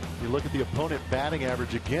 You look at the opponent batting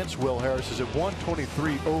average against Will Harris is at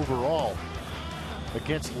 123 overall.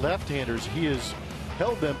 Against left-handers, he has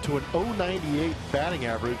held them to an 098 batting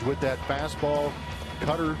average with that fastball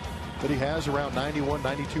cutter that he has around 91,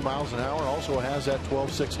 92 miles an hour. Also has that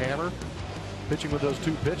 12-6 hammer. Pitching with those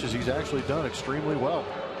 2 pitches, he's actually done extremely well.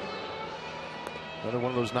 Another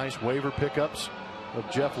one of those nice waiver pickups of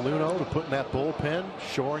Jeff Luhnow to put in that bullpen,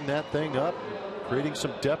 shoring that thing up, creating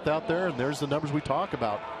some depth out there, and there's the numbers we talk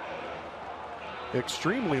about.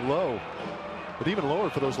 Extremely low, but even lower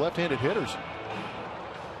for those left-handed hitters.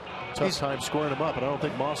 Tough time scoring them up, and I don't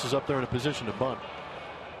think Moss is up there in a position to bunt.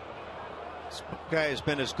 This guy has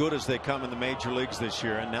been as good as they come in the major leagues this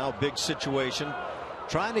year, and now big situation.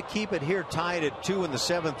 Trying to keep it here tied at 2 in the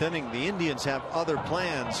 7th inning. The Indians have other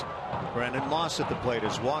plans. Brandon Moss at the plate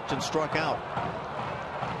has walked and struck out.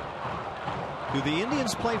 Do the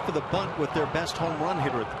Indians play for the bunt with their best home run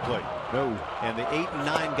hitter at the plate? No. And the 8 and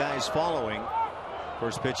 9 guys following.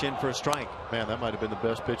 First pitch in for a strike. Man, that might have been the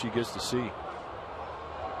best pitch he gets to see.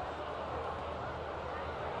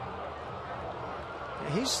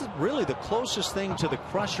 He's really the closest thing to the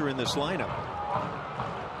crusher in this lineup.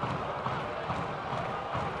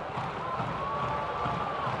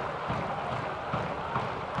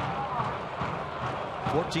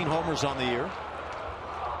 14 homers on the year.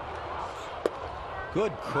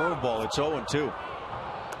 Good curveball. It's 0-2.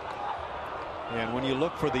 And when you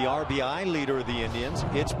look for the RBI leader of the Indians,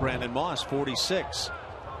 it's Brandon Moss, 46.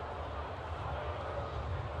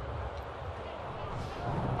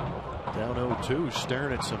 Down 0-2,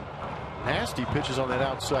 staring at some nasty pitches on that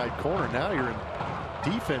outside corner. Now you're in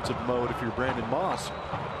defensive mode if you're Brandon Moss.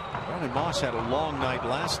 Brandon Moss had a long night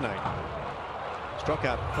last night. Struck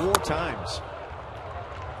out 4 times.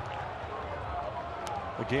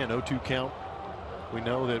 Again, 0-2 count. We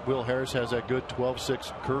know that Will Harris has that good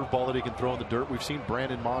 12-6 curveball that he can throw in the dirt. We've seen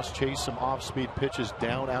Brandon Moss chase some off-speed pitches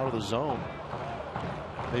down out of the zone.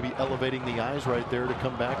 Maybe elevating the eyes right there to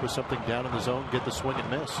come back with something down in the zone, get the swing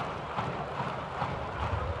and miss.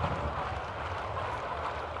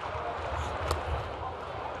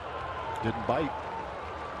 Didn't bite.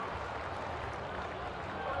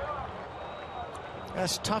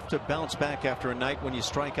 That's tough to bounce back after a night when you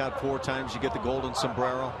strike out 4 times. You get the golden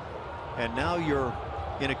sombrero, and now you're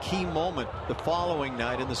in a key moment the following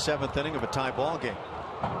night in the 7th inning of a tie ball game.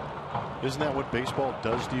 Isn't that what baseball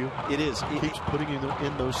does to you? It is. It keeps putting you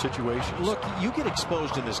in those situations. Look, you get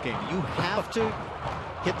exposed in this game. You have to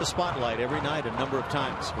hit the spotlight every night a number of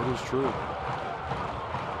times. It is true.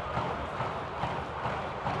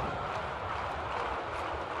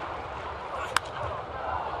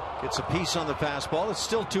 It's a piece on the fastball. It's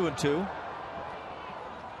still 2-2.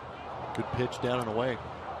 Good pitch down and away.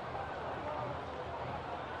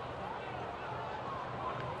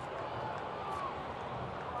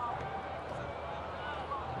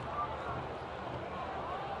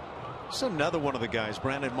 This is another one of the guys,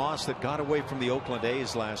 Brandon Moss, that got away from the Oakland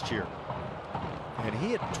A's last year. And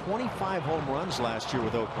he had 25 home runs last year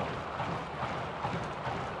with Oakland.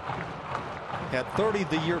 Had 30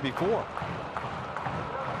 the year before.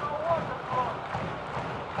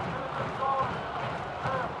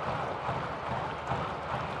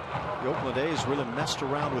 The Oakland A's really messed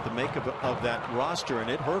around with the makeup of that roster, and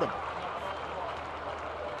it hurt them.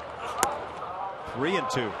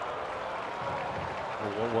 3-2.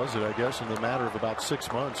 Well, what was it? I guess in the matter of about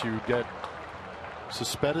 6 months, you get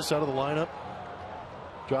Cespedes out of the lineup,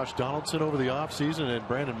 Josh Donaldson over the offseason, and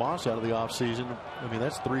Brandon Moss out of the offseason. I mean,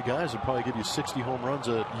 that's 3 guys that probably give you 60 home runs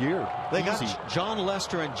a year. They Easy. got John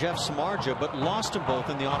Lester and Jeff Samardzija, but lost them both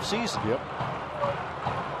in the offseason. Yep.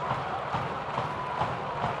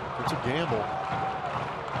 It's a gamble.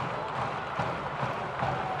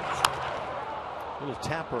 Little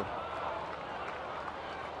tapper.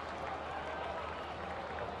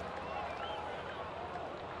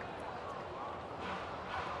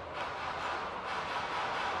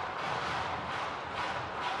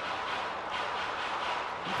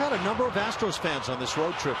 We've got a number of Astros fans on this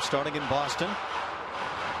road trip, starting in Boston.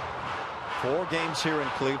 4 games here in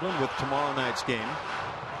Cleveland with tomorrow night's game.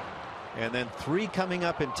 And then 3 coming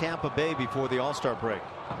up in Tampa Bay before the All-Star break.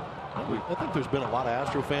 I think there's been a lot of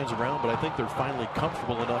Astro fans around, but I think they're finally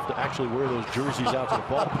comfortable enough to actually wear those jerseys out to the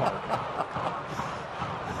ballpark.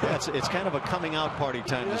 Yeah, it's kind of a coming out party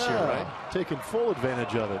time this year, right? Taking full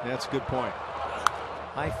advantage of it. That's a good point.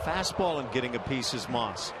 High fastball and getting a piece is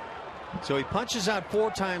Moss. So he punches out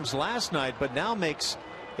 4 times last night, but now makes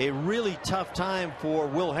a really tough time for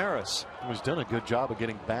Will Harris. He's done a good job of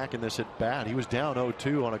getting back in this at bat. He was down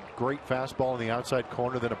 0-2 on a great fastball in the outside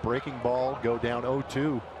corner, then a breaking ball, go down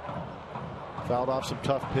 0-2. Fouled off some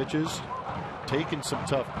tough pitches, taken some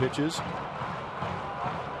tough pitches.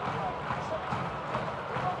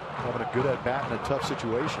 Having a good at bat in a tough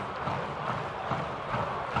situation.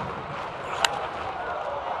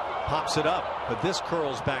 Pops it up, but this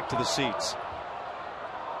curls back to the seats.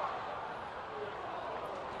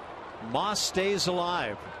 Moss stays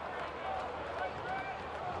alive.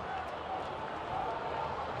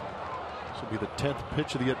 This will be the 10th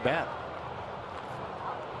pitch of the at bat.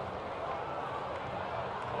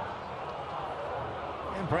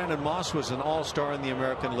 And Brandon Moss was an all-star in the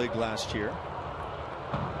American League last year.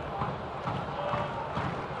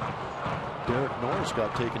 Derek Norris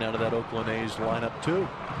got taken out of that Oakland A's lineup too,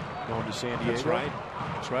 going to San Diego. That's right.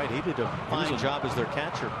 That's right. He did a fine job as their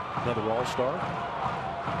catcher. Another all-star.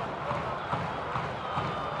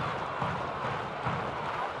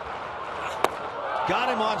 Got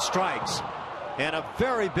him on strikes. And a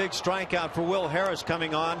very big strikeout for Will Harris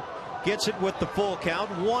coming on. Gets it with the full count.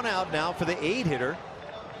 1 out now for the 8-hitter.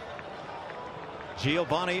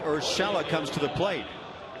 Giovanni Urshela comes to the plate.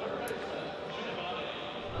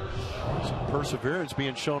 Some perseverance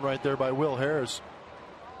being shown right there by Will Harris.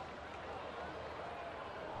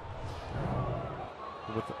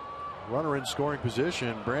 With the runner in scoring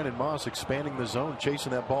position, Brandon Moss expanding the zone,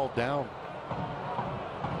 chasing that ball down.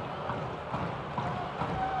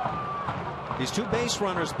 These 2 base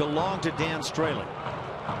runners belong to Dan Straley.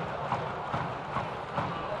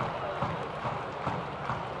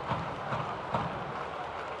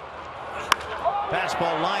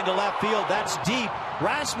 Fastball line to left field. That's deep.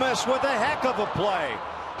 Rasmus with a heck of a play.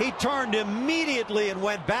 He turned immediately and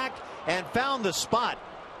went back and found the spot.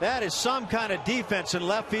 That is some kind of defense in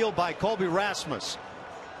left field by Colby Rasmus.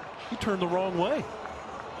 He turned the wrong way.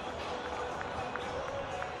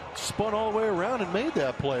 Spun all the way around and made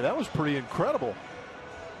that play. That was pretty incredible.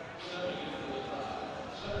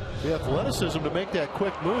 The athleticism to make that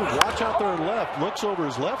quick move. Watch out there left. Looks over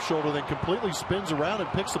his left shoulder, then completely spins around and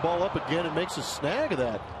picks the ball up again and makes a snag of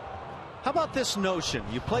that. How about this notion?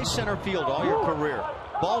 You play center field all your career.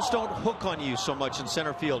 Balls don't hook on you so much in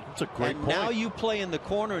center field. That's a great point. Now you play in the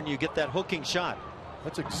corner and you get that hooking shot.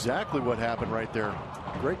 That's exactly what happened right there.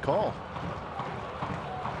 Great call.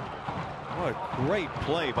 What a great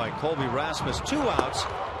play by Colby Rasmus. 2 outs.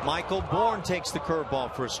 Michael Bourne takes the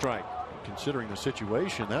curveball for a strike. Considering the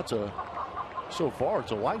situation, that's so far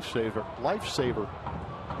it's a lifesaver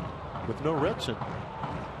with no Redson.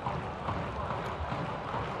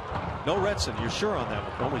 No Redson, you're sure on that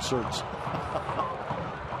one? Only Certs.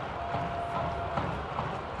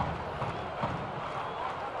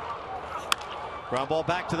 Ground ball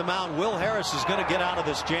back to the mound. Will Harris is going to get out of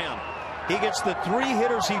this jam. He gets the 3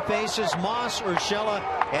 hitters he faces. Moss, Urshela,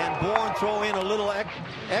 and Bourne throw in a little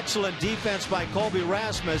excellent defense by Colby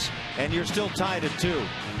Rasmus, and you're still tied at 2.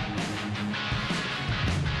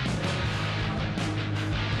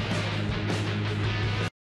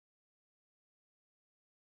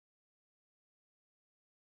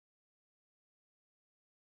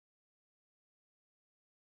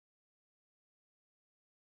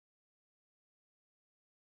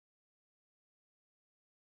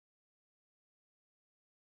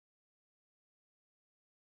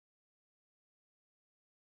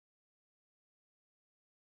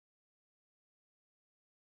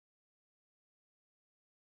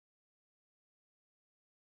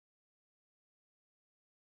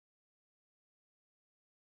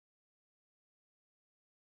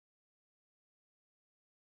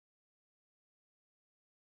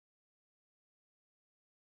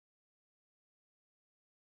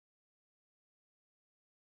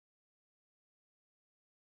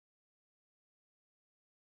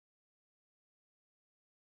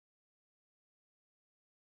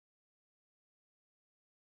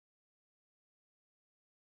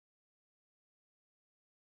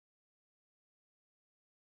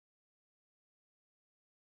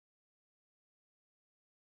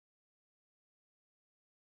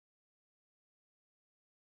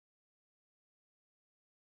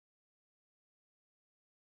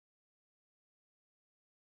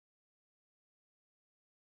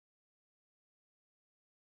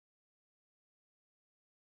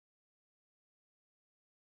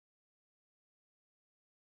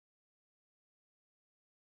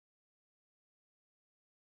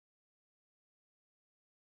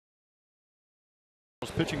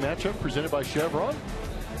 Pitching matchup presented by Chevron.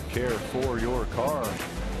 Care for your car.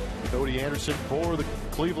 Cody Anderson for the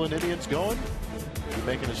Cleveland Indians going. He'll be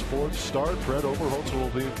making his 4th start. Brett Overholtz will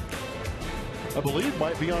be, I believe,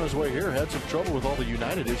 might be on his way here. Had some trouble with all the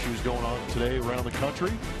United issues going on today around the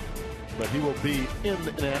country. But he will be in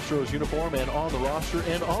an Astros uniform and on the roster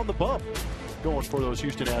and on the bump going for those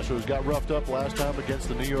Houston Astros. Got roughed up last time against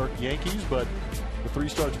the New York Yankees, but the 3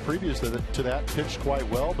 starts previous to that pitched quite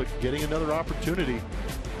well, but getting another opportunity.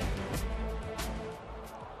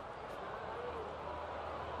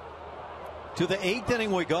 To the 8th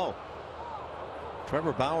inning we go.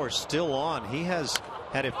 Trevor Bauer still on. He has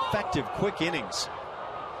had effective quick innings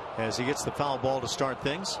as he gets the foul ball to start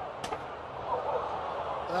things.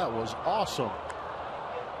 That was awesome.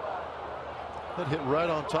 That hit right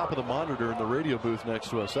on top of the monitor in the radio booth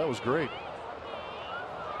next to us. That was great.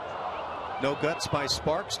 No guts by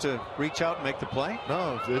Sparks to reach out and make the play?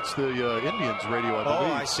 No, it's the Indians radio, I believe.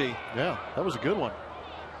 Oh, I see. Yeah, that was a good one.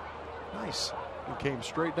 Nice. It came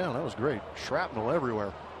straight down. That was great. Shrapnel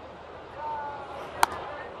everywhere.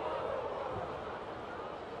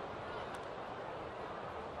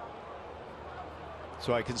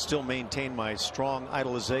 So I can still maintain my strong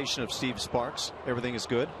idolization of Steve Sparks. Everything is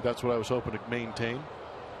good. That's what I was hoping to maintain.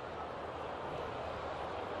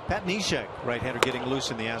 Pat Neshek, right-hander, getting loose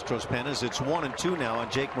in the Astros pen as it's 1-2 now on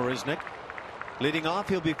Jake Marisnick. Leading off,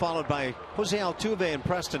 he'll be followed by Jose Altuve and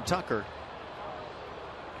Preston Tucker.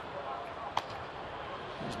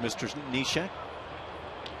 Here's Mr. Neshek.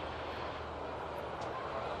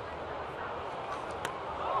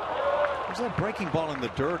 There's that breaking ball in the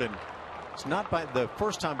dirt, and it's not by the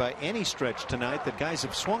first time by any stretch tonight that guys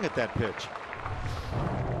have swung at that pitch.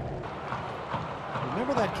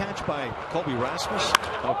 Remember that catch by Colby Rasmus?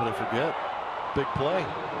 How could I forget? Big play.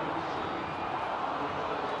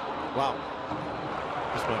 Wow.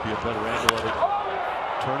 This might be a better angle of it.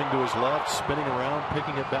 Turning to his left, spinning around,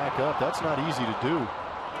 picking it back up. That's not easy to do.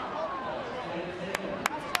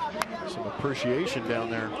 Some appreciation down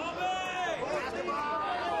there.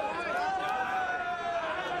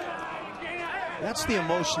 That's the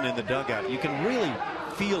emotion in the dugout. You can really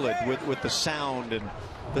feel it with the sound and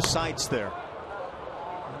the sights there.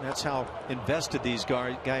 And that's how invested these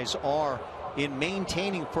guys are in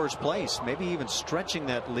maintaining first place, maybe even stretching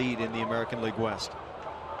that lead in the American League West.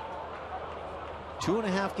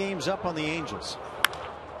 2.5 games up on the Angels.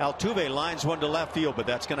 Altuve lines one to left field, but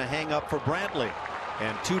that's going to hang up for Brantley,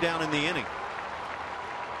 and 2 down in the inning.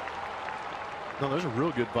 No, there's a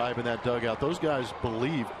real good vibe in that dugout. Those guys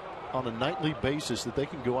believe on a nightly basis that they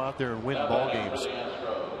can go out there and win ball games,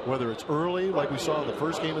 whether it's early like we saw in the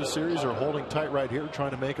first game of the series or holding tight right here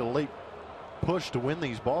trying to make a late push to win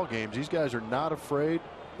these ball games. These guys are not afraid.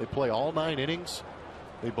 They play all 9 innings.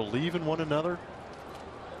 They believe in one another.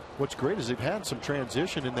 What's great is they've had some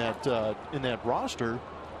transition in that roster,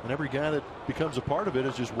 and every guy that becomes a part of it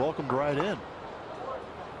is just welcomed right in.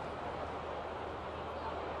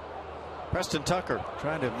 Preston Tucker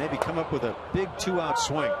trying to maybe come up with a big 2-out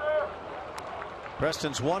swing.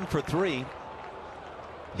 Preston's 1 for 3.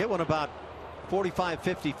 Hit one about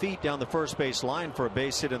 45-50 feet down the first base line for a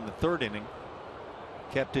base hit in the 3rd inning.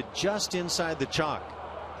 Kept it just inside the chalk.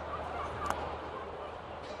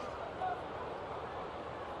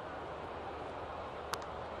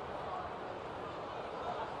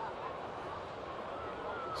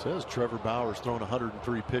 Says Trevor Bauer's thrown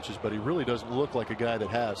 103 pitches, but he really doesn't look like a guy that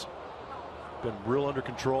has. Been real under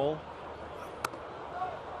control.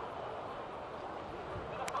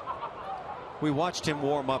 We watched him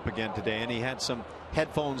warm up again today, and he had some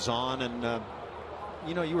headphones on, and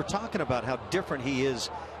you know, you were talking about how different he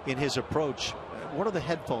is in his approach. What are the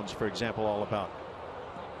headphones, for example, all about?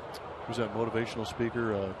 Who's that motivational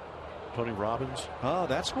speaker? Tony Robbins? Oh,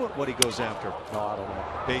 that's what he goes after. No, I don't know.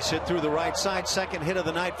 Base hit through the right side. Second hit of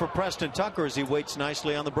the night for Preston Tucker as he waits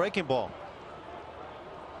nicely on the breaking ball.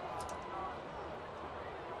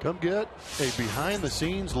 Come get a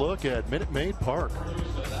behind-the-scenes look at Minute Maid Park.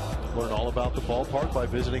 Learn all about the ballpark by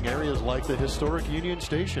visiting areas like the historic Union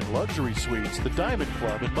Station, luxury suites, the Diamond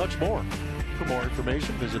Club, and much more. For more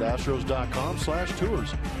information, visit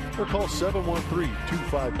astros.com/tours or call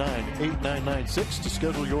 713-259-8996 to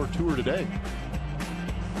schedule your tour today.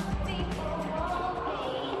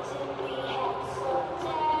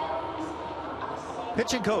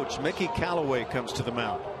 Pitching coach Mickey Callaway comes to the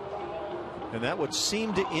mound, and that would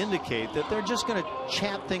seem to indicate that they're just going to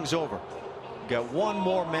chat things over. Got one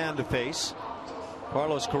more man to face.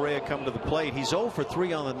 Carlos Correa come to the plate. He's 0 for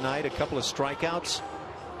 3 on the night, a couple of strikeouts.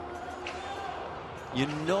 You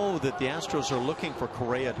know that the Astros are looking for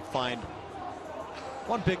Correa to find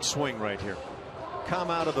one big swing right here. come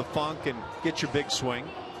out of the funk and get your big swing.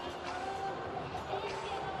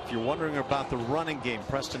 If you're wondering about the running game,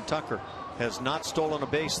 Preston Tucker has not stolen a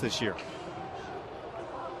base this year.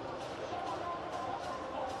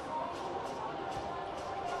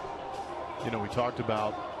 You know, we talked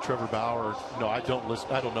about Trevor Bauer. No, I don't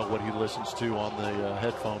know what he listens to on the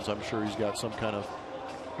headphones. I'm sure he's got some kind of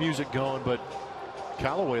music going. But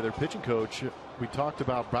Callaway, their pitching coach, we talked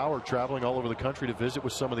about Bauer traveling all over the country to visit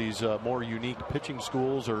with some of these more unique pitching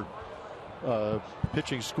schools or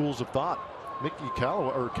pitching schools of thought.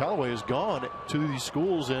 Callaway has gone to these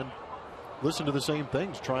schools and listened to the same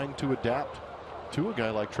things, trying to adapt to a guy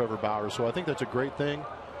like Trevor Bauer. So I think that's a great thing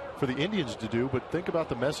for the Indians to do. But think about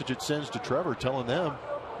the message it sends to Trevor, telling him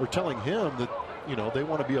that, you know, they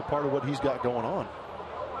want to be a part of what he's got going on.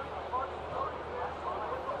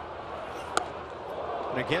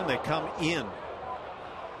 And again, they come in.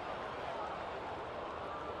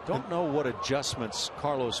 Don't know what adjustments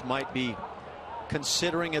Carlos might be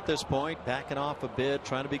considering at this point. Backing off a bit,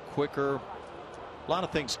 trying to be quicker. A lot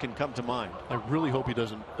of things can come to mind. I really hope he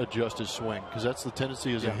doesn't adjust his swing, because that's the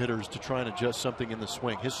tendency as a hitter, is to try and adjust something in the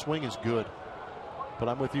swing. His swing is good, but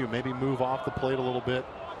I'm with you. Maybe move off the plate a little bit.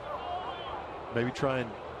 Maybe try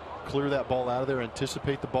and clear that ball out of there,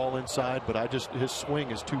 anticipate the ball inside. But his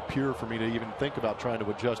swing is too pure for me to even think about trying to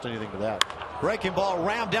adjust anything to that. Breaking ball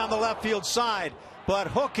rammed down the left field side, but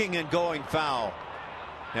hooking and going foul.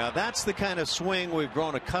 Now that's the kind of swing we've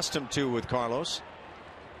grown accustomed to with Carlos.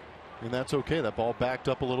 And that's okay. That ball backed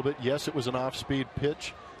up a little bit. Yes, it was an off-speed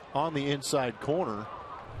pitch on the inside corner,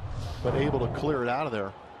 but able to clear it out of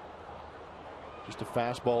there. Just a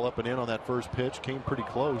fastball up and in on that first pitch. Came pretty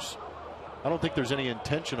close. I don't think there's any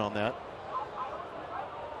intention on that.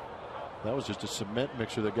 That was just a cement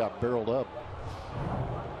mixer that got barreled up.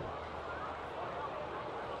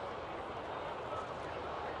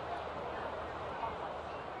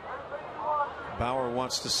 Bauer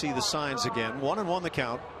wants to see the signs again. 1-1 the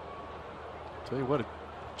count. Tell you what, it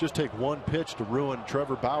just take one pitch to ruin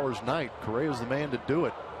Trevor Bauer's night. Correa's the man to do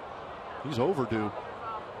it. He's overdue.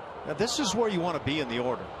 Now this is where you want to be in the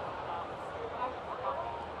order.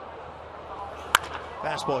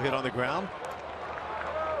 Fastball hit on the ground.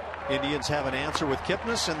 Indians have an answer with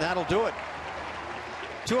Kipnis, and that'll do it.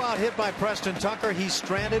 2-out hit by Preston Tucker. He's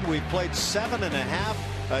stranded. We've played 7.5,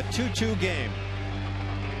 a 2-2 game.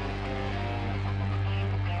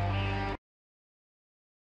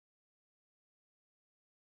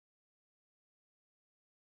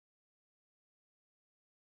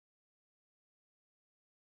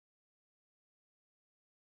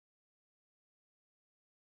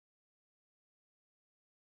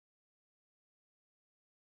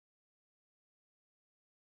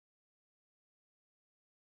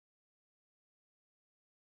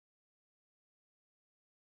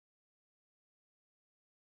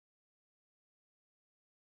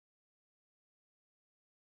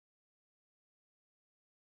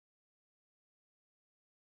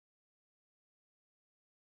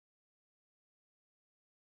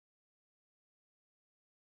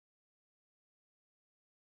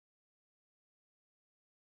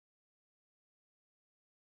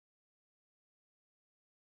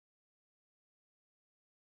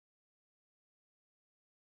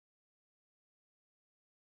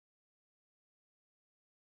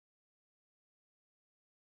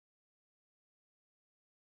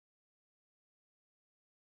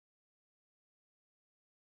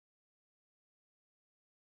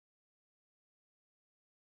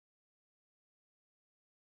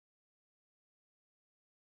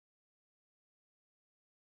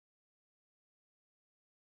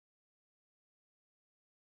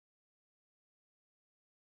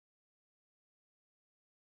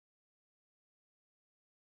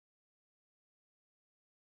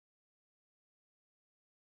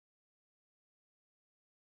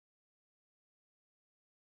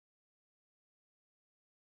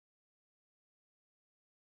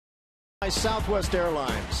 Southwest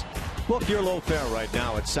Airlines. Book your low fare right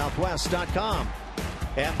now at southwest.com.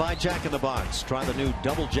 And by Jack in the Box. Try the new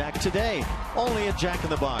Double Jack today, only at Jack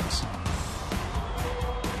in the Box.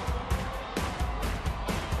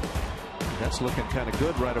 That's looking kind of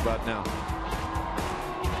good right about now.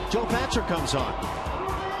 Joe Patcher comes on.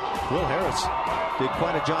 Will Harris did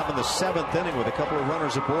quite a job in the 7th inning with a couple of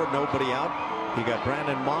runners aboard, nobody out. He got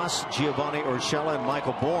Brandon Moss, Giovanni Urshela, and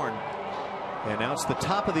Michael Bourne. And now it's the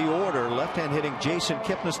top of the order. Left-hand hitting Jason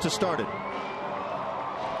Kipnis to start it.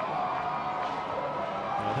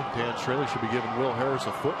 I think Dan Straley should be giving Will Harris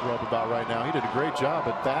a foot rub about right now. He did a great job,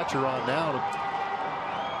 but Thatcher on now to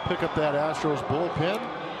pick up that Astros bullpen.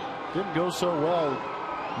 Didn't go so well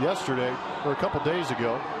yesterday or a couple days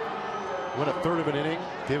ago. Went a third of an inning,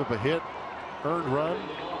 gave up a hit, earned run,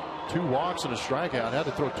 2 walks and a strikeout. Had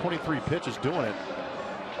to throw 23 pitches doing it.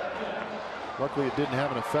 Luckily, it didn't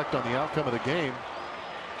have an effect on the outcome of the game.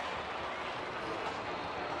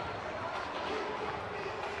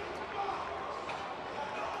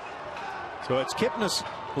 So it's Kipnis,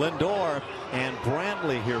 Lindor, and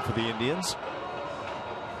Brantley here for the Indians.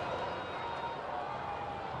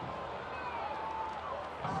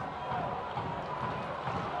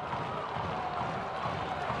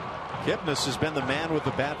 Kipnis has been the man with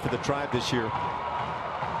the bat for the Tribe this year.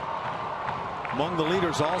 Among the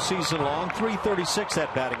leaders all season long, .336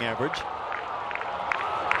 that batting average.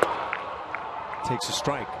 Takes a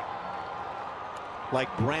strike. Like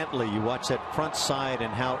Brantley, you watch that front side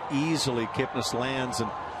and how easily Kipnis lands, and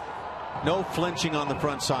no flinching on the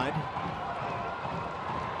front side.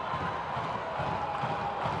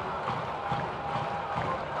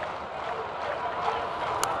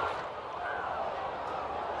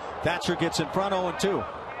 Thatcher gets in front, 0-2.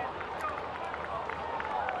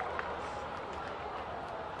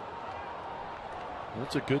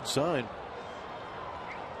 That's a good sign.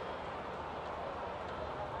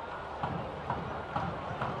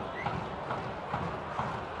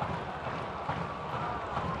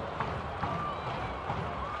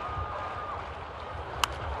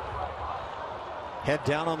 Head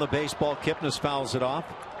down on the baseball. Kipnis fouls it off.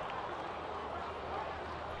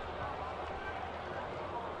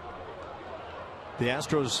 The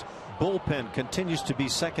Astros bullpen continues to be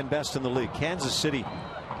second best in the league. Kansas City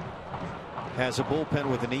has a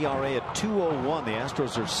bullpen with an ERA at 2.01. The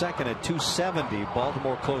Astros are second at 2.70.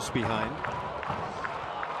 Baltimore close behind.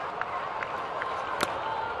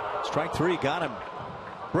 Strike 3 got him.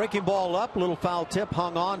 Breaking ball up. Little foul tip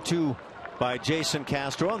hung on to by Jason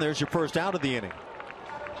Castro. And there's your first out of the inning.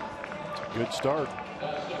 Good start.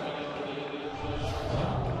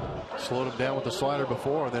 Slowed him down with the slider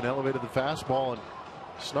before and then elevated the fastball and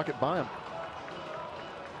snuck it by him.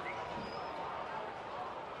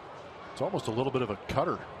 It's almost a little bit of a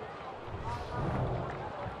cutter.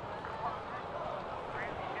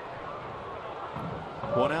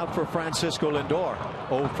 One out for Francisco Lindor.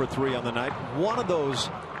 0 for 3 on the night. One of those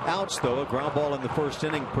outs, though, a ground ball in the first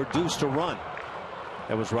inning, produced a run.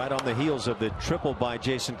 That was right on the heels of the triple by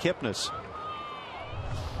Jason Kipnis.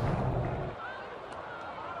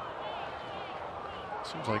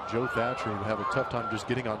 Seems like Joe Thatcher would have a tough time just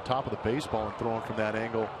getting on top of the baseball and throwing from that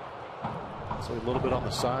angle. So a little bit on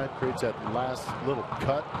the side creates that last little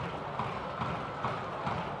cut.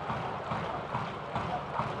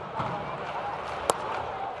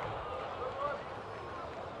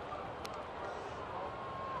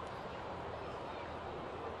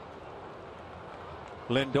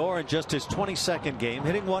 Lindor in just his 22nd game,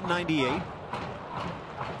 hitting .198.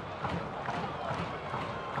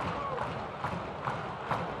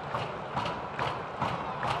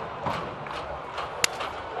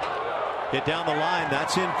 Hit down the line.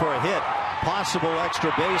 That's in for a hit. Possible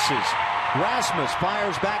extra bases. Rasmus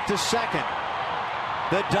fires back to second.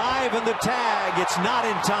 The dive and the tag. It's not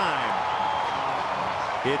in time.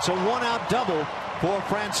 It's a 1-out double for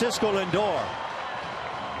Francisco Lindor.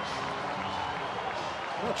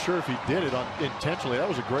 I'm not sure if he did it intentionally. That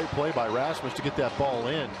was a great play by Rasmus to get that ball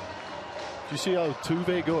in. Did you see how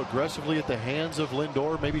Tuve go aggressively at the hands of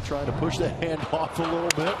Lindor, maybe trying to push the hand off a little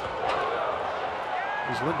bit?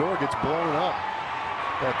 As Lindor gets blown up,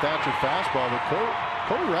 that Thatcher fastball. But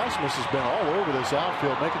Cody Rasmus has been all over this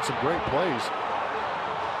outfield, making some great plays.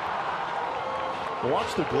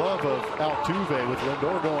 Watch the glove of Altuve with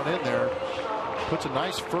Lindor going in there. Puts a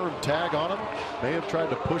nice firm tag on him. May have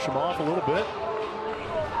tried to push him off a little bit.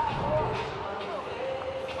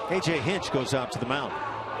 A.J. Hinch goes out to the mound.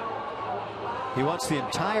 He wants the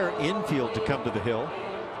entire infield to come to the hill.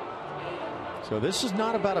 So this is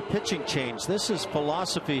not about a pitching change. This is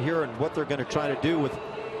philosophy here and what they're going to try to do with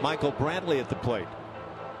Michael Brantley at the plate.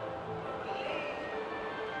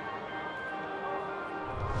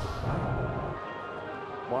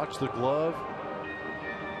 Watch the glove.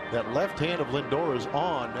 That left hand of Lindor is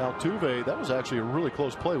on. Altuve, that was actually a really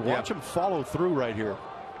close play. Watch him follow through right here.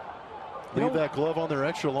 Leave that glove on there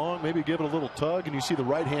extra long, maybe give it a little tug, and you see the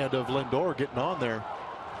right hand of Lindor getting on there.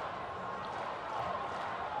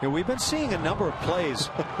 Yeah, we've been seeing a number of plays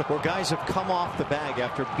where guys have come off the bag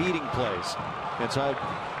after beating plays. And so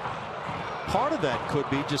part of that could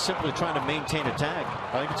be just simply trying to maintain a tag.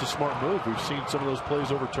 I think it's a smart move. We've seen some of those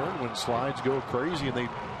plays overturned when slides go crazy and they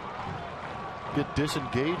get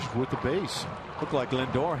disengaged with the base. Looked like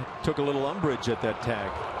Lindor took a little umbrage at that tag.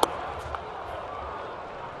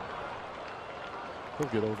 He'll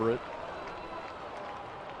get over it.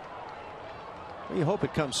 You hope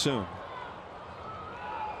it comes soon.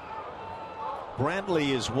 Brantley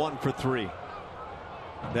is 1 for 3.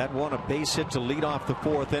 That won a base hit to lead off the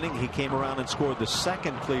 4th inning. He came around and scored the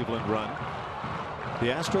 2nd Cleveland run. The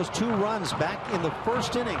Astros 2 runs back in the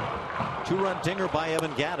 1st inning. 2-run dinger by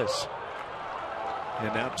Evan Gattis.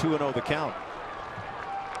 And now 2-0 the count.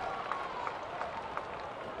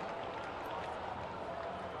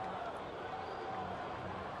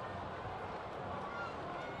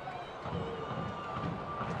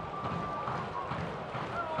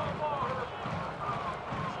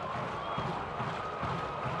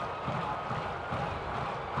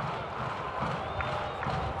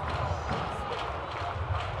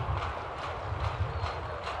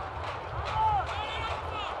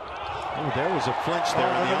 There was a flinch there,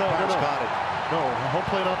 and the umpires caught it. No, home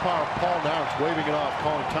plate umpire Paul Now's waving it off,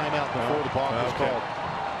 calling timeout before the ball was called.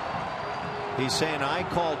 He's saying, I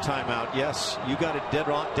called timeout. Yes, you got it dead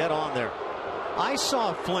on there. I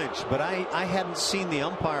saw a flinch, but I hadn't seen the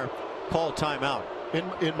umpire call timeout.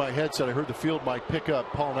 In my headset, I heard the field mic pick up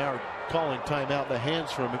Paul Now calling timeout. The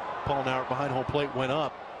hands from Paul Now behind home plate went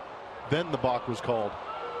up. Then the balk was called.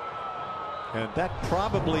 And that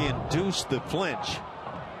probably induced the flinch.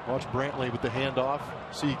 Watch Brantley with the handoff.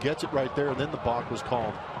 See, he gets it right there, and then the balk was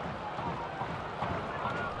called.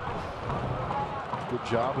 Good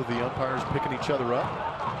job of the umpires picking each other up.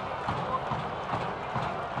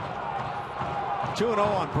 2-0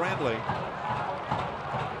 on Brantley.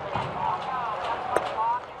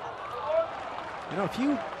 You know, if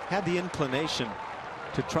you had the inclination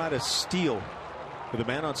to try to steal with a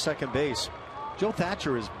man on second base, Joe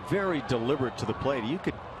Thatcher is very deliberate to the plate. You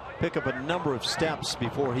could pick up a number of steps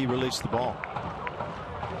before he released the ball.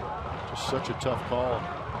 Just such a tough call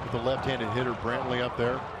with the left-handed hitter Brantley up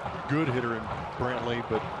there. Good hitter in Brantley,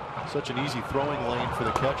 but such an easy throwing lane for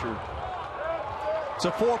the catcher. It's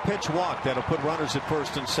a 4-pitch walk that'll put runners at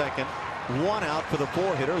first and second. 1 out for the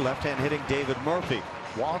 4-hitter, left-hand hitting David Murphy.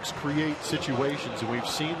 Walks create situations, and we've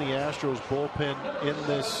seen the Astros bullpen in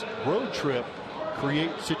this road trip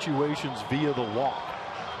create situations via the walk.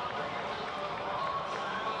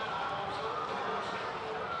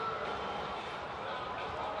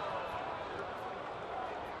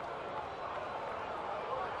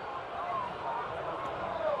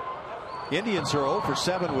 Indians are 0 for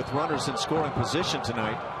 7 with runners in scoring position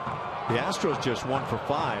tonight. The Astros just 1 for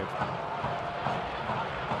 5.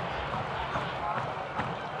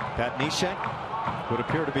 Pat Neshek would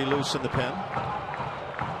appear to be loose in the pen.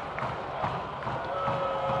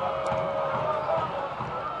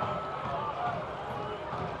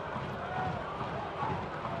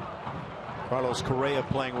 Carlos Correa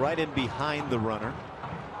playing right in behind the runner.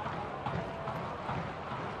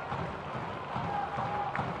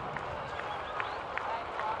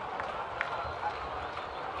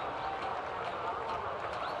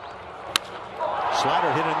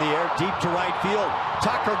 Slider hit in the air deep to right field.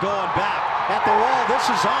 Tucker going back at the wall. This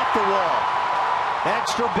is off the wall.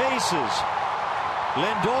 Extra bases.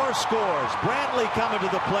 Lindor scores. Brantley coming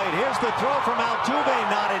to the plate. Here's the throw from Altuve,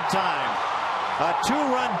 not in time. A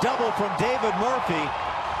 2-run double from David Murphy.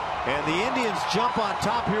 And the Indians jump on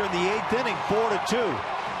top here in the 8th inning, 4-2.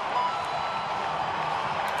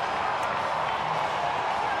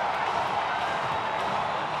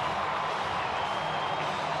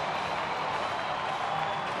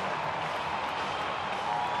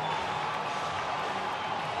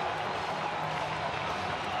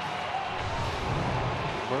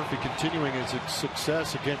 Murphy continuing his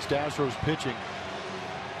success against Astros pitching.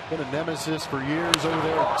 Been a nemesis for years over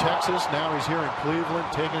there in Texas. Now he's here in Cleveland,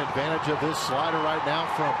 taking advantage of this slider right now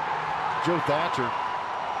from Joe Thatcher.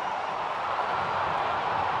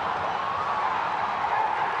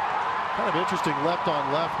 Kind of interesting left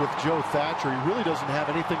on left with Joe Thatcher. He really doesn't have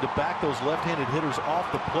anything to back those left-handed hitters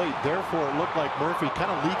off the plate. Therefore, it looked like Murphy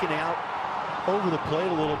kind of leaking out over the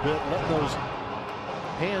plate a little bit, letting those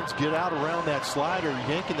hands get out around that slider,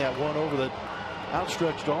 yanking that one over the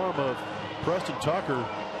outstretched arm of Preston Tucker.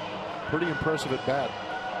 Pretty impressive at bat.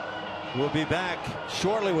 We'll be back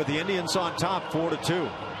shortly with the Indians on top,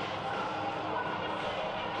 4-2.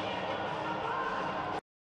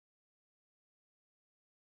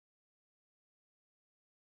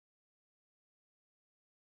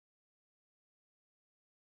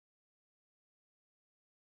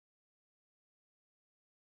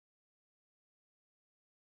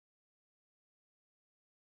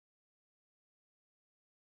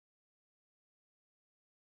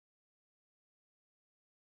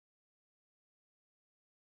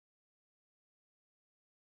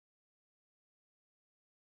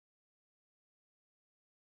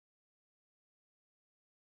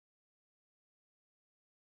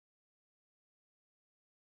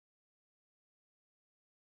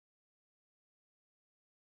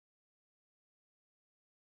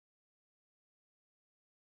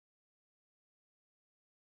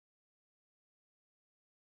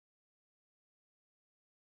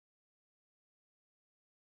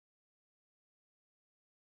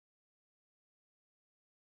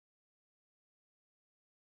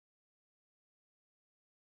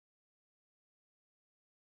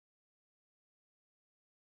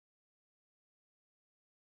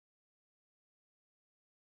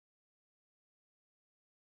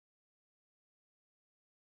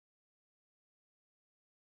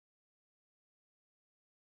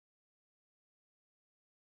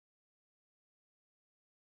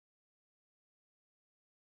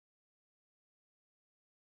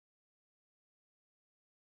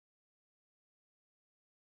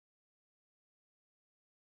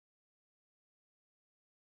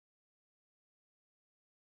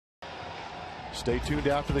 Stay tuned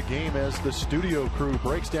after the game as the studio crew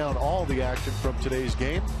breaks down all the action from today's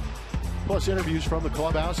game, plus interviews from the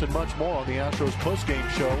clubhouse and much more on the Astros postgame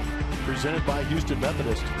show presented by Houston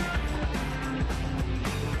Methodist.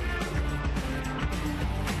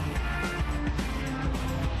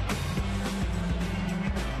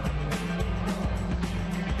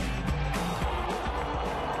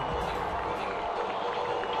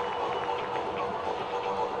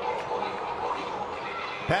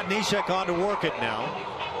 Pat Neshek on to work it now.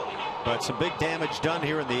 But some big damage done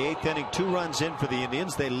here in the 8th inning. 2 runs in for the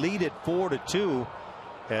Indians. They lead it 4-2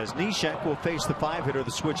 as Neshek will face the 5-hitter,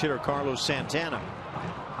 the switch hitter Carlos Santana.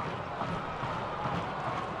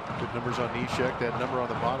 Good numbers on Neshek. That number on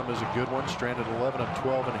the bottom is a good one. Stranded 11 of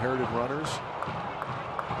 12 inherited runners.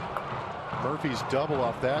 Murphy's double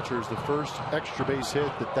off Thatcher is the first extra base hit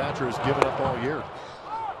that Thatcher has given up all year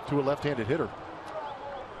to a left-handed hitter.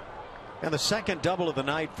 And the second double of the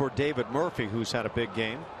night for David Murphy, who's had a big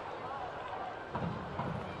game.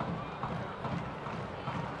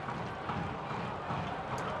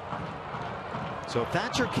 So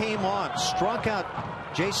Thatcher came on, struck out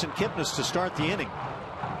Jason Kipnis to start the inning.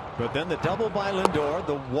 But then the double by Lindor,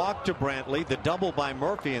 the walk to Brantley, the double by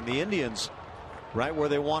Murphy, and the Indians right where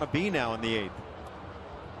they want to be now in the 8th.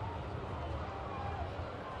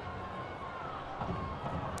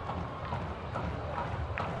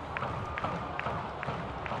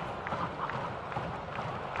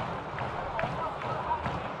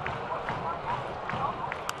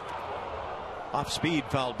 Off speed,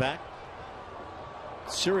 fouled back.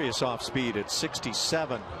 Serious off speed at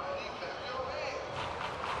 67.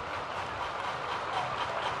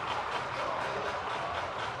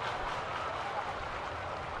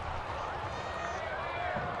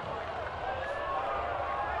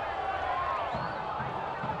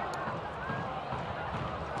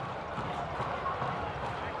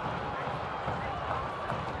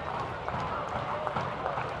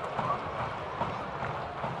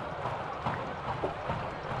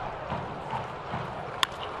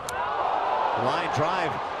 Line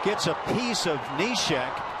drive gets a piece of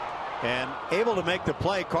Neshek and able to make the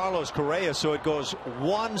play Carlos Correa, so it goes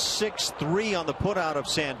 1-6-3 on the putout of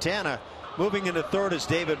Santana. Moving into third is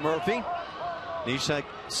David Murphy. Neshek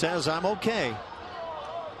says, I'm okay.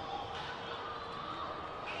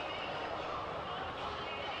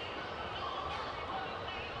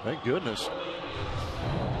 Thank goodness.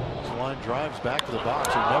 This line drives back to the box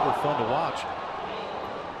are never fun to watch.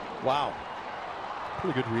 Wow.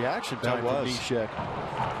 Pretty good reaction time from Neshek.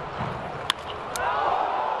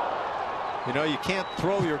 You know, you can't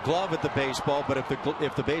throw your glove at the baseball, but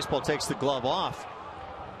if the baseball takes the glove off,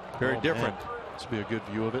 very different. Man. This will be a good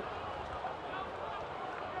view of it.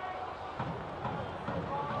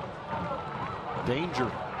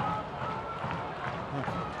 Danger.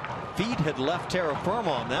 Feet had left terra firma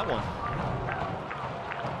on that one.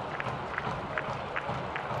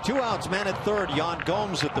 2 outs, man at third. Yan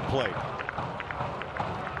Gomes at the plate.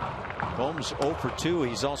 Gomes 0 for 2.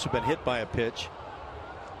 He's also been hit by a pitch.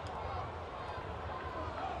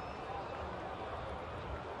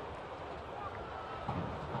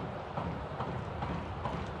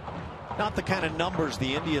 Not the kind of numbers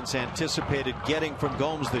the Indians anticipated getting from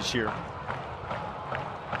Gomes this year.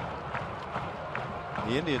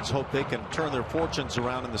 The Indians hope they can turn their fortunes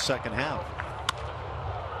around in the second half.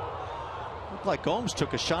 Looked like Gomes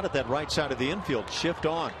took a shot at that right side of the infield. Shift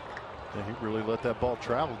on. Yeah, he really let that ball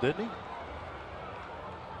travel, didn't he?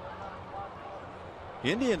 The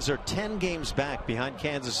Indians are 10 games back behind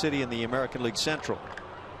Kansas City in the American League Central.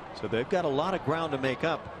 So they've got a lot of ground to make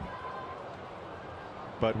up.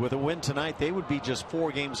 But with a win tonight, they would be just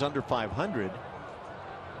 4 games under 500.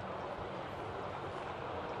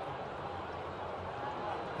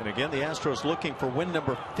 And again, the Astros looking for win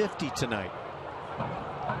number 50 tonight.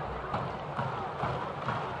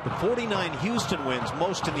 The 49 Houston wins,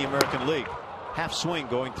 most in the American League. Half swing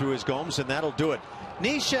going through his Gomes, and that'll do it.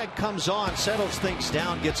 Neshek comes on, settles things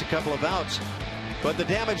down, gets a couple of outs. But the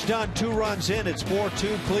damage done, 2 runs in. It's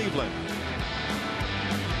 4-2 Cleveland.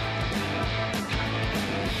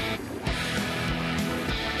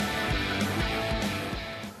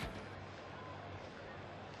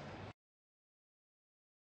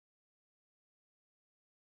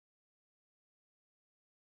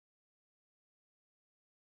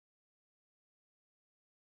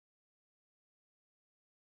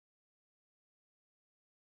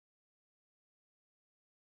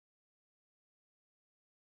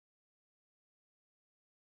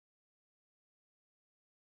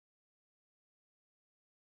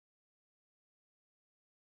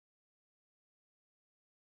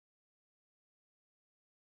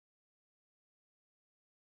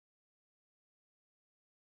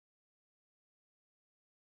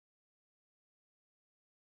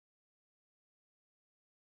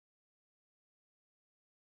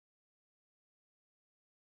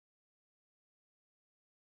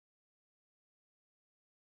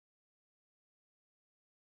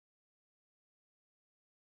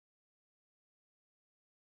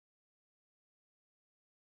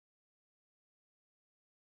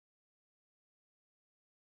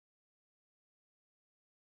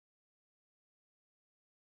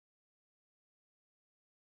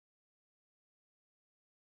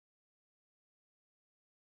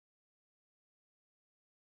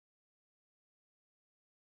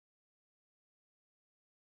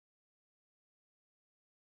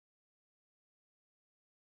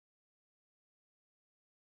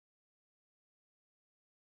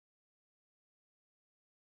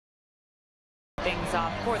 leads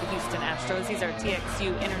off for the Houston Astros. He's our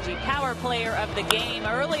TXU Energy Power Player of the game.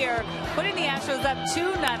 Earlier, putting the Astros up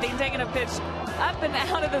 2-0, taking a pitch up and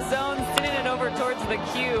out of the zone, sending it over towards the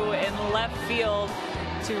queue in left field.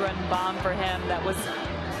 2-run bomb for him. That was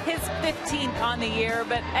his 15th on the year.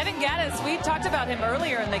 But Evan Gattis, we talked about him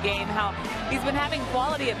earlier in the game, how he's been having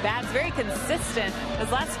quality at bats, very consistent.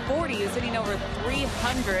 His last 40 is hitting over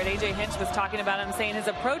 300. AJ Hinch was talking about him, saying his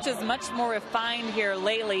approach is much more refined here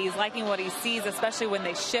lately. He's liking what he sees, especially when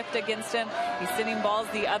they shift against him. He's sending balls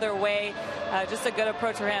the other way. Just a good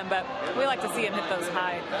approach for him, but we like to see him hit those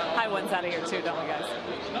high ones out of here too, don't we, guys?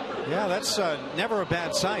 Yeah, that's never a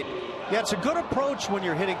bad sight. Yeah, it's a good approach when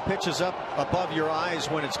you're hitting pitches up above your eyes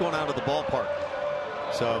when it's going out of the ballpark.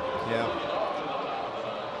 So, yeah.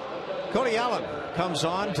 Cody Allen comes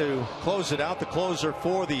on to close it out, the closer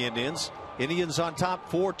for the Indians. Indians on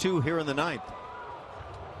top 4-2 here in the ninth.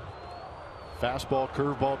 Fastball,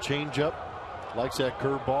 curveball, changeup. Likes that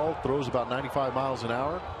curveball. Throws about 95 miles an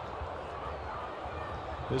hour.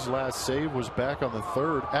 His last save was back on the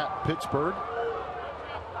 3rd at Pittsburgh.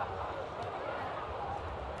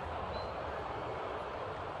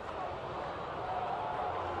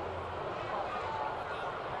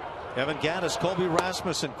 Evan Gattis, Colby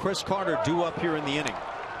Rasmussen, Chris Carter due up here in the inning.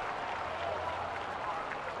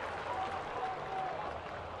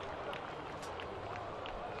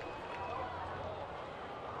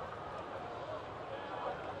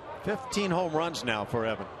 "15 home runs now for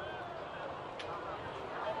Evan."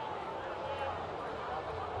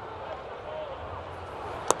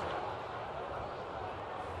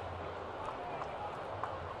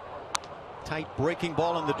 Tight breaking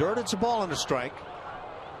ball in the dirt. It's a ball and a strike.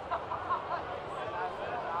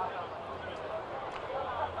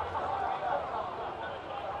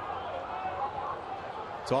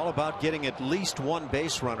 It's all about getting at least one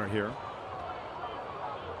base runner here.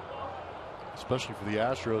 Especially for the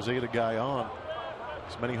Astros, they get a guy on.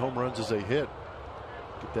 As many home runs as they hit.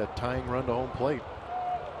 Get that tying run to home plate.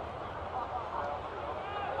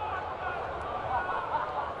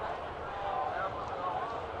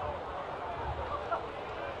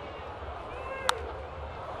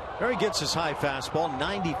 There he gets his high fastball,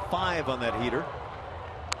 95 on that heater.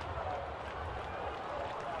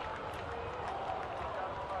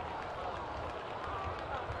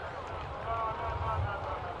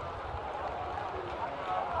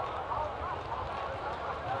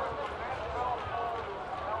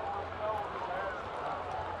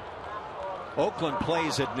 Oakland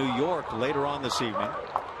plays at New York later on this evening.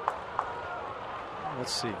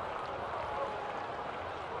 Let's see.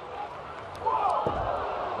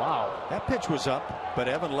 Wow, that pitch was up, but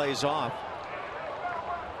Evan lays off.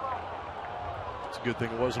 It's a good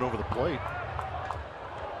thing it wasn't over the plate.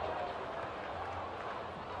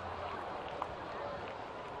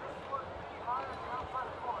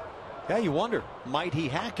 Yeah, you wonder, might he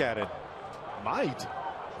hack at it? Might.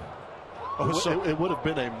 Oh, so it would have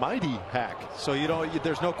been a mighty hack. So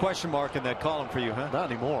there's no question mark in that column for you, huh? Not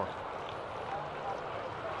anymore.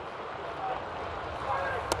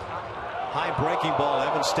 High breaking ball.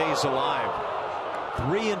 Evan stays alive.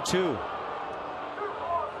 3-2.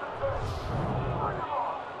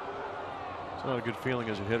 It's not a good feeling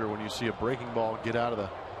as a hitter when you see a breaking ball get out of the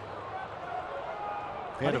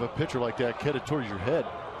hand of a pitcher like that, headed towards your head.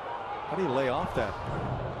 How do you lay off that?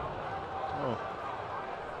 Oh.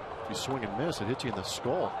 If you swing and miss, it hits you in the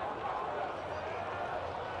skull.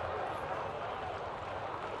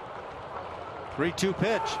 Three-two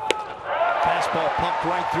pitch. Fastball pumped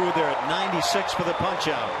right through there at 96 for the punch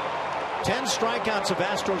out. 10 strikeouts of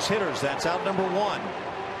Astros hitters. That's out number 1.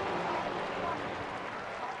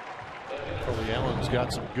 Cody Allen's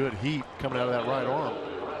got some good heat coming out of that right arm.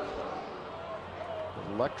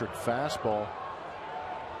 Electric fastball.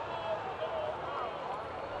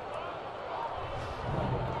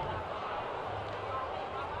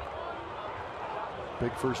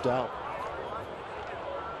 Big first out.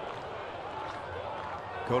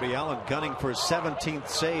 Cody Allen gunning for his 17th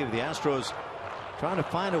save. The Astros trying to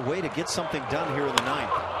find a way to get something done here in the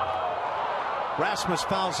ninth. Rasmus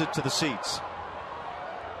fouls it to the seats.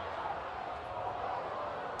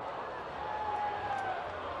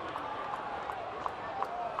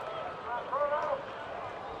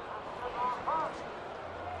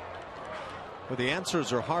 Well, the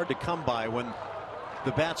answers are hard to come by when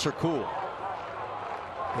the bats are cool.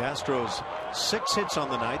 The Astros 6 hits on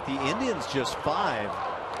the night. The Indians just 5.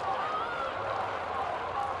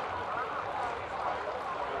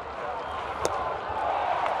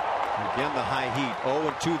 Again, the high heat.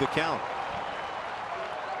 0-2 the count.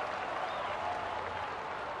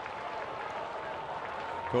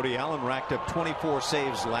 Cody Allen racked up 24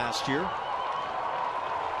 saves last year.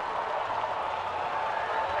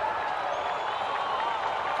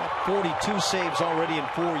 42 saves already in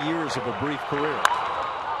 4 years of a brief career.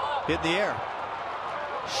 Hit in the air.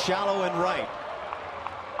 Shallow and right.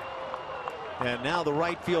 And now the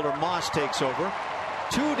right fielder Moss takes over.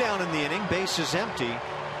 2 down in the inning. Base is empty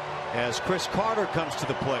as Chris Carter comes to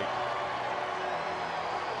the plate.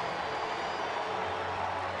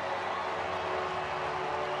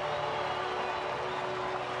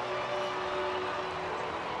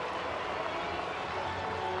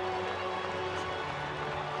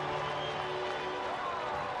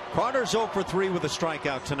 Carter's 0 for 3 with a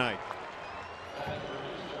strikeout tonight.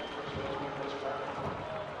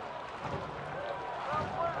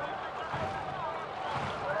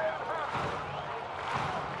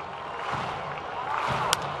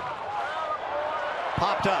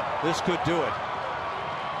 Popped up. This could do it.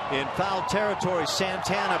 In foul territory,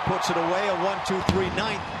 Santana puts it away. A 1-2-3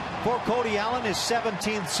 ninth for Cody Allen, his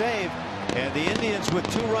 17th save. And the Indians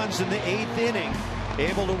with 2 runs in the 8th inning,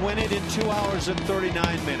 able to win it in 2 hours and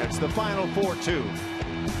 39 minutes. The final 4-2.